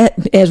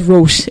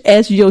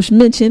Yosh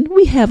mentioned,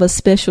 we have a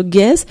special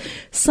guest,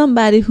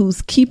 somebody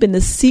who's keeping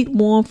the seat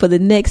warm for the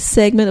next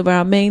segment of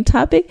our main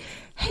topic.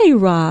 Hey,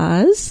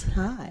 Roz.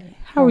 Hi.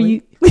 How are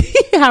you?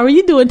 How are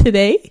you doing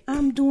today?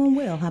 I'm doing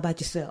well. How about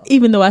yourself?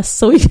 Even though I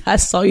saw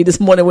you this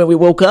morning when we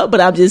woke up,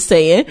 but I'm just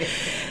saying,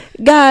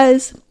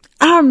 guys,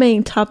 our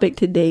main topic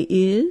today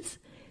is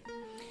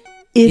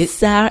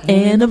it's our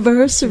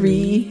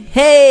anniversary.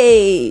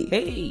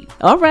 Hey.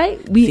 All right.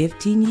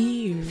 15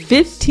 years.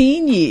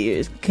 15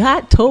 years.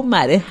 God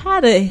almighty.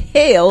 How the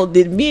hell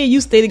did me and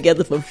you stay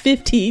together for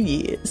 15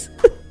 years?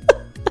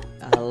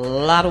 A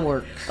lot of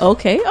work.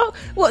 Okay. Oh,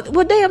 well,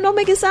 damn, don't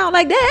make it sound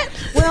like that.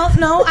 Well,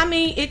 no, I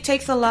mean, it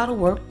takes a lot of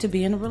work to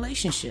be in a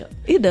relationship.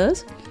 It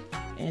does.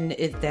 And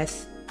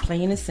that's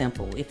plain and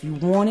simple. If you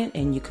want it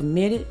and you're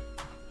committed,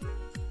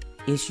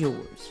 it's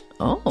yours.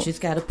 Oh. You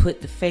just got to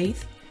put the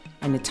faith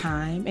and the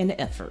time and the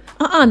effort.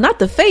 Not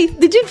the faith.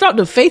 Did you drop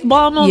the faith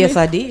bomb on me? Yes,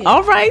 I did.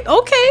 All right.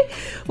 Okay.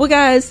 Well,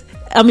 guys,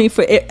 I mean,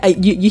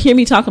 you hear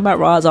me talking about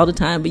Roz all the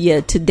time, but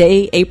yeah,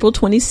 today, April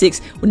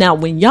 26th. Now,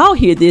 when y'all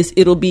hear this,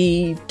 it'll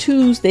be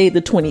Tuesday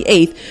the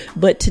 28th,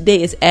 but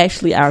today is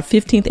actually our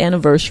 15th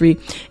anniversary.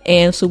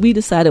 And so we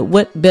decided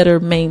what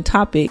better main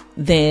topic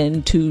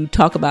than to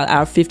talk about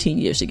our 15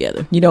 years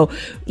together. You know,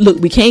 look,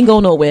 we can't go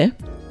nowhere.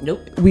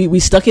 Nope.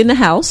 We stuck in the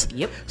house.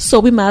 Yep. So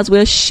we might as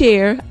well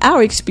share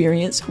our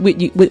experience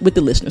with you, with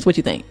the listeners. What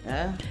you think?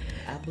 I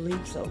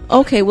believe so.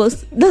 Okay, well,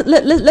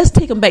 let's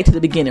take them back to the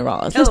beginning,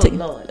 Roz. Let's take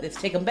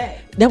them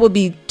back. That would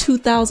be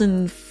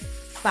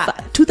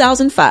 2005.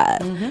 2005.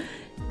 Mm-hmm.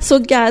 So,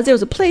 guys, there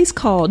was a place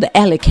called the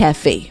Alley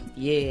Cafe.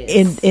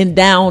 Yes. In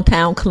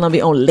downtown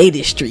Columbia on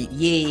Lady Street.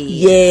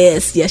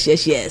 Yes.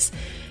 Yes.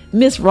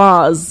 Miss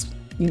Roz,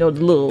 you know,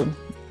 the little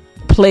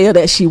player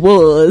that she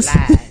was,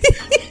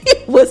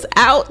 was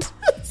out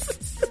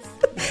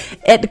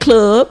at the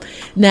club.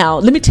 Now,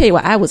 let me tell you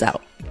why I was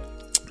out.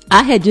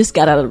 I had just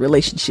got out of a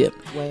relationship.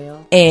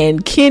 Well.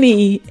 And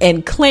Kenny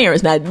and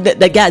Clarence, now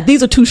the guys,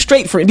 these are two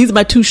straight friends. These are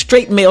my two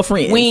straight male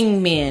friends.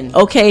 Wingmen.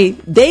 Okay.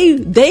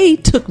 They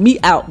took me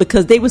out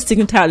because they were sick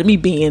and tired of me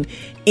being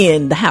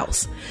in the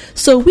house.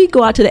 So we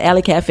go out to the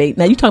Alley Cafe.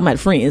 Now you talking about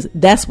friends.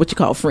 That's what you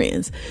call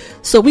friends.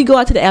 So we go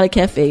out to the Alley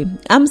Cafe.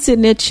 I'm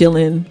sitting there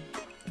chilling,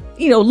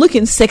 you know,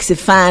 looking sexy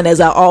fine as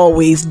I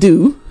always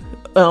do.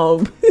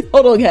 Hold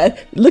on, guys.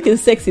 Looking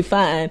sexy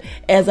fine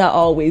as I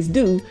always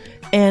do.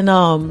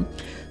 And,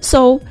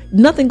 so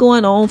nothing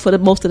going on for the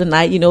most of the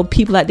night. You know,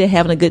 people out there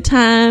having a good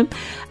time.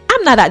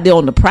 I'm not out there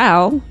on the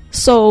prowl.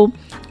 So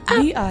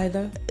me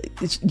either.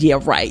 Yeah,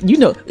 right. You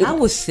know, I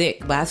was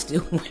sick, but I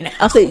still went out.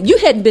 I'll say you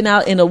hadn't been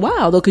out in a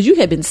while though, because you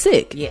had been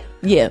sick.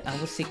 Yeah.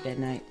 I was sick that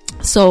night.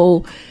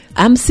 So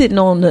I'm sitting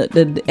on at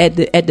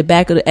the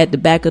back of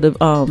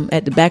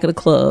the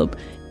club,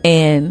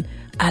 and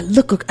I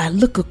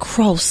look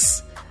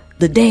across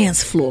the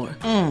dance floor,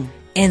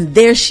 and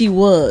there she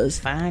was,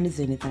 fine as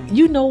anything.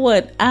 You know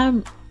what?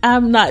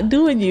 I'm not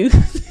doing you.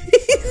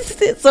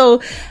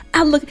 So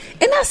I look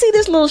and I see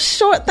this little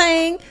short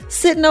thing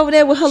sitting over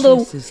there with her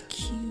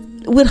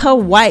with her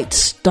white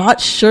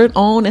starch shirt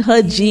on and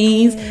her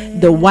jeans.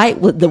 The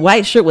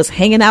white shirt was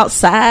hanging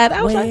outside.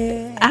 I was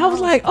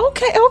like,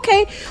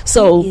 okay.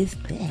 So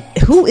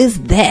who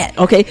is that?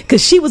 Okay,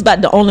 because she was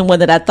about the only one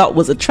that I thought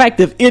was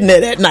attractive in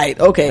there that night.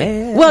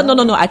 Okay, well,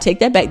 no, I take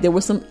that back.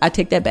 I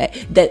take that back.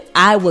 That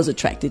I was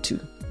attracted to.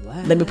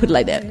 Wow. Let me put it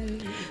like that.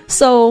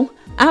 So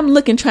I'm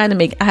looking, trying to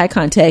make eye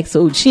contact,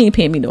 so she ain't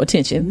paying me no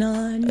attention.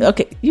 None.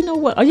 Okay, you know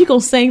what? Are you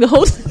gonna sing the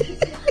whole?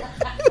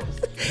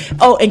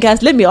 Oh, and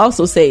guys, let me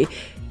also say,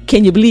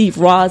 can you believe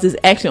Roz is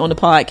actually on the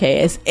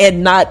podcast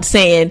and not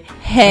saying,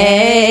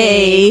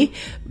 hey,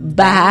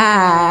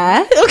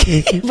 bye?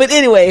 Okay, but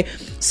anyway,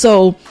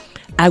 so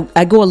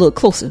I go a little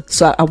closer.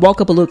 So I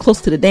walk up a little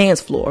closer to the dance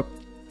floor,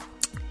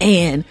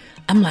 and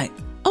I'm like,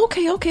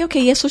 okay.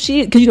 Yeah, so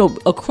she, because you know,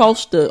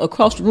 across the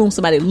room,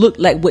 somebody looked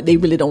like what they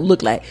really don't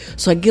look like.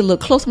 So I get a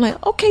little closer. I'm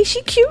like, okay,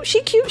 she cute.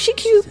 She's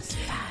as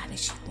fine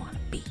as she want to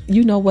be.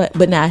 You know what?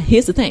 But now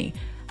here's the thing.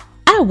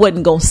 I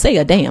wasn't gonna say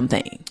a damn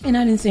thing, and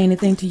I didn't say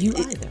anything to you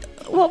either.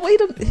 Well,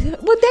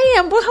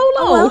 damn. Well, hold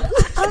on. Well,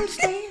 I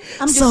understand.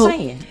 I'm just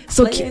saying.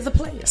 So player is a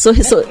player. So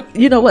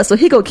you know what? So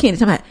here go Kenny.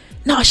 I'm like,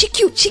 no, she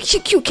cute.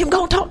 She cute. Kim,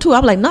 go and talk to her.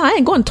 I'm like, no, I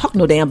ain't going to talk to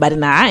no damn body.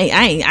 Now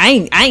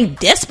I ain't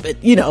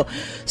desperate. You know.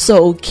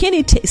 So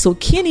Kenny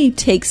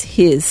takes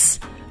his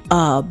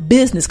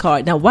business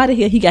card. Now, why the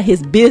hell he got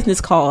his business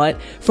card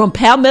from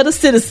Palmetto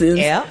Citizens?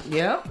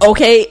 Yeah.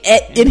 Okay,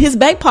 in his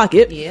back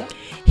pocket. Yeah.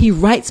 He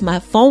writes my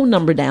phone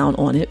number down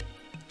on it.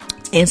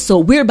 And so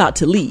we're about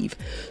to leave.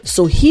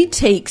 So he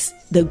takes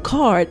the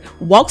card,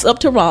 walks up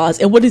to Roz,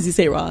 and what does he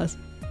say, Roz?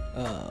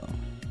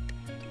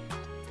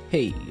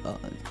 Hey,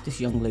 this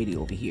young lady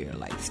over here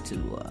likes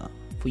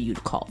for you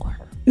to call her.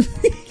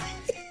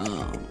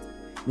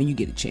 When you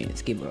get a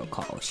chance, give her a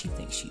call. She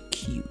thinks she's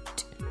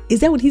cute.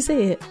 Is that what he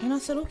said? And I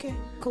said, okay,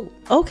 cool.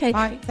 Okay.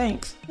 All right,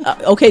 thanks.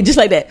 Okay, just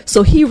like that.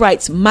 So he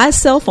writes my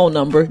cell phone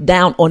number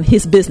down on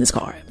his business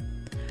card.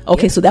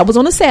 Okay, so that was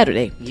on a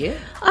Saturday. Yeah.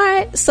 All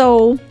right.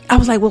 So I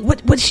was like, well,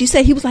 what did she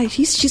say? He was like,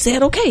 she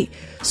said okay.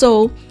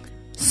 So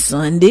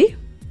Sunday,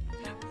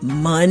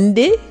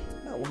 Monday,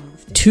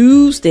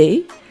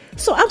 Tuesday.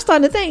 So I'm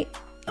starting to think,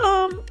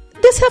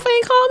 this heifer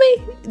ain't called me.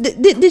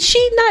 Did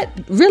she not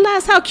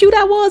realize how cute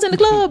I was in the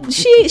club?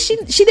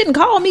 She didn't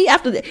call me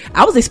after that.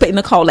 I was expecting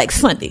a call like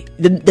Sunday,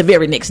 the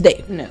very next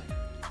day. No.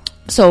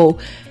 So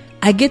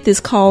I get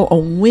this call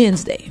on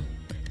Wednesday,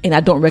 and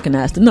I don't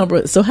recognize the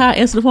number. So how I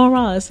answer the phone,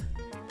 Roz?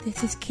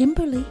 This is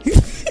Kimberly.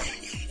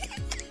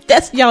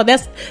 That's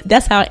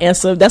how I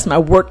answer. That's my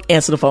work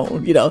answer the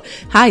phone.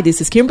 Hi,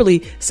 this is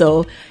Kimberly.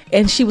 So,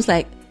 and she was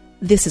like,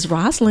 this is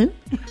Rosalind,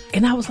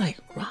 and I was like,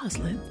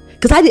 Rosalind.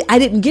 Because I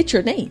didn't get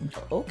your name.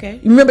 Okay.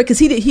 Remember, because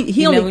he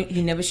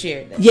never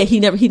shared that. Yeah, he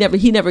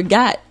never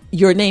got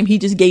your name. He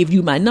just gave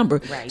you my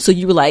number. Right. So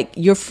you were like,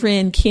 your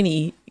friend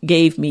Kenny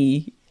gave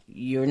me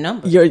your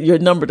number. Your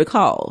number to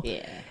call.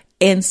 Yeah.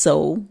 And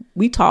so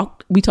we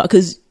talked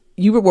because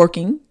you were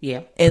working.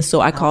 Yeah. And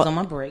so I called. Was on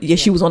my break. Yeah,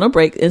 she was on her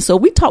break, and so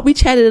we talked. We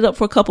chatted it up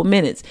for a couple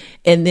minutes,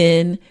 and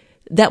then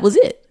that was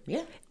it.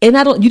 Yeah. And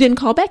you didn't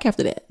call back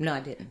after that. No,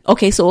 I didn't.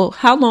 Okay, so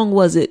how long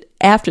was it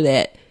after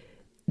that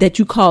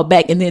you called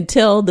back, and then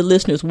tell the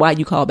listeners why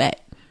you called back?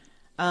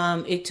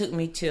 It took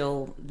me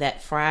till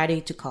that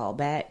Friday to call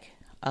back.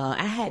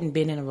 I hadn't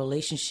been in a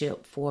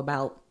relationship for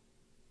about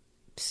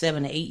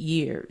 7 to 8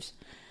 years.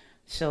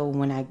 So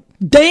when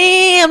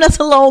damn, that's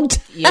a long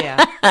time.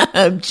 Yeah.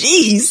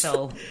 Jeez.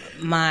 So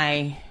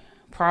my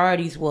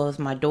priorities was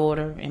my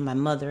daughter and my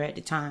mother at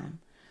the time.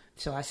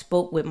 So I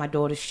spoke with my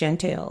daughter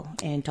Chantel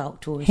and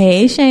talked to her.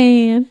 Hey,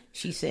 Shan.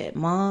 She said,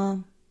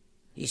 Mom,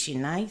 is she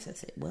nice? I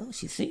said, well,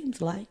 she seems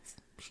nice.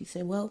 She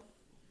said, well,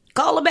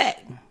 call her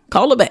back.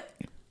 Call her back.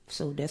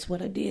 So that's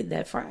what I did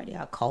that Friday.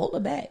 I called her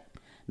back.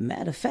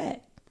 Matter of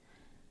fact,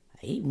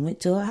 I even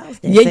went to her house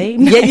that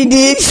same night. Yeah, you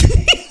did.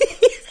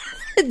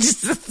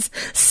 Just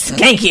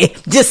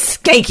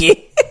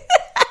skanky.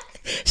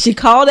 She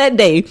called that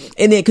day,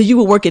 and then because you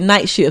were working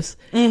night shifts,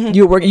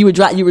 you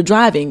were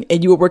driving,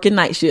 and you were working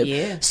night shift.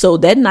 Yeah. So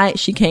that night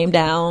she came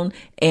down,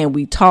 and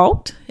we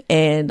talked,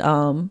 and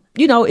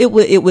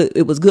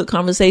it was good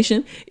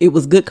conversation. It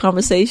was good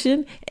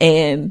conversation,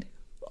 and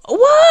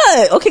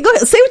what? Okay, go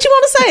ahead. Say what you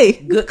want to say.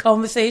 Good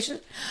conversation.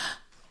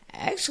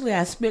 Actually,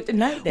 I spent the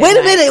night there. Wait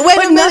a minute.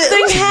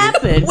 Nothing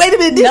happened. Wait a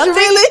minute. Did you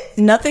really?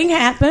 Nothing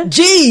happened.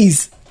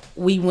 Jeez.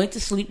 We went to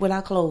sleep with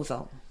our clothes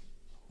on.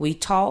 We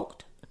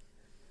talked.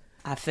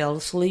 I fell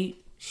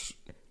asleep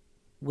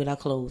with our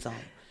clothes on.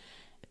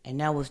 And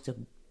that was the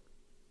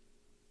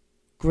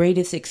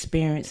greatest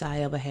experience I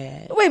ever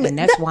had. Wait a minute. And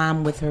that's why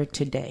I'm with her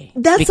today.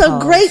 That's a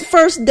great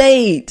first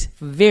date.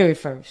 Very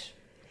first.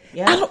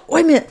 Yeah.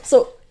 Wait a minute.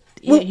 So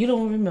you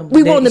don't remember.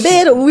 We were on the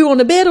bed, or we were on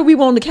the bed, or we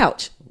were on the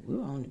couch? We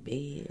were on the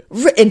bed.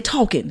 And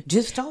talking.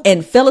 Just talking.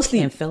 And fell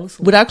asleep.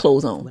 With our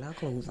clothes on.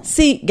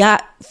 See, God,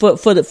 for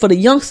the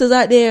youngsters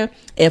out there,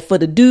 and for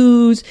the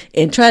dudes,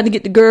 and trying to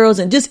get the girls,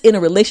 and just in a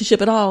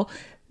relationship at all,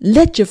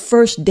 let your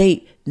first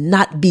date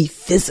not be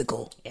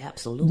physical.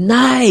 Absolutely.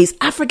 Nice.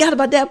 I forgot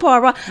about that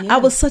part, right? Yeah. I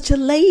was such a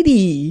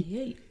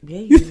lady. Yeah,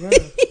 you were.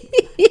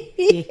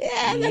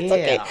 Yeah, that's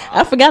okay.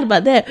 I forgot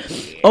about that.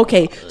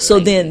 Okay, so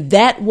then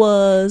that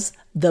was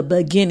the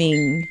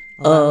beginning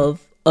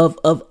of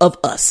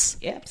us.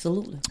 Yeah,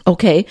 absolutely.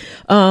 Okay.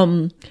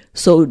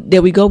 So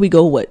there we go. We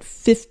go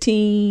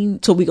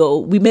 15. So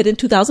we met in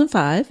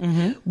 2005.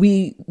 Mm-hmm.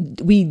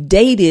 We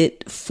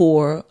dated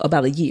for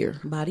about a year.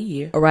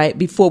 All right.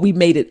 Before we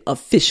made it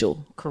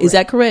official. Correct. Is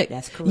that correct?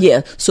 That's correct.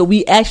 Yeah. So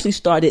we actually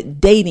started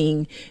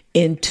dating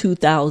in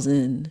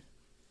 2000.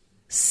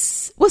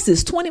 What's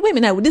this? 20? Wait a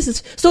minute. This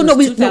is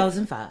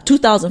 2005.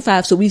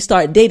 2005. So we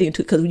started dating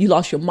because you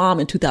lost your mom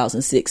in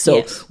 2006. So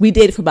yes. We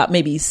dated for about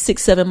maybe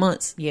 6-7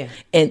 months. Yeah.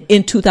 And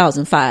in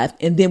 2005,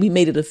 and then we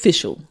made it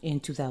official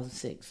in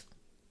 2006.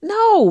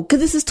 No, because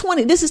this is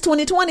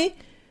 2020.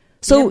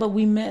 So yeah, but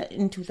we met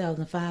in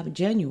 2005 in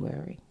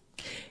January.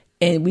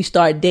 And we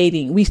started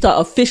dating. We start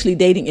officially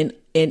dating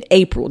in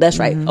April. That's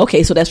right. Mm-hmm.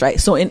 Okay, so that's right.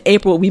 So in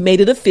April, we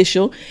made it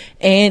official.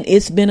 And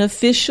it's been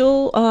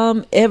official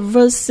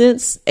ever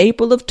since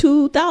April of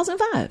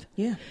 2005.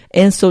 Yeah.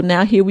 And so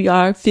now here we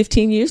are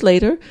 15 years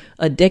later,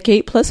 a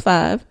decade plus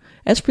 5.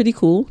 That's pretty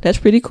cool.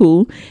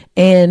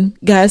 And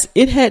guys,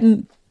 it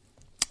hadn't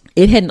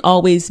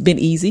always been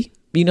easy.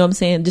 You know what I'm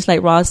saying? Just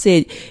like Roz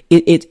said,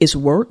 it's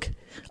work.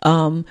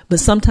 But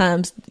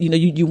sometimes,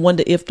 you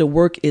wonder if the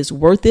work is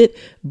worth it,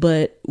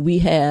 but we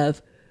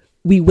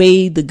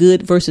weigh the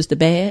good versus the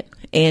bad.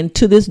 And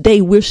to this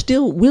day, we're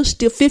still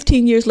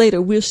 15 years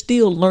later, we're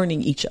still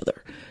learning each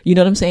other. You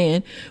know what I'm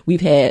saying? We've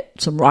had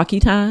some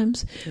rocky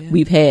times. Yeah.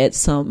 We've had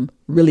some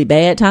really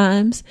bad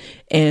times.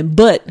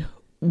 But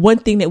one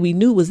thing that we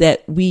knew was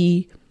that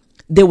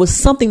there was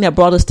something that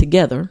brought us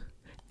together.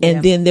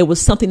 And then there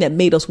was something that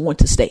made us want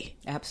to stay.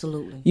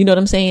 Absolutely. You know what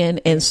I'm saying?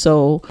 And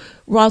so,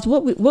 Roz,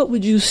 what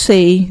would you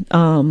say?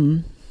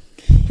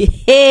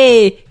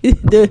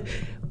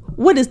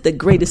 What is the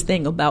greatest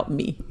thing about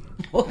me?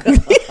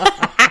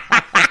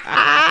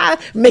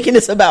 Making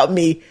this about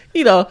me,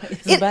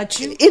 It's about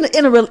you.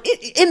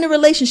 In the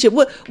relationship.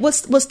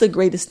 What's the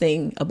greatest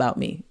thing about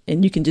me?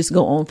 And you can just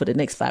go on for the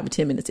next 5 or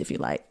 10 minutes if you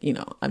like.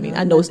 I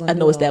know it's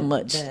that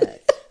much.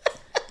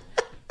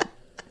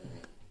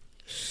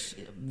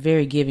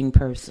 Very giving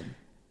person,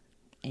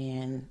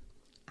 and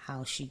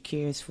how she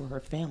cares for her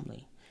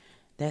family.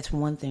 That's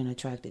one thing that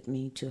attracted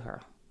me to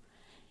her.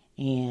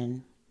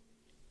 And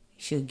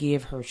she'll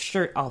give her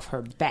shirt off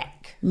her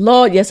back.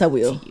 Lord, yes, I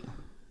will.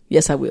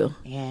 Yes, I will.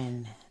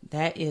 And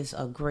that is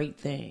a great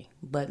thing.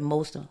 But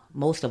most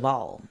of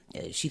all,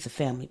 she's a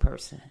family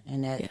person,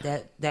 and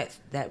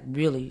that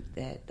really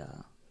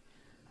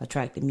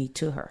attracted me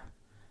to her.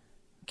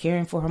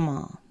 Caring for her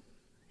mom.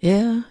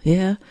 Yeah.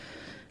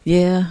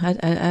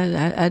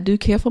 I do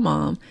care for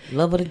Mom.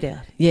 Love her to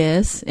death.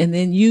 Yes, and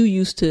then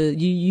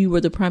you were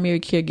the primary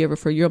caregiver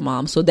for your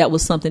mom, so that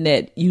was something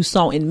that you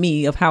saw in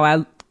me of how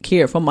I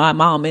care for my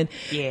mom, and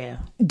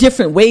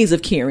different ways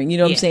of caring. You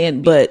know what I'm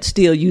saying? But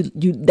still, you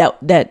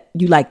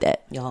like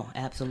that. Oh,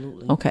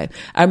 absolutely. Okay,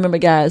 I remember,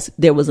 guys.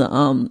 There was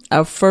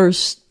the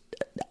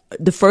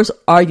first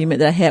argument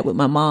that I had with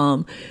my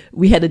mom.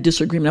 We had a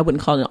disagreement. I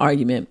wouldn't call it an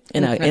argument,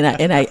 and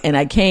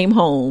I came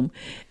home,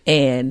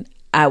 and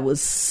I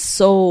was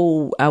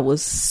so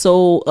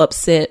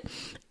upset,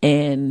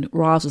 and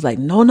Roz was like,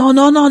 no.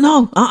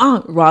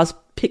 Roz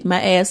picked my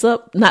ass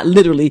up, not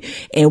literally,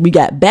 and we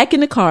got back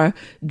in the car,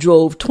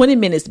 drove 20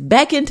 minutes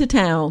back into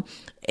town,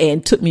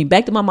 and took me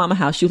back to my mama's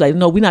house. She was like,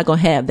 no, we're not going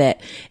to have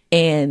that.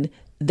 And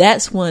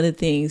that's one of the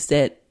things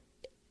that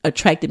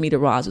attracted me to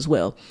Roz as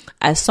well.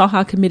 I saw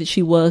how committed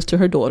she was to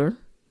her daughter,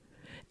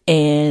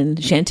 and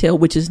Chantel,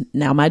 which is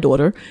now my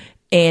daughter,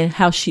 and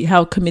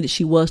how committed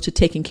she was to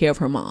taking care of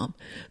her mom.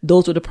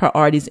 Those were the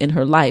priorities in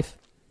her life.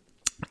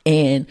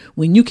 And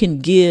when you can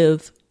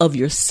give of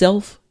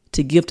yourself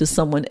to give to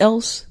someone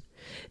else,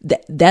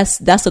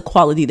 that's a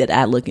quality that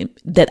I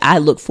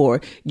look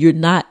for. You're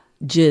not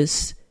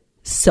just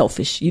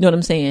selfish. You know what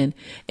I'm saying?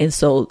 And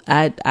so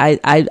I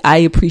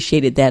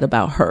appreciated that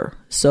about her.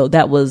 So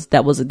that was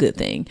a good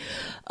thing.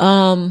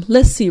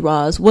 Let's see,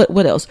 Roz,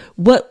 what else?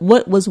 What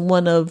is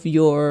one of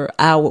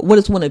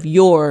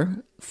your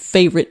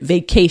favorite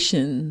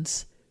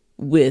vacations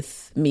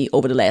with me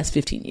over the last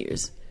 15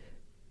 years?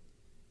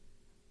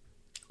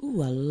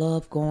 Ooh, I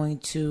love going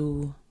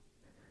to.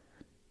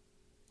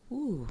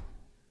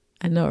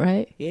 I know,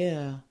 right?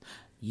 Yeah.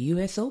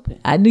 U.S. Open.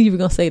 I knew you were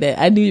going to say that.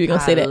 I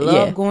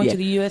love going to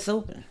the U.S.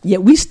 Open. Yeah,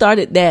 we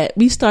started that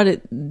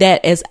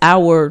as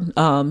our,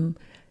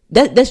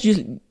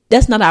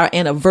 that's not our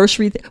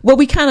anniversary. Well,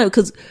 we kind of,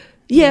 because,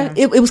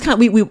 it was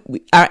kind of,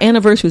 we our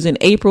anniversary was in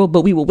April,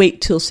 but we would wait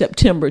till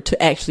September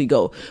to actually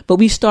go. But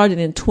we started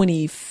in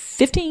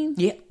 2015.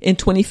 Yeah. In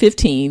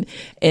 2015.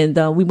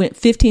 And we went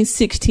 15,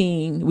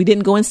 16. We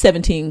didn't go in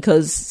 17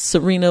 because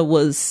Serena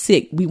was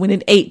sick. We went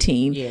in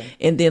 18. Yeah.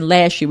 And then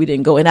last year we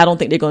didn't go. And I don't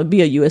think they're going to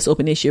be a U.S.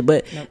 Open this year.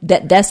 But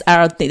that's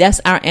our thing.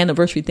 That's our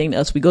anniversary thing to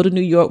us. We go to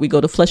New York, we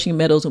go to Flushing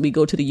Meadows, and we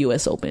go to the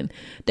U.S. Open.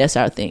 That's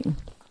our thing.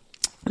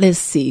 Let's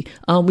see.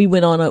 We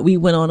went on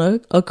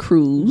a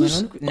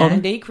cruise.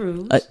 9-day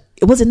cruise.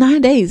 Was it 9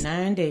 days?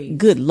 9 days.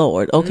 Good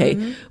Lord. Okay.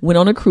 Mm-hmm. Went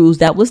on a cruise.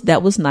 That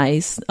was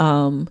nice.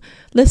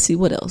 Let's see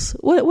what else.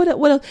 What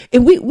else?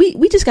 And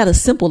we just got a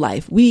simple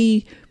life.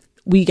 We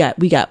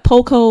got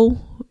Poco,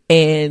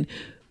 and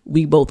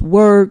we both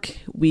work.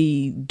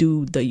 We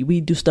do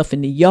stuff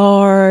in the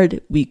yard.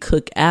 We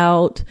cook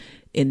out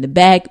in the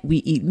back. We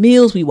eat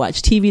meals. We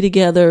watch TV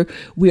together.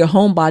 We are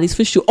homebodies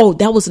for sure. Oh,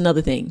 that was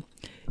another thing.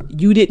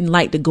 You didn't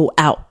like to go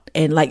out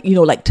and like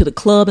to the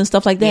club and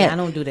stuff like that. Yeah, I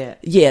don't do that.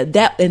 Yeah,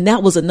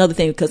 that was another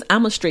thing, because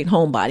I'm a straight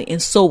homebody,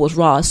 and so was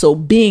Roz. So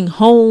being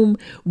home,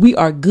 we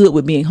are good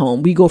with being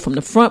home. We go from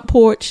the front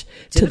porch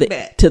to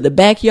the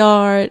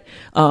backyard.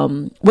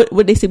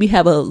 What they say, we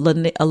have a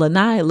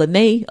lanai,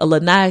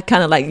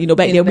 kind of like,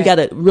 back there. We got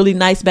a really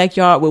nice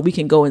backyard where we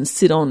can go and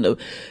sit on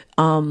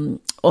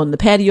the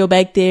patio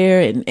back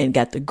there, and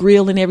got the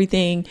grill and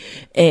everything.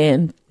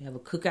 And we have a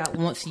cookout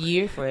once a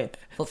year for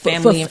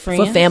family and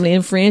friends. For family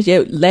and friends.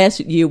 Yeah. Last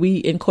year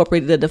we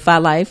incorporated the Defy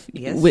Life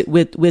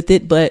with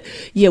it. But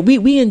yeah,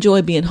 we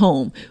enjoy being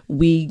home.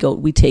 We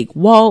take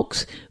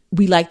walks.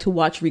 We like to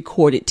watch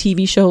recorded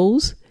TV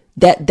shows.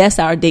 That's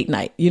our date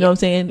night. You know what I'm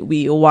saying?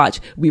 We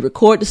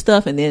record the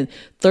stuff, and then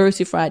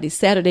Thursday, Friday,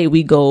 Saturday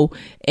we go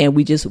and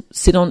we just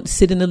sit in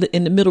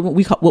the middle room.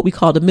 What we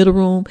call the middle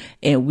room,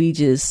 and we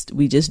just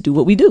do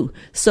what we do.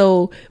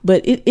 So,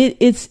 but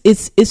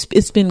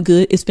it's been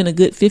good. It's been a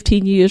good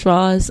 15 years,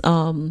 Roz.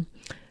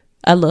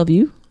 I love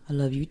you. I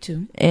love you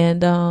too.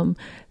 And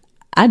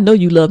I know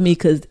you love me,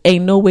 because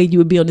ain't no way you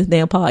would be on this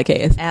damn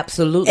podcast.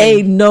 Absolutely.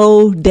 Ain't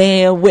no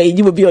damn way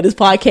you would be on this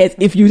podcast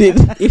if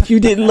you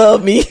didn't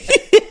love me.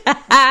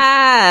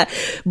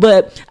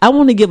 But I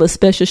want to give a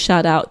special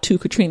shout out to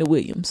Katrina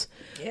Williams.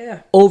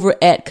 Yeah. Over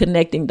at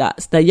Connecting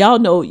Dots. Now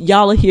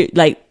y'all are here,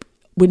 like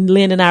when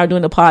Lynn and I are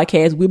doing the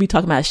podcast, we'll be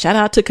talking about shout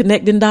out to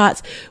Connecting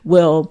Dots.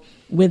 Well,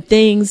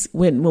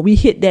 when we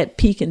hit that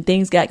peak and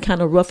things got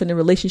kind of rough in the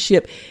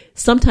relationship,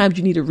 sometimes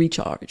you need a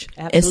recharge.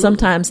 Absolutely. And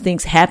sometimes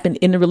things happen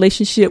in the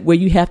relationship where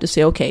you have to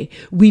say, okay,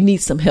 we need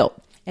some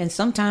help. And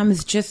sometimes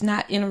it's just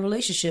not in a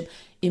relationship.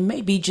 It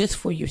may be just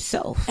for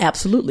yourself.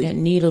 Absolutely. That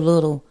need a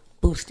little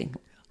boosting.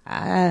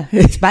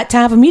 It's about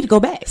time for me to go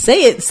back.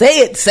 Say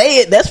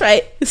it. That's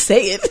right.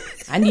 Say it.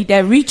 I need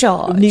that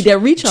recharge.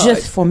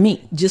 Just for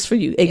me. Just for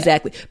you.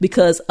 Exactly.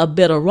 Because a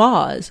better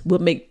Roz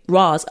would make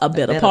Roz a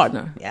better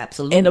partner.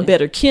 Absolutely. And a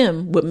better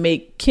Kim would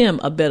make Kim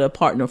a better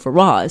partner for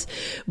Roz.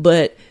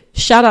 But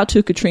shout out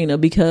to Katrina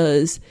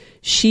because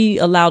she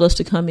allowed us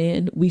to come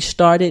in. We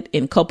started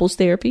in couples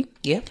therapy.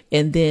 Yep.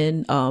 And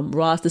then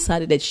Roz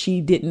decided that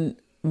she didn't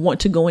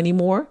want to go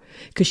anymore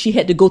because she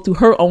had to go through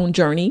her own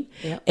journey.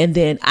 Yep. And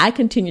then I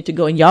continued to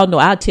go. And y'all know,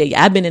 I'll tell you,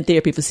 I've been in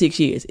therapy for 6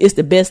 years. It's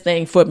the best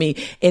thing for me.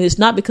 And it's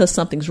not because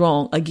something's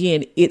wrong.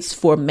 Again, it's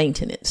for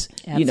maintenance.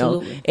 Absolutely. You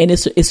know, and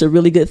it's a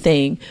really good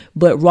thing.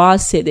 But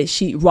Roz said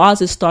that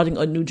Roz is starting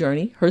a new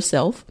journey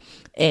herself.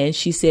 And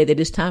she said that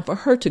it's time for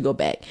her to go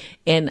back.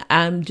 And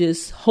I'm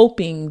just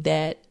hoping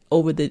that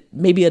over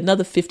maybe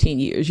another 15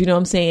 years, you know what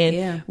I'm saying?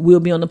 Yeah. We'll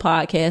be on the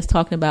podcast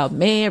talking about,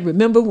 man,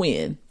 remember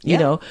when, you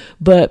know,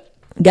 but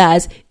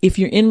guys, if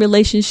you're in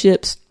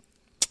relationships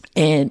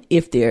and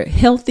if they're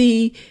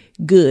healthy,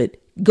 good,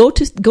 go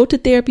to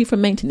therapy for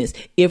maintenance.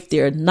 If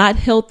they're not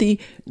healthy,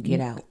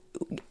 get out.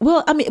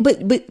 Well, I mean,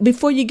 but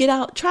before you get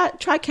out,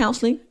 try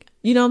counseling.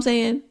 You know what I'm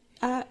saying?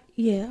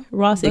 Yeah.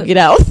 Ross said, get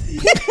out.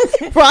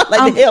 Ross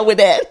like the hell with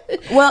that.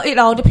 Well, it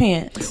all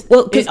depends.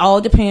 Well, it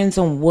all depends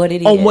on what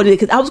it is. On what it is.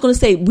 Because I was going to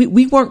say,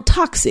 we weren't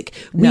toxic.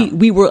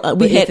 We were.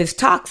 If it's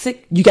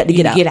toxic, you got to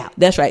get out. Get out.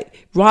 That's right.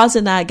 Roz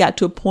and I got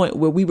to a point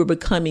where we were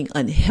becoming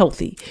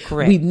unhealthy.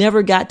 Correct. We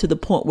never got to the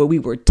point where we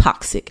were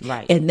toxic.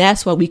 Right. And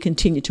that's why we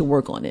continue to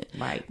work on it.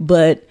 Right.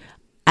 But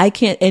I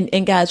can't,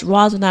 and guys,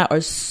 Roz and I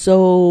are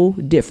so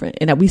different.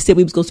 And we said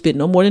we was going to spend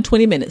no more than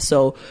 20 minutes.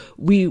 So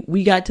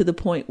we got to the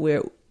point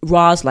where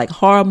Roz like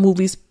horror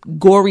movies,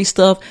 gory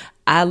stuff.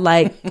 I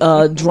like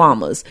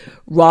dramas.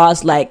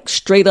 Roz like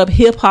straight up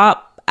hip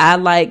hop. I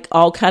like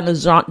all kind of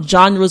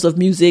genres of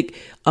music,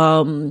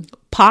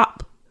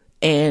 pop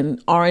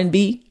and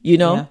R&B, you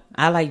know. Yeah,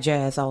 I like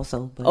jazz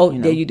also. But,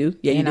 yeah, you do.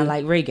 Yeah, and I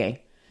like reggae.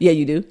 Yeah,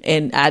 you do.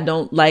 And I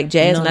don't like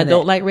jazz and I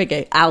don't like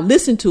reggae. I'll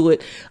listen to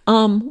it.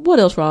 What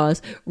else,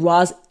 Roz?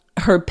 Roz,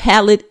 her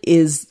palate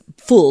is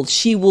full.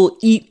 She will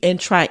eat and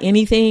try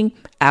anything.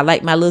 I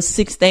like my little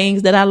 6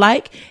 things that I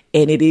like,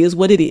 and it is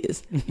what it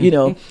is, you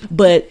know.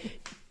 But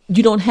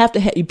you don't have to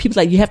have, people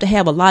like, you have to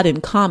have a lot in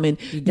common.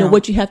 You know,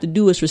 what you have to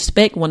do is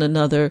respect one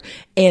another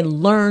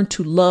and learn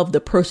to love the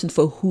person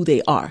for who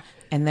they are.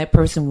 And that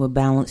person will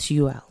balance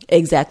you out.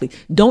 Exactly.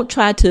 Don't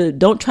try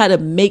to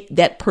make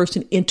that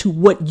person into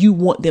what you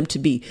want them to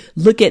be.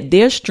 Look at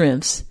their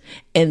strengths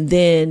and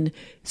then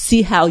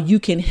see how you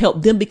can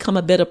help them become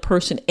a better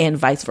person and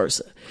vice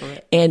versa.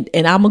 Correct. And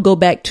I'm going to go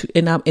back to,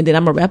 and then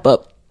I'm going to wrap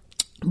up.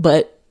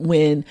 But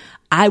when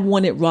I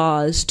wanted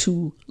Roz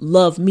to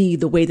love me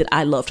the way that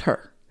I loved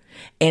her,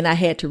 and I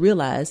had to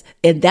realize,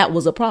 and that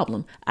was a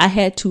problem. I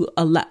had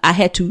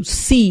to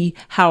see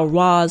how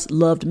Roz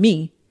loved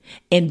me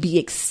and be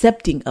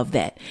accepting of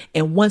that.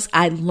 And once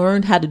I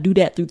learned how to do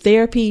that through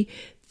therapy,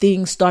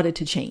 things started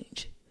to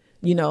change,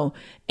 you know.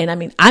 And I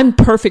mean, I'm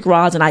perfect,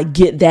 Roz, and I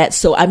get that.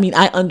 So, I mean,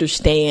 I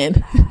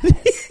understand.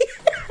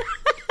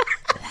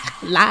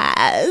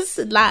 Lies.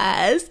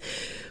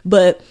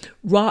 But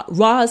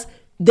Roz,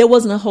 there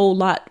wasn't a whole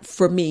lot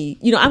for me,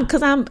 you know,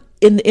 because I'm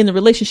in the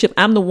relationship.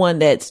 I'm the one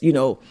that's, you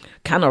know,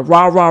 kind of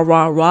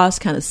Roz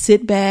kind of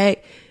sit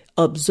back,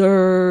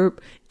 observe,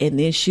 and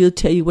then she'll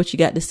tell you what you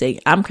got to say.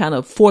 I'm kind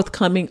of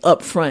forthcoming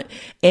up front.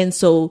 And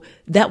so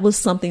that was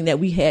something that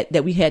we had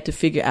to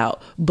figure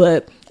out.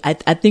 But I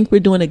think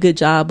we're doing a good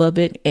job of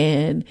it.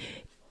 And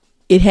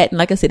it hadn't,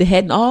 like I said, it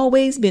hadn't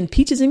always been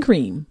peaches and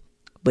cream,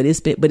 but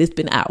it's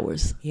been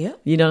ours. Yeah.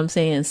 You know what I'm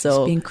saying?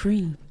 So it's been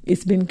cream.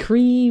 It's been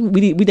cream.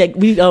 We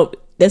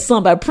that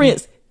song by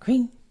Prince.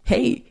 Cream.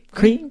 Hey,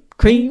 cream.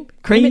 Cream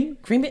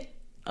it.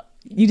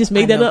 You just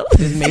made that up?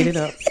 Just made it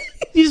up.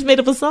 You just made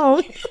up a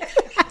song.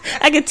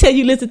 I can tell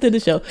you listen to the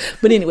show.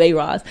 But anyway,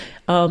 Roz,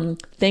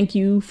 thank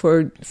you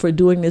for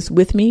doing this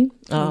with me.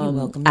 You're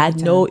welcome. I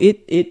know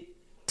it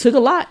took a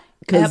lot.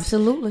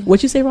 Absolutely.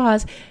 What you say,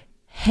 Roz?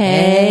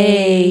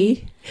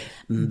 Hey,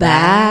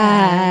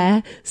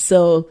 bye.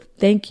 So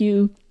thank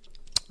you.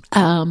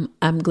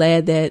 I'm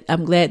glad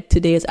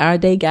today is our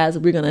day, guys.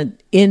 We're gonna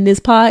end this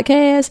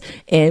podcast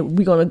and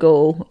we're gonna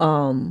go.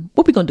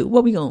 What we gonna do?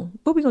 What we gonna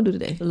do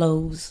today?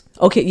 Lowe's.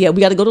 Okay, yeah, we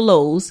got to go to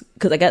Lowe's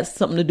because I got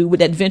something to do with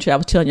that venture I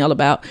was telling y'all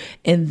about,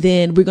 and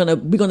then we're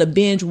gonna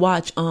binge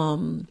watch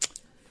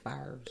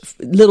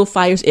Little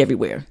Fires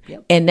Everywhere.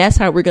 Yep. And that's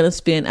how we're gonna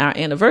spend our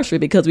anniversary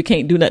because we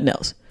can't do nothing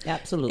else.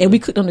 Absolutely. And we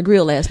cooked on the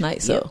grill last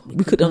night, so yep,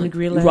 we cooked on the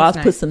grill last Roz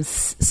night. put some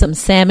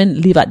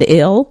salmon, leave out the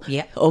L.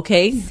 Yeah.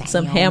 Okay. Salmon.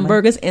 Some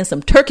hamburgers and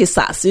some turkey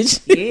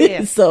sausage.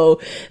 Yeah. So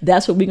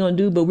that's what we're gonna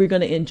do. But we're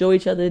gonna enjoy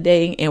each other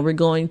today, and we're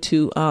going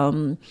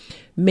to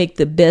make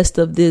the best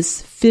of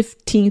this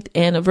 15th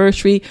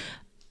anniversary.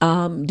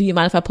 Do you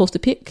mind if I post a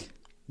pic?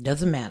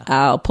 Doesn't matter.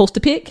 I'll post a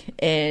pic,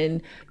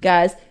 and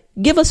guys,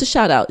 give us a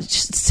shout out.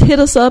 Just hit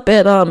us up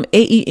at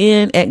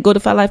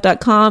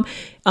aen@godefylife.com.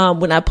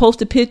 When I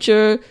post a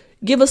picture,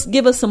 give us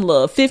some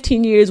love.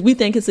 15 years, we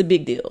think it's a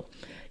big deal.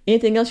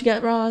 Anything else you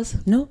got, Roz?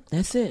 No,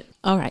 that's it.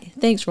 All right.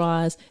 Thanks,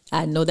 Roz.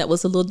 I know that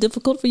was a little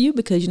difficult for you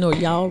because,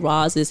 y'all,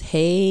 Roz is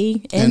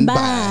hey and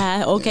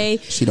bye. Okay.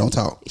 Yeah. She don't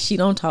talk.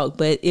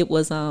 But it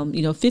was,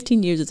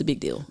 15 years is a big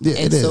deal. Yeah,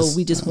 and it so is.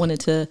 we just wanted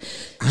to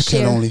I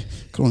share. can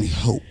only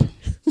hope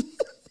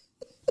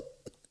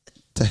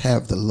to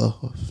have the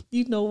love.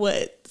 You know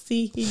what?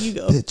 See, here you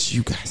go. That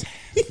you guys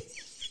have.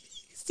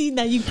 See,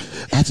 now you.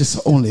 I just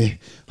only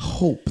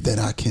hope that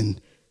I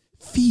can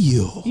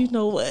feel. You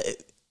know what?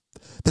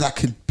 That I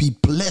could be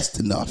blessed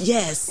enough,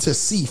 yes, to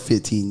see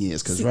 15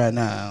 years. Because right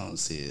now I don't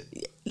see it.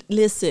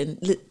 Listen,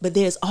 but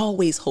there's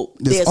always hope.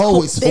 There's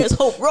always hope. There's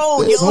Hope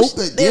Road.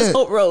 There's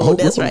Hope Road.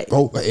 That's right.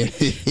 Hope, now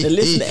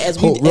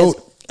listen, Hope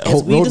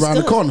Road around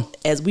the corner.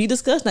 As we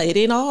discussed, now it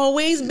ain't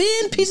always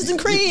been peaches and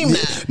cream.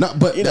 No,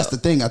 but that's the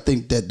thing. I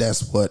think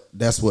that's what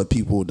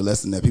people. The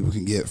lesson that people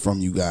can get from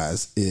you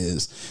guys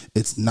is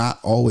it's not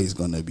always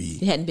going to be.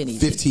 It hadn't been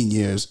easy. 15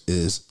 years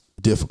is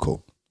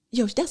difficult.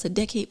 Yo, that's a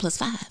decade plus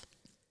 5.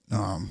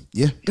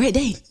 Yeah. Great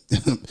day.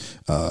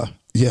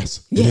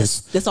 Yes. Yes.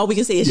 That's all we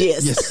can say is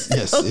yes.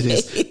 Yes, okay. It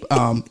is.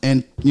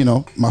 And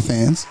my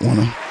fans want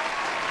to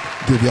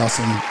give y'all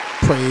some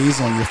praise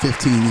on your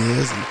 15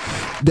 years, and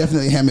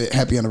definitely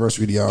happy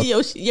anniversary to y'all.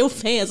 Your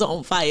fans are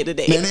on fire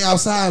today. Man, they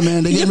outside,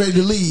 man. They getting ready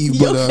to leave.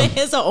 Your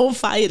fans are on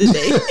fire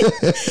today.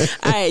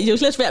 All right,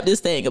 let's wrap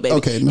this thing up, baby.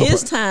 Okay,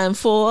 it's time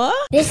for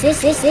This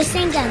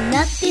ain't got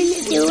nothing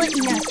to do with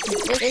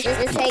nothing.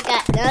 This ain't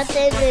got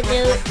nothing to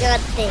do with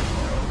nothing.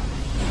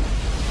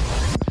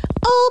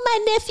 Oh, my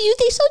nephews,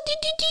 they so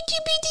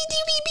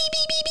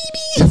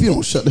if you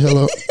don't shut the hell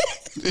up.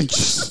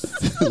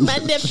 My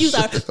nephews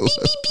are cute.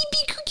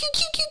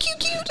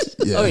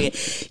 Yeah. Okay.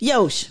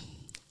 Yosh,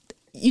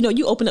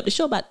 you opened up the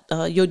show about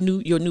your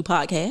new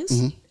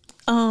podcast.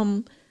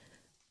 Mm-hmm.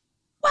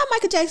 Why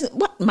Michael Jackson?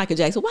 Why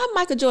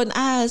Michael Jordan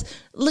eyes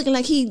looking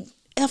like he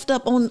effed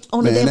up on the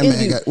damn that interview?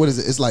 man got, what is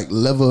it? It's like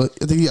liver.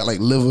 I think he got like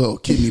liver or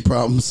kidney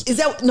problems. Is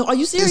that no? Are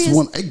you serious?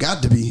 It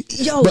got to be.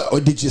 Yo,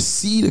 but did you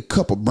see the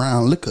cup of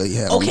brown liquor he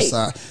had on the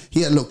side?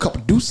 He had a little cup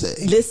of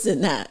Douce.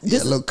 Listen now, a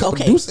little cup of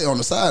Douce on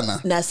the side now.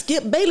 Now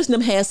Skip Bayless and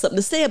them has something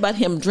to say about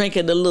him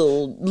drinking the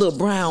little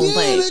brown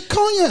thing. Yeah, that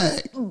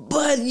cognac.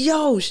 But he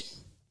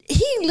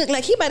looked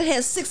like he might have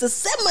had 6 or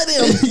 7 of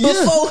them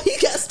before he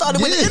got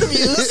started with the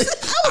interviews.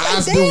 I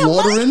was like, damn,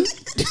 watering.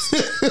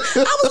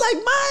 I was like,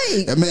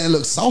 Mike. That man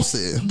looked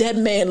saucy. That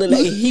man looked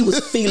like he was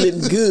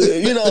feeling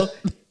good.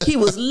 He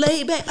was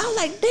laid back. I was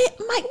like,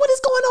 damn, Mike, what is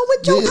going on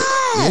with your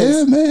eyes?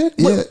 Yeah, man.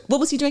 Yeah.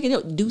 What was he drinking?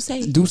 Douce?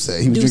 Douce.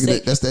 He was drinking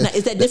that. That's that. Now,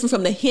 is that different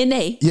from the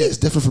Henne? Yeah, it's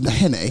different from the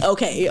Henne.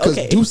 Okay.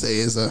 Because Douce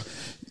is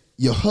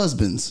your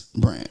husband's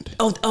brand.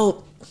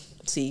 Oh.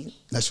 See,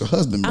 that's your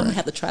husband brand. I'm gonna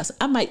have to try some.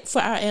 I might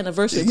for our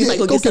anniversary. Yeah, we might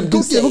go get some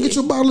Douce. Go get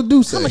your bottle of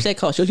Douce. How much that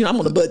cost you? I'm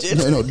on a budget.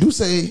 No, Douce,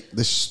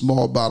 the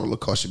small bottle will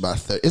cost you about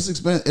 30. It's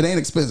expensive. It ain't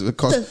expensive. It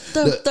costs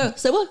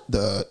say what?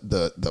 The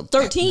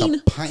 13.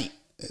 The pint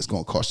is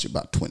gonna cost you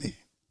about 20,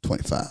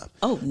 25.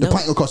 Oh no, the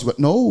pint will cost you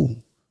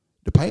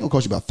the pint will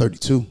cost you about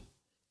 32.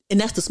 And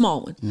that's the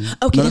small one.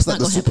 Mm-hmm. Okay, no, that's not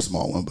the super happen.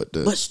 small one, but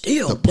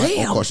still, the pint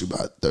will cost you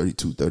about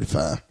 32,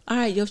 35. All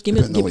right, yo, give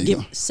me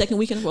second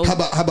week in a row. How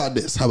about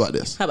this?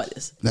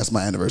 That's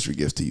my anniversary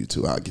gift to you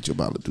too. I'll get you a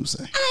bottle of Douce.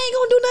 I ain't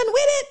gonna do nothing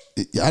with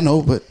it. Yeah, I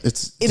know, but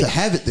it's to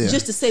have it there.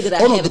 Just to say that I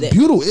have it there.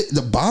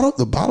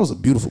 The bottle's a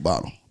beautiful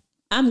bottle.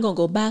 I'm gonna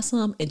go buy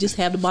some and just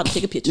have the bottle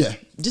take a picture. Yeah,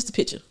 just a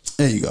picture.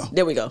 There you go.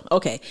 There we go.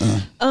 Okay.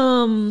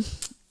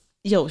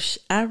 Yosh,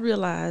 I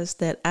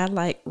realized that I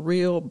like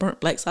real burnt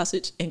black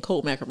sausage and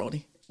cold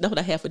macaroni. That's what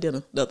I had for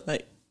dinner the other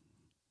night.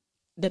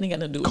 That ain't got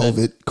nothing to do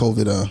with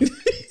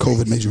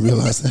COVID made you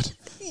realize that.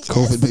 Yes.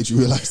 COVID made you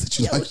realize that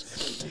you like.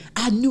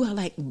 I knew I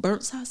like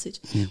burnt sausage,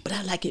 but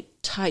I like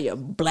it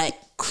tired, black,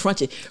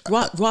 crunchy.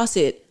 Ross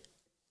said,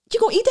 "You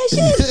gonna eat that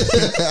shit?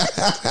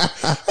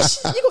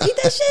 You gonna eat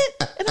that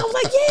shit?" And I was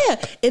like, "Yeah."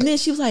 And then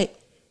she was like,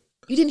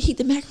 "You didn't heat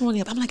the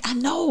macaroni up." I'm like, "I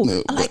know.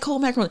 No, I like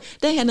cold macaroni."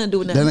 That ain't had nothing to do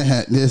with nothing. That ain't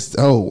had this.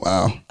 Oh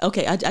wow.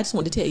 Okay, I just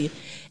wanted to tell you.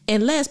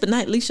 And last but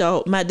not least,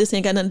 y'all, this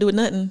ain't got nothing to do with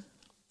nothing.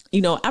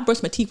 I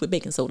brush my teeth with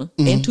baking soda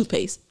and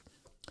toothpaste.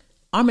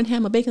 Arm &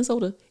 Hammer baking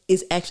soda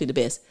is actually the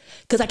best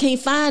because I can't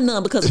find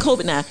none because of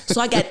COVID now.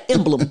 So I got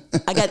Emblem.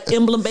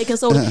 Emblem baking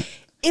soda.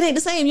 It ain't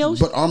the same, yo.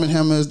 But Arm &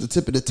 Hammer is the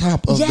tip of the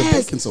top of the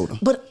baking soda.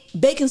 But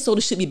baking soda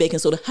should be baking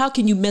soda. How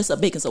can you mess up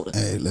baking soda?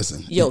 Hey,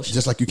 listen.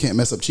 Just like you can't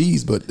mess up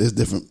cheese, but there's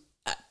different.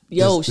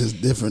 There's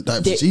different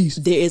types of cheese.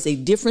 There is a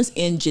difference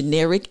in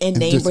generic and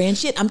name brand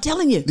shit. I'm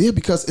telling you. Yeah,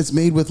 because it's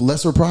made with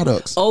lesser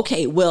products.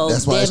 Okay, well,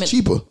 that's why it's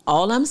cheaper.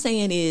 All I'm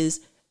saying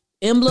is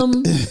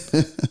Emblem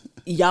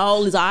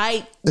Y'all is all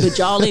right, but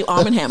y'all ain't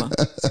Arm & Hammer.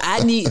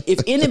 I need, if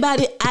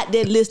anybody out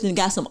there listening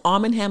got some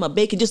Arm & Hammer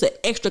bacon, just an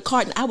extra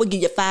carton, I would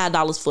give you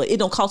 $5 for it. It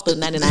don't cost but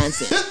 99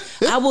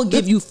 cents. I will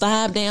give you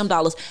 $5 damn.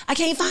 I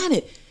can't find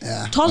it.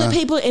 Yeah, toilet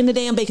paper and the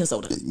damn baking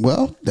soda.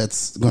 Well,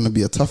 that's going to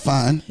be a tough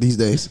find these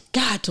days.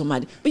 God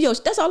almighty. But yo,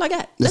 that's all I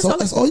got. That's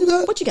all you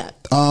got? What you got?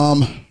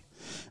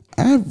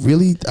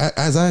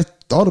 As I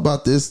thought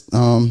about this,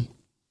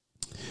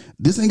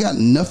 this ain't got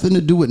nothing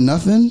to do with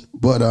nothing,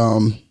 but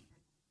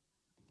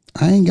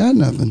I ain't got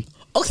nothing.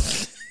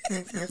 Okay.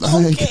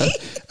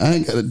 I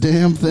ain't got a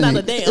damn thing. Not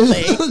a damn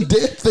thing. Not a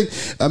damn thing.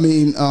 I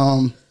mean,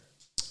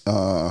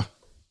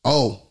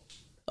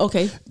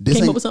 okay.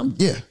 Came up with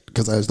something? Yeah,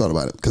 because I just thought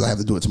about it because I have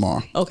to do it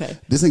tomorrow. Okay.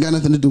 This ain't got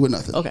nothing to do with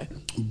nothing. Okay.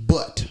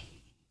 But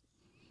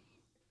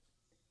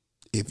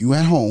if you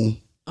at home,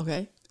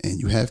 okay, and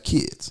you have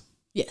kids,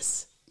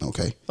 yes,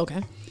 okay,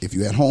 okay. If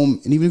you at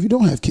home, and even if you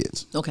don't have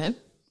kids, okay,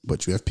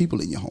 but you have people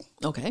in your home,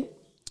 okay,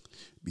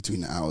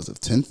 between the hours of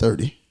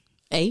 10:30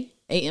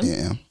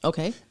 a.m.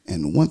 okay,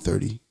 and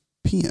 1:30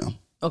 p.m.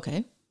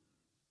 okay,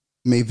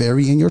 may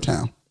vary in your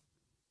town.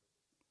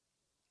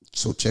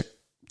 So check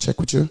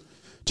with your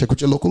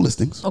local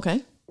listings.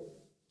 Okay.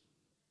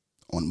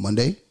 On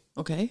Monday.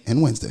 Okay.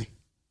 And Wednesday.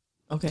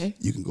 Okay.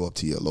 You can go up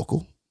to your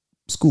local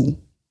school.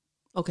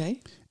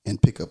 Okay.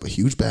 And pick up a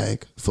huge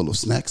bag full of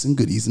snacks and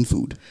goodies and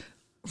food.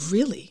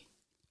 Really?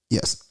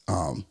 Yes.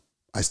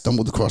 I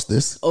stumbled across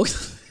this. Oh,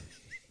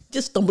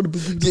 just stumbled.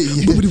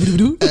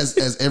 Yeah.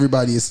 As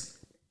everybody is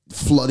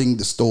flooding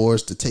the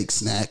stores to take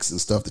snacks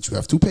and stuff that you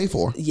have to pay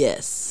for.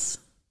 Yes.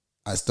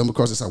 I stumbled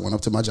across this. I went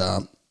up to my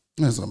job.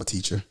 I'm a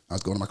teacher. I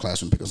was going to my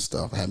classroom to pick up some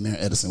stuff. I had Mayor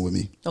Edison with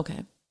me.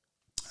 Okay.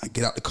 I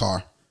get out the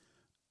car.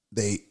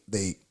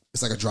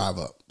 It's like a drive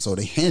up. So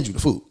they hand you the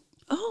food.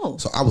 Oh.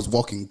 So I was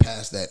walking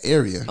past that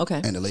area.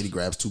 Okay. And the lady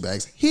grabs 2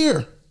 bags.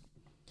 Here,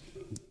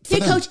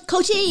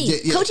 Coach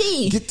E. Yeah. Coach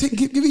E.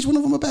 Give each one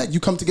of them a bag. You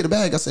come to get a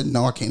bag. I said,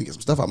 no, I can't get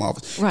some stuff out of my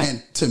office. Right.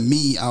 And to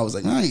me, I was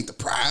like, I ain't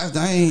deprived.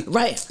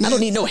 Right. I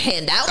don't need no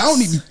handouts. I don't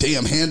need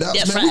damn handouts.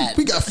 That's man. right.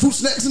 We got fruit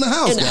snacks in the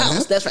house. In the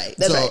house. That's right.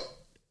 That's right.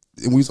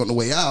 And we was on the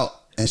way out,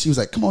 and she was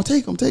like, come on,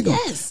 take them.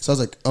 Yes. So I was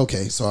like,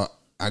 okay. So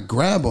I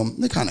grab them.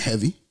 They're kind of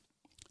heavy.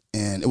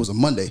 And it was a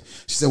Monday.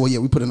 She said, well, yeah,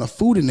 we put enough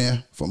food in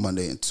there for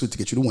Monday and to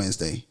get you to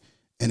Wednesday.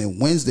 And then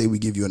Wednesday, we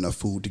give you enough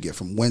food to get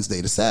from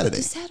Wednesday to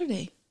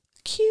Saturday.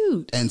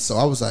 Cute. And so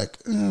I was like,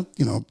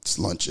 it's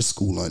lunch, it's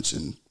school lunch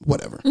and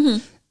whatever.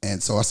 Mm-hmm.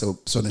 And so I said,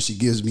 so then she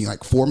gives me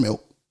like 4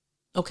 milk.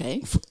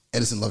 Okay.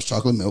 Edison loves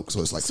chocolate milk. So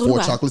it's like so 4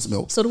 chocolates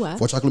milk. So do I.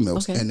 4 chocolate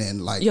milks. Okay. And then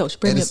like,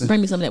 bring me some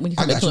of that when you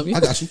come back. I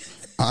got you.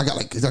 I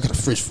got a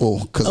fridge full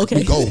because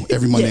we go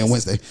every Monday and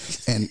Wednesday.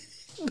 And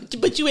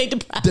but you ain't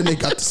deprived. Then they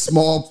got the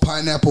small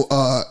pineapple.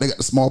 They got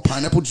the small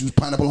pineapple juice,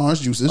 pineapple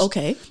orange juices.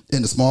 Okay.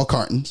 In the small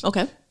cartons.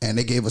 Okay. And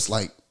they gave us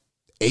like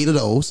 8 of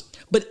those.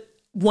 But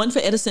one for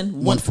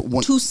Edison, one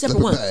 2 separate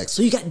ones. Bags.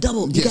 So you got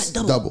double. Yes,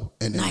 double.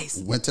 And then nice.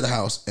 Went to the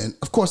house, and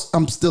of course,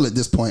 I'm still at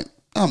this point.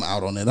 I'm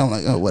out on it. I'm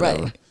like, oh,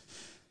 whatever. Right.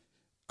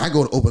 I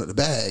go to open up the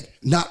bag,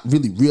 not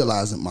really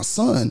realizing my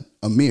son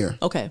Amir.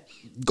 Okay.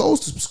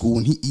 Goes to school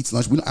and he eats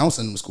lunch. I don't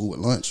send him to school with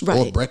lunch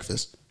or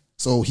breakfast,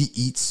 so he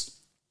eats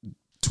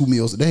 2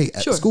 meals a day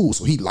at school.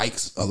 So he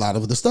likes a lot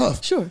of the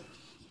stuff. Sure.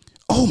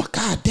 Oh my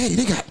God, Daddy,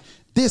 they got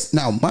this.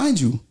 Now,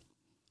 mind you,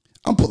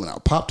 I'm pulling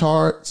out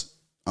Pop-Tarts.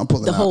 I'm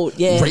pulling out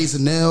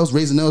Raisinells.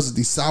 Raisinells is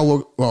these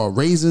sour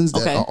raisins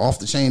that are off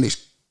the chain.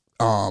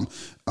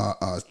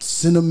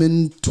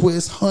 Cinnamon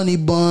twist, honey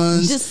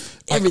buns,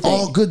 just everything.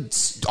 All good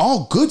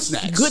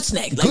snacks. Good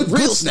snacks, like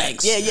real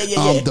snacks. Yeah.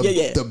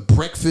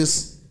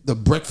 The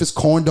breakfast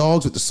corn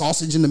dogs with the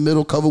sausage in the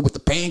middle, covered with the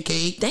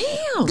pancake.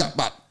 Damn. Got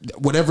about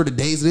whatever the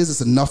days it is.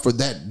 It's enough for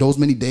those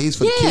many days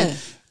for the kid.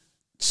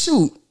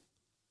 Shoot.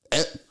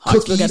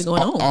 Cookies,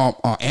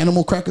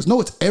 animal crackers. No,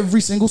 it's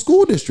every single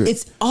school district.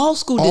 It's all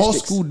school districts. All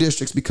school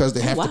districts because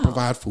they have to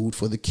provide food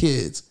for the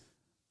kids.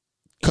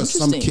 Because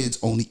some kids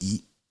only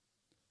eat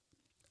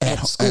at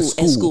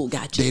school.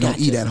 Gotcha. They don't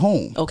eat at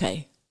home.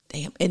 Okay.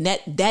 Damn. And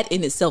that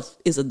in itself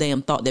is a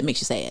damn thought that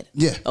makes you sad.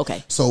 Yeah.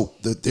 Okay. So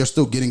they're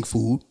still getting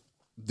food.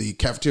 The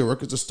cafeteria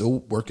workers are still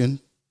working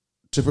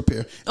to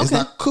prepare. It's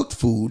not cooked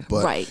food,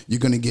 but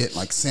you're gonna get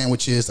like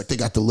sandwiches. Like they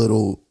got the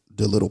little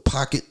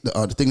pocket,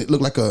 the thing that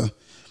looked like a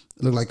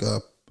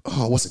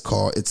what's it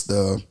called? It's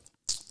the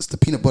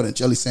peanut butter and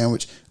jelly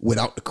sandwich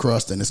without the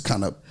crust, and it's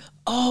kind of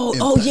yeah.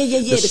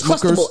 The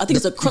Crustable. I think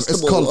it's a Crustable.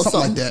 It's called or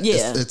something like that.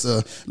 Yeah. It's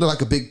look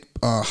like a big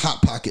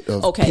hot pocket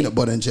of peanut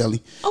butter and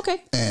jelly.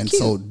 Okay. And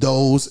so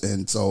those,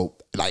 and so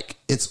like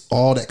it's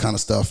all that kind of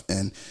stuff,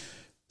 and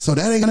so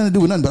that ain't got nothing to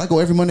do with nothing. But I go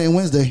every Monday and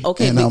Wednesday.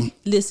 Okay. And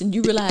listen,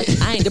 you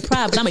realize I ain't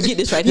deprived, but I'm gonna get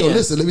this right here.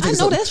 Listen, let me tell you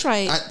something. That's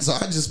right.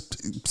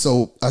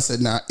 So I said,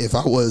 now if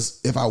I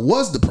was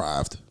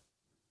deprived,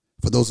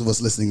 for those of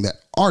us listening that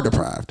are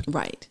deprived,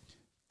 right,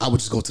 I would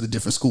just go to the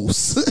different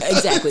schools.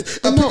 Exactly.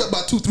 I pick up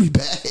about 2-3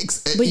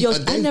 bags.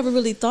 But I never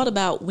really thought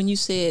about when you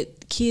said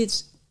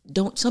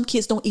some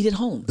kids don't eat at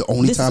home. The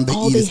only time they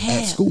eat is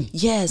at school.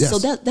 Yes. So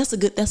that's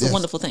a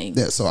wonderful thing.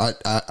 Yeah. So I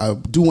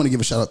do want to give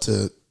a shout out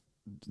to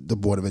the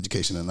Board of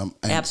Education, and I'm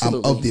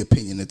Absolutely. of the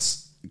opinion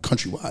it's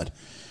countrywide.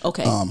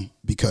 Okay.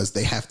 Because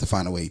they have to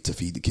find a way to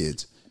feed the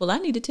kids. Well, I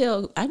need to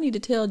tell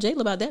Jayla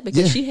about that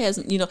because she has,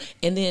 and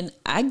then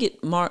I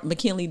get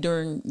McKinley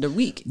during the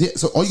week. Yeah.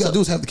 So all you gotta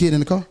do is have the kid in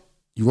the car.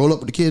 You roll up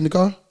with the kid in the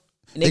car.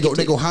 And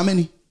they go how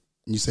many?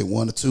 And you say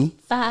 1 or 2.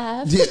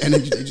 5. Yeah, and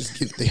then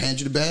they hand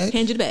you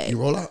the bag. You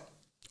roll out.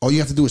 All you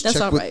have to do is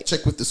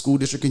check with the school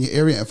district in your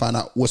area and find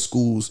out what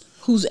schools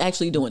who's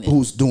actually doing it.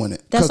 Who's doing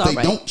it? That's because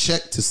they don't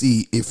check to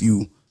see if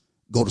you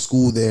go to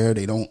school there.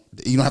 You don't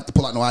have to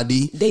pull out no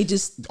ID. They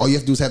just all you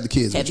have to do is have the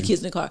kids. Have the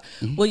kids in the car.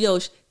 Mm-hmm. Well,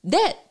 Yosh,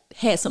 that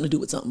had something to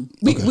do with something.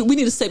 We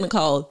need a segment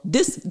called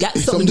 "This Got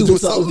Something to Do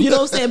with Something." You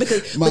know what I'm saying?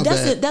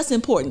 Because that's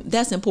important.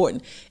 That's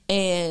important.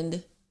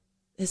 And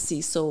let's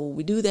see. So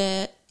we do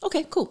that.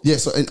 Okay, cool. Yeah.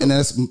 So and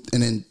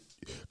then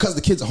because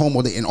the kids are home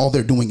all day and all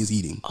they're doing is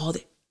eating.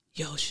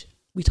 Yosh.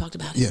 We talked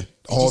about it. Yeah,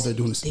 they're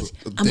doing is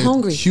I'm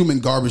hungry. Human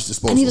garbage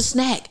disposal. I need a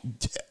snack.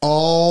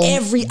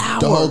 Every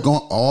hour.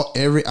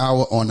 Every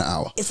hour on the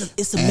hour.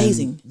 It's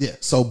amazing. And, yeah.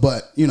 So,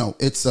 but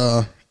it's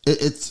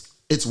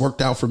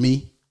worked out for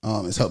me.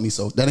 It's helped me.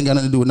 So that ain't got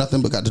nothing to do with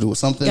nothing, but got to do with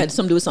something. Got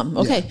something to do with something.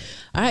 Okay. Yeah.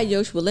 All right,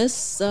 Yosh. Well,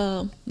 let's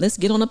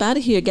get on up out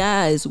of here,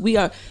 guys. We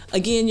are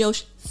again,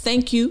 Yosh.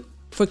 Thank you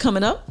for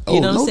coming up. You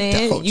know what I'm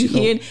saying? Doubt, you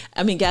hear?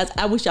 I mean, guys,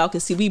 I wish y'all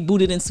could see we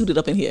booted and suited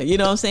up in here. You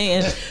know what I'm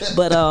saying?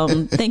 But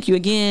thank you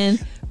again.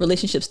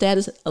 Relationship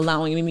status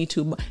allowing me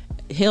to.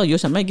 Hell,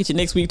 Yosh, I might get you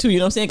next week too. You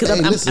know what I'm saying?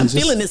 Because I'm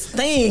feeling this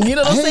thing. You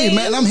know what I'm saying? Hey,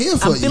 man, I'm here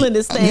for you. I'm feeling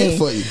this thing. I'm here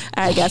for you.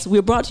 All right, guys.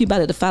 We're brought to you by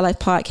the Defy Life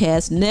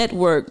Podcast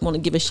Network. Want to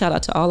give a shout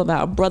out to all of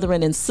our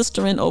brethren and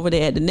sisterin over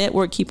there at the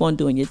network. Keep on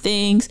doing your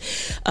things.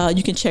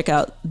 You can check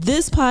out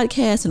this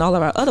podcast and all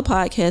of our other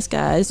podcasts,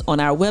 guys, on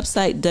our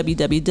website,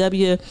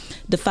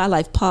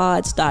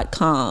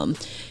 www.defylifepods.com.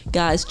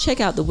 Guys,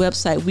 check out the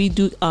website. We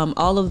do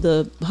all of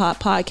the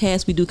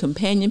podcasts. We do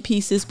companion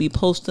pieces. We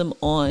post them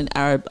on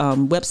our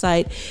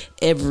website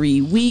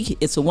every week.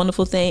 It's a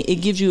wonderful thing. It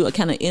gives you a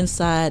kind of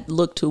inside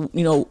look to,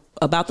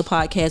 about the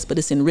podcast, but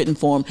it's in written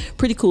form.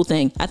 Pretty cool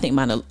thing. I think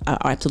mine are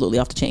absolutely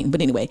off the chain.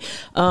 But anyway,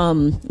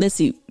 let's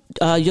see.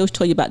 Yosh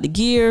told you about the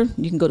gear.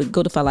 You can go to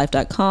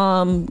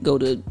defylife.com, go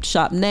to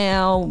shop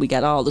now. We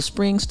got all the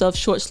spring stuff,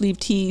 short sleeve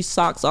tees,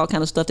 socks, all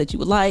kind of stuff that you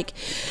would like.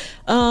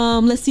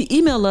 Let's see,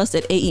 email us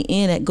at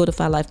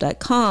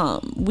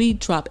aen@godefylife.com. We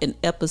drop an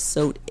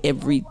episode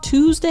every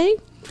Tuesday.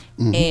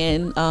 Mm-hmm.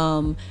 And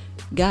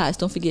guys,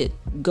 don't forget,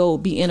 go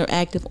be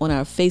interactive on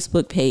our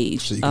Facebook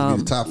page. So you can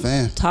be the top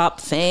fan. Top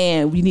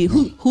fan. We need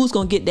who's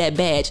gonna get that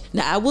badge.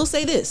 Now I will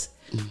say this.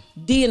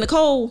 D and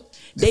Nicole,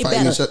 they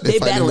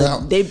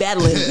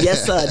battling.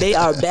 Yes, sir. They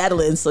are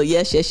battling. So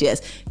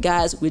yes.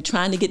 Guys, we're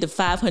trying to get to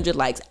 500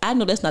 likes. I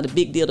know that's not a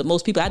big deal to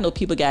most people. I know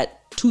people got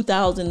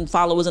 2,000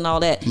 followers and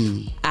all that.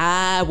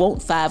 I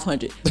want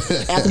 500.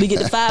 After we get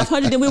to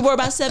 500, then we worry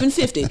about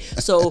 750.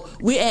 So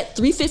we're at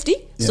 350.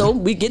 Yeah. So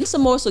we're getting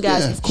some more. So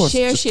guys, of course,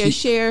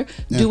 share.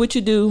 Yeah. Do what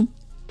you do.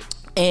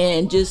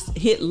 And just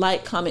hit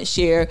like, comment,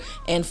 share,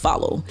 and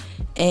follow.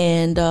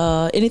 And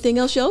anything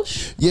else,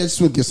 Yosh? Yeah,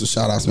 just want to give some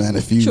shout outs, man.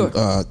 If you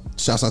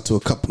shouts out to a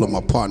couple of my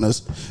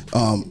partners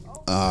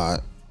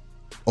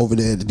over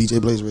there at the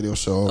DJ Blaze Radio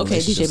Show,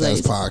 DJ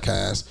Blaze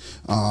Podcast.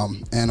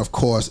 And of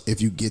course,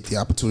 if you get the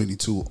opportunity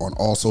to on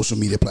all social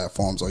media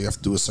platforms, all you have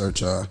to do is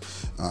search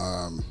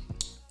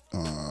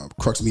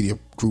Crux Media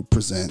Group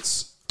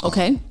presents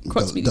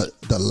Crux Media.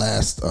 The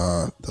last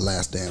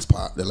dance.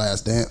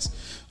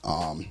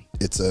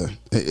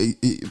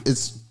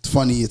 It's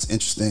funny, it's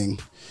interesting.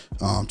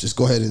 Just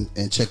go ahead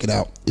and check it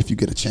out if you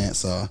get a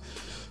chance.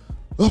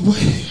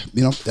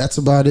 That's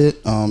about it.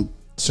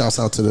 Shouts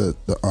out to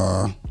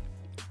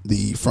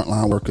the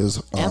frontline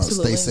workers.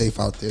 Stay safe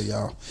out there,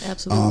 y'all.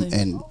 Absolutely.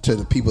 And to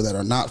the people that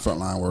are not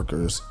frontline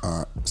workers,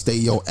 stay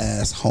your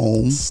ass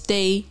home.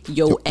 Stay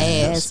your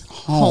ass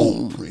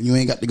home. You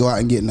ain't got to go out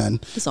and get nothing.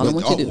 That's all I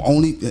want you to do.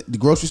 Only the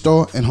grocery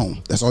store and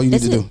home. That's all you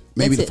need to do.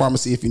 Maybe the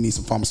pharmacy if you need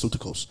some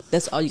pharmaceuticals.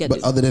 That's all you got to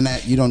do. But other than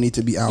that, you don't need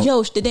to be out.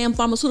 Yosh, the damn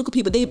pharmaceutical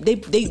people,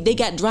 they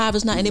got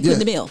drivers now and they put it in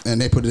the mail.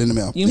 And they put it in the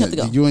mail. You don't have to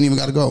go. You ain't even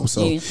got to go.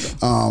 So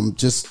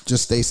just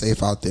stay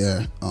safe out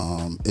there.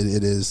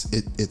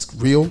 It's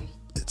real.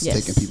 It's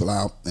taking people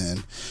out,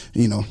 and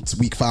it's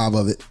week 5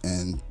 of it,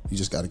 and you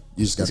just gotta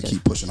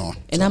keep pushing on.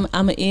 And I'm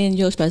gonna end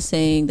Yosh by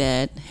saying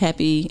that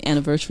happy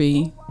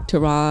anniversary to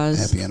Roz.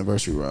 Happy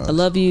anniversary, Roz. I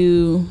love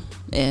you,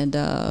 and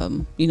I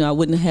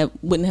wouldn't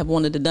have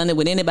wanted to done it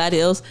with anybody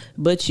else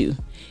but you.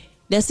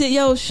 That's it,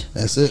 Yosh.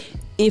 That's it.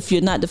 If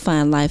you're not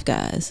defying life,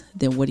 guys,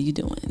 then what are you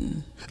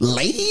doing?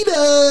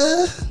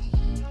 Later.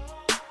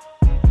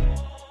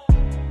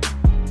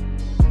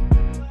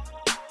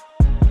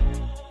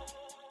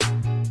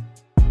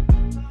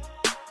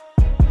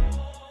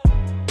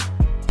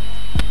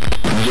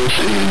 This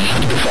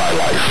is Defy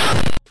Life.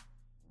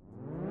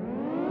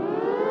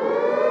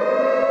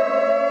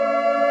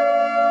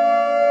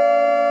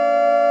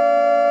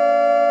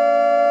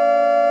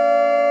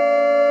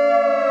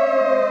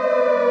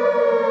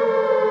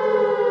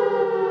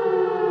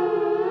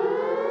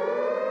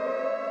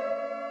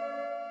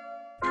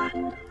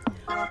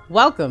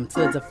 Welcome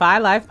to the Defy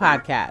Life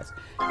podcast.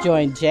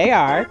 Join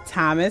JR,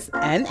 Thomas,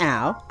 and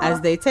Al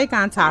as they take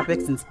on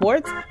topics in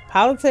sports,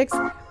 politics,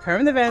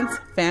 current events,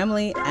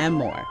 family, and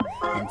more.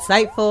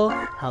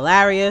 Insightful,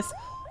 hilarious,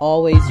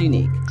 always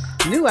unique.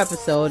 New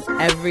episode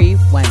every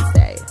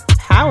Wednesday.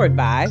 Powered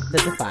by the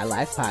Defy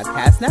Life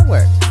Podcast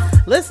Network.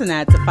 Listen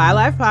at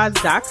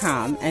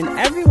DefyLifePods.com and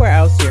everywhere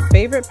else your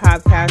favorite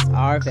podcasts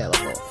are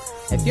available.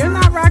 If you're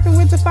not rocking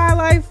with Defy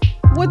Life,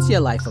 what's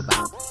your life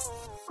about?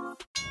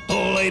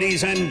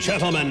 Ladies and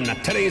gentlemen,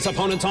 today's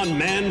opponents on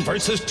Man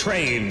vs.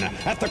 Train.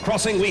 At the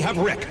crossing, we have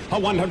Rick, a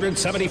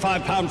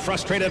 175-pound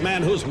frustrated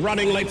man who's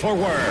running late for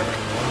work.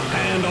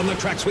 And on the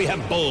tracks, we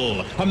have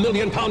Bull, a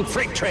million-pound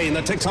freight train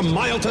that takes a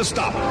mile to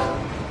stop.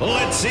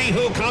 Let's see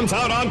who comes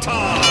out on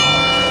top.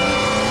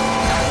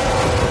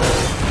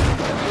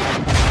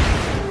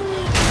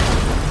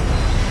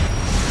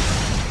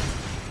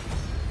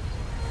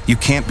 You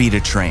can't beat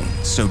a train,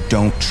 so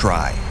don't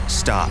try.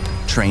 Stop.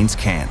 Trains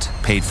can't.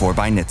 Paid for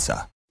by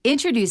NHTSA.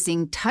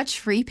 Introducing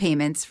touch-free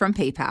payments from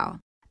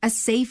PayPal, a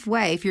safe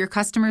way for your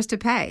customers to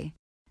pay.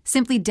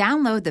 Simply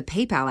download the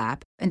PayPal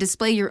app and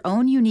display your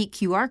own unique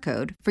QR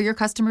code for your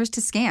customers to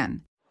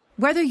scan.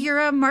 Whether you're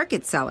a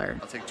market seller,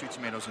 I'll take 2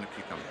 tomatoes and a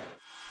cucumber,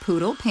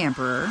 poodle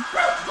pamperer,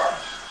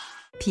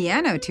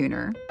 piano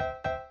tuner,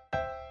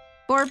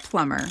 or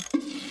plumber,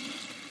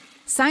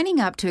 signing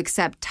up to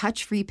accept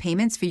touch-free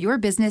payments for your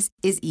business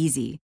is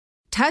easy.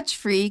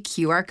 Touch-free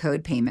QR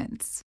code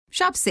payments.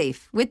 Shop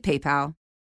safe with PayPal.